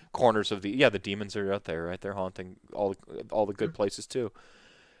human. corners of the demons are out there, right? They're haunting all the Sure. good places too.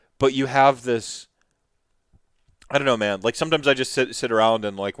 But you have this, I don't know, man. Like, sometimes I just sit around,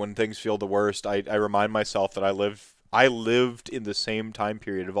 and, like, when things feel the worst, I remind myself that I lived in the same time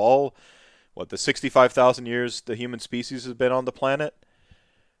period of all, what, the 65,000 years the human species has been on the planet.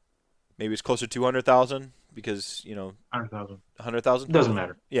 Maybe it's closer to 200,000 because 100,000. 100,000. Doesn't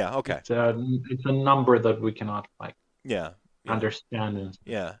matter. Yeah. Okay. It's a number that we cannot like Yeah. Yeah. understand and stuff.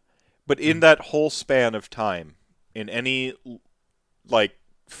 Yeah. But in Mm. that whole span of time, in any, like,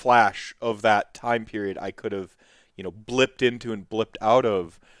 flash of that time period I could have, blipped into and blipped out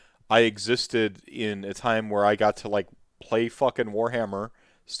of, I existed in a time where I got to, like, play fucking Warhammer,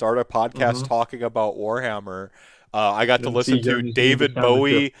 start a podcast Mm-hmm. talking about Warhammer. I got to And see listen to Jeremy's music David down the show.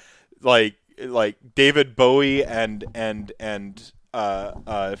 Bowie, like David Bowie and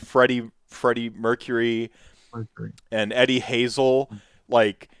Freddie Mercury Mercury. and Eddie Hazel,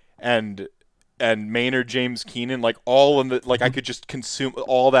 like, and Maynard James Keenan, like, all in the, like, I Mm-hmm. could just consume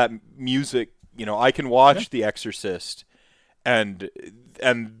all that music. I can Yeah. watch The Exorcist and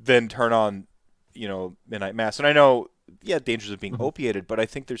then turn on, Midnight Mass. And I know, yeah, dangers of being Mm-hmm. opiated, but I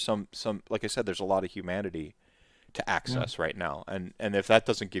think there's some, like I said, there's a lot of humanity to Yeah. access right now. And if that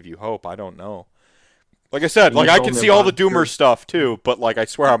doesn't give you hope, I don't know. Like I said, And you like, I told can me see all the about doomer your, stuff too, but, like, I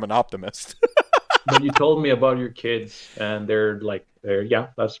swear I'm an optimist. but you told me about your kids, and yeah,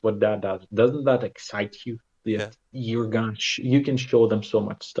 that's what dad does. Doesn't that excite you? Yeah. That you can show them so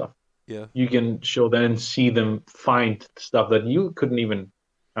much stuff. Yeah. You can show them and see them find stuff that you couldn't even.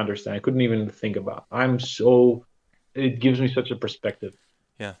 understand. I couldn't even think about. I'm so it gives me such a perspective.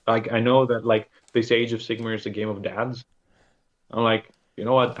 Yeah. Like I know that like they say Age of Sigmar is a game of dads. I'm like, you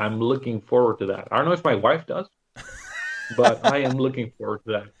know what? I'm looking forward to that. I don't know if my wife does, but I am looking forward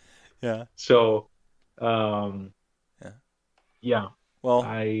to that. Yeah. So, um, Yeah. yeah, Well,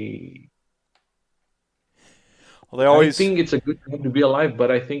 I well, they I always. think it's a good time to be alive,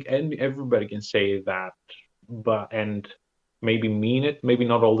 but I think everybody can say that, but and maybe mean it, maybe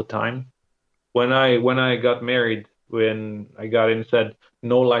not all the time. When I got married, when I got in, said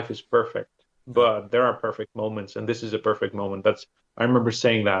no life is perfect, Yeah. but there are perfect moments, and this is a perfect moment. That's I remember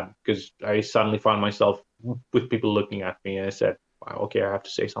saying that because I suddenly found myself with people looking at me, and I said, "Wow, okay, I have to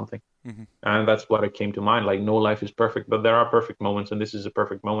say something." Hmm. And that's what it came to mind. Like no life is perfect, but there are perfect moments, and this is a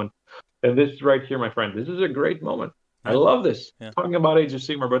perfect moment. And this right here, my friend, this is a great moment. I Yeah. love this. Yeah. Talking about Age of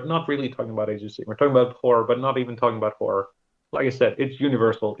Sigmar, but not really talking about Age of Sigmar. Talking about horror, but not even talking about horror. Like I said, it's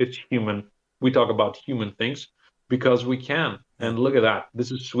universal. It's human. We talk about human things because we can. Yeah. And look at that.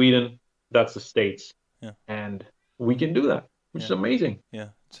 This is Sweden. That's the States. Yeah. And we can do that, which is Yeah. amazing. Yeah.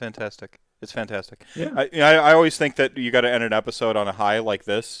 It's fantastic. It's fantastic. Yeah. I always think that you got to end an episode on a high like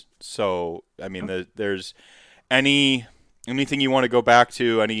this. So I mean, there's anything you want to go back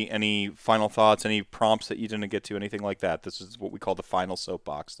to, any final thoughts, any prompts that you didn't get to, anything like that. This is what we call the final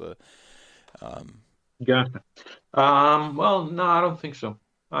soapbox. The um, Gotcha. Well, no, I don't think so.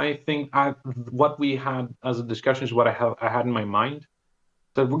 I think what we had as a discussion is what I had in my mind.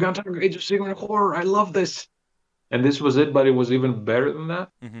 That we're gonna talk about Age of Sigmar horror. I love this, and this was it. But it was even better than that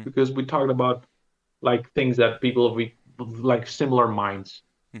hmm because we talked about like things that people we like similar minds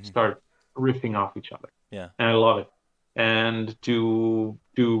hmm start riffing off each other, yeah, and I love it. And to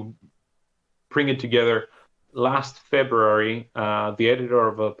bring it together, last February, the editor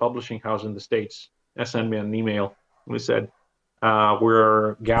of a publishing house in the States sent me an email. We said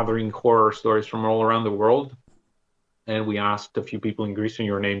we're gathering horror stories from all around the world, and we asked a few people in Greece, and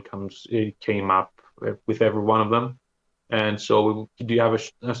your name comes it came up with every one of them. And so, do you have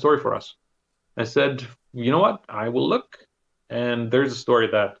a story for us? I said, you know what? I will look. And there's a story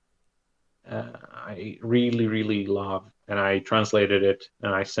that I really, really love, and I translated it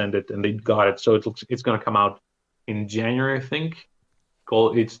and I sent it, and they got it. So it's going to come out in January, I think.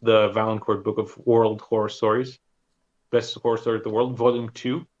 It's the Valancourt Book of World Horror Stories, Best Horror Story of the World, Volume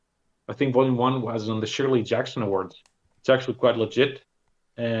Two. I think Volume One was on the Shirley Jackson Awards. It's actually quite legit,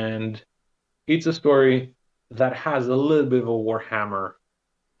 and it's a story that has a little bit of a Warhammer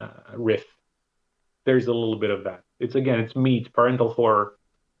riff. There's a little bit of that. It's meat, parental horror.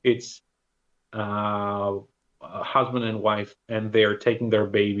 It's a husband and wife, and they're taking their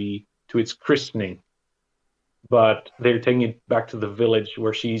baby to its christening, but they're taking it back to the village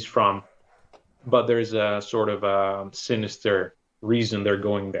where she's from. But there's a sort of a sinister reason they're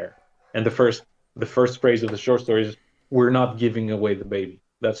going there. And the first phrase of the short story is, "We're not giving away the baby."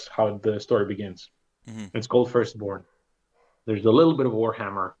 That's how the story begins. hmm It's called Firstborn. There's a little bit of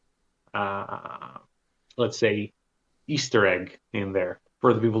Warhammer, uh, let's say, Easter egg in there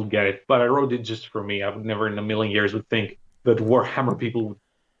for the people to get it. But I wrote it just for me. I would never in a million years would think that Warhammer people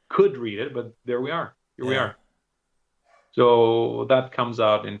could read it, but there we are. Here we yeah. are. So that comes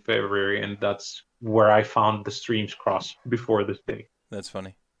out in February, and that's where I found the streams cross before this day. That's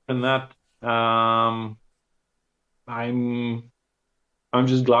funny. And that I'm I'm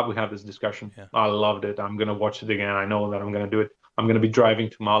just glad we had this discussion. Yeah. I loved it. I'm gonna watch it again. I know that I'm gonna do it. I'm gonna be driving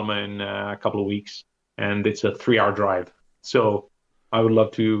to Malmö in a couple of weeks, and it's a 3 hour drive. So I would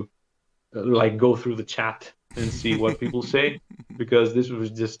love to like go through the chat and see what people say because this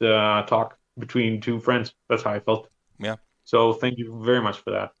was just a talk between two friends. That's how I felt. Yeah. So thank you very much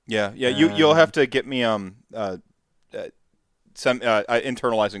for that. Yeah. Yeah. You'll have And to get me some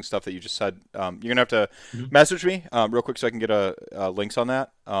internalizing stuff that you just said. You're gonna have to Mhm. message me real quick so I can get links on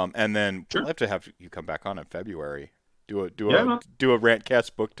that. And then we'll Sure. have you come back on in February. Yeah, man. Do a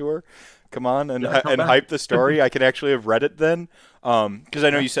Rantcast book tour. Come on and Yeah, come and back. hype the story. I could actually have read it then. Because I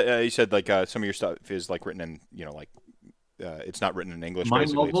know you said like some of your stuff is like written in like it's not written in English My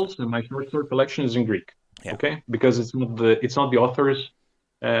basically. novels and my short story collection is in Greek. Yeah. Okay, because it's not the author's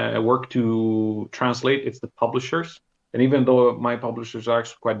work to translate. It's the publishers. And even though my publishers are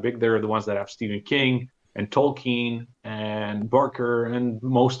actually quite big, they're the ones that have Stephen King and Tolkien and Barker and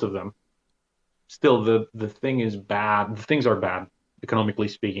most of them. Still, the thing is bad. The things are bad, economically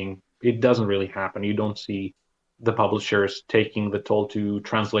speaking. It doesn't really happen. You don't see the publishers taking the toll to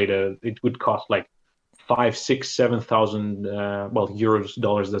translate a. It would cost like 5, 6, 7,000 well euros,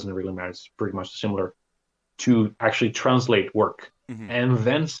 dollars doesn't really matter. It's pretty much similar to actually translate work hmm and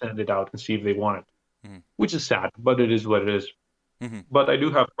then send it out and see if they want it, hmm which is sad, but it is what it is. But I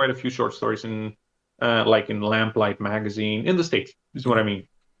do have quite a few short stories in, like in Lamplight magazine in the States. Is what I mean.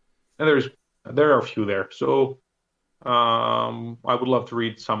 And there are a few there. So I would love to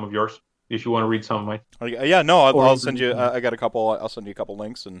read some of yours if you want to read some of mine. Yeah, no, I'll send you. I got a couple. I'll send you a couple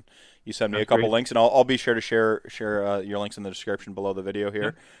links, and you send me That's a couple great. links, and I'll be sure to share your links in the description below the video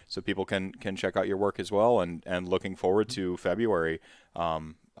here, Yeah. so people can check out your work as well. And looking forward to February.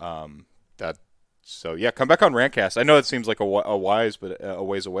 That so yeah, come back on Rantcast. I know it seems like a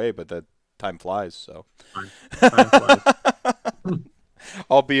ways away, but that time flies. So Time flies.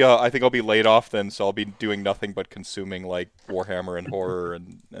 I think I'll be laid off then, so I'll be doing nothing but consuming like Warhammer and horror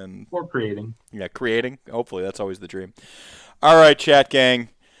and Or creating. yeah, creating. Hopefully, that's always the dream. All right, chat gang.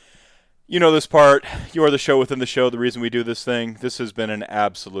 You know this part. You are the show within the show. The reason we do this thing. This has been an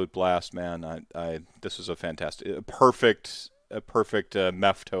absolute blast, man. This was a perfect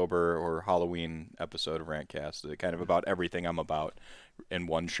Meftober or Halloween episode of Rantcast. Kind of about everything I'm about in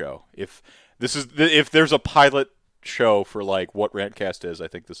one show. If there's a pilot show for like what Rantcast is, I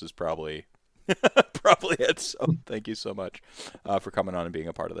think this is probably probably it. So thank you so much for coming on and being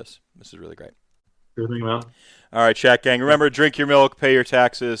a part of this. This is really great. Sure thing, man. All right, chat gang. Remember, drink your milk, pay your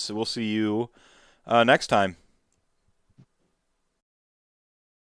taxes. We'll see you next time.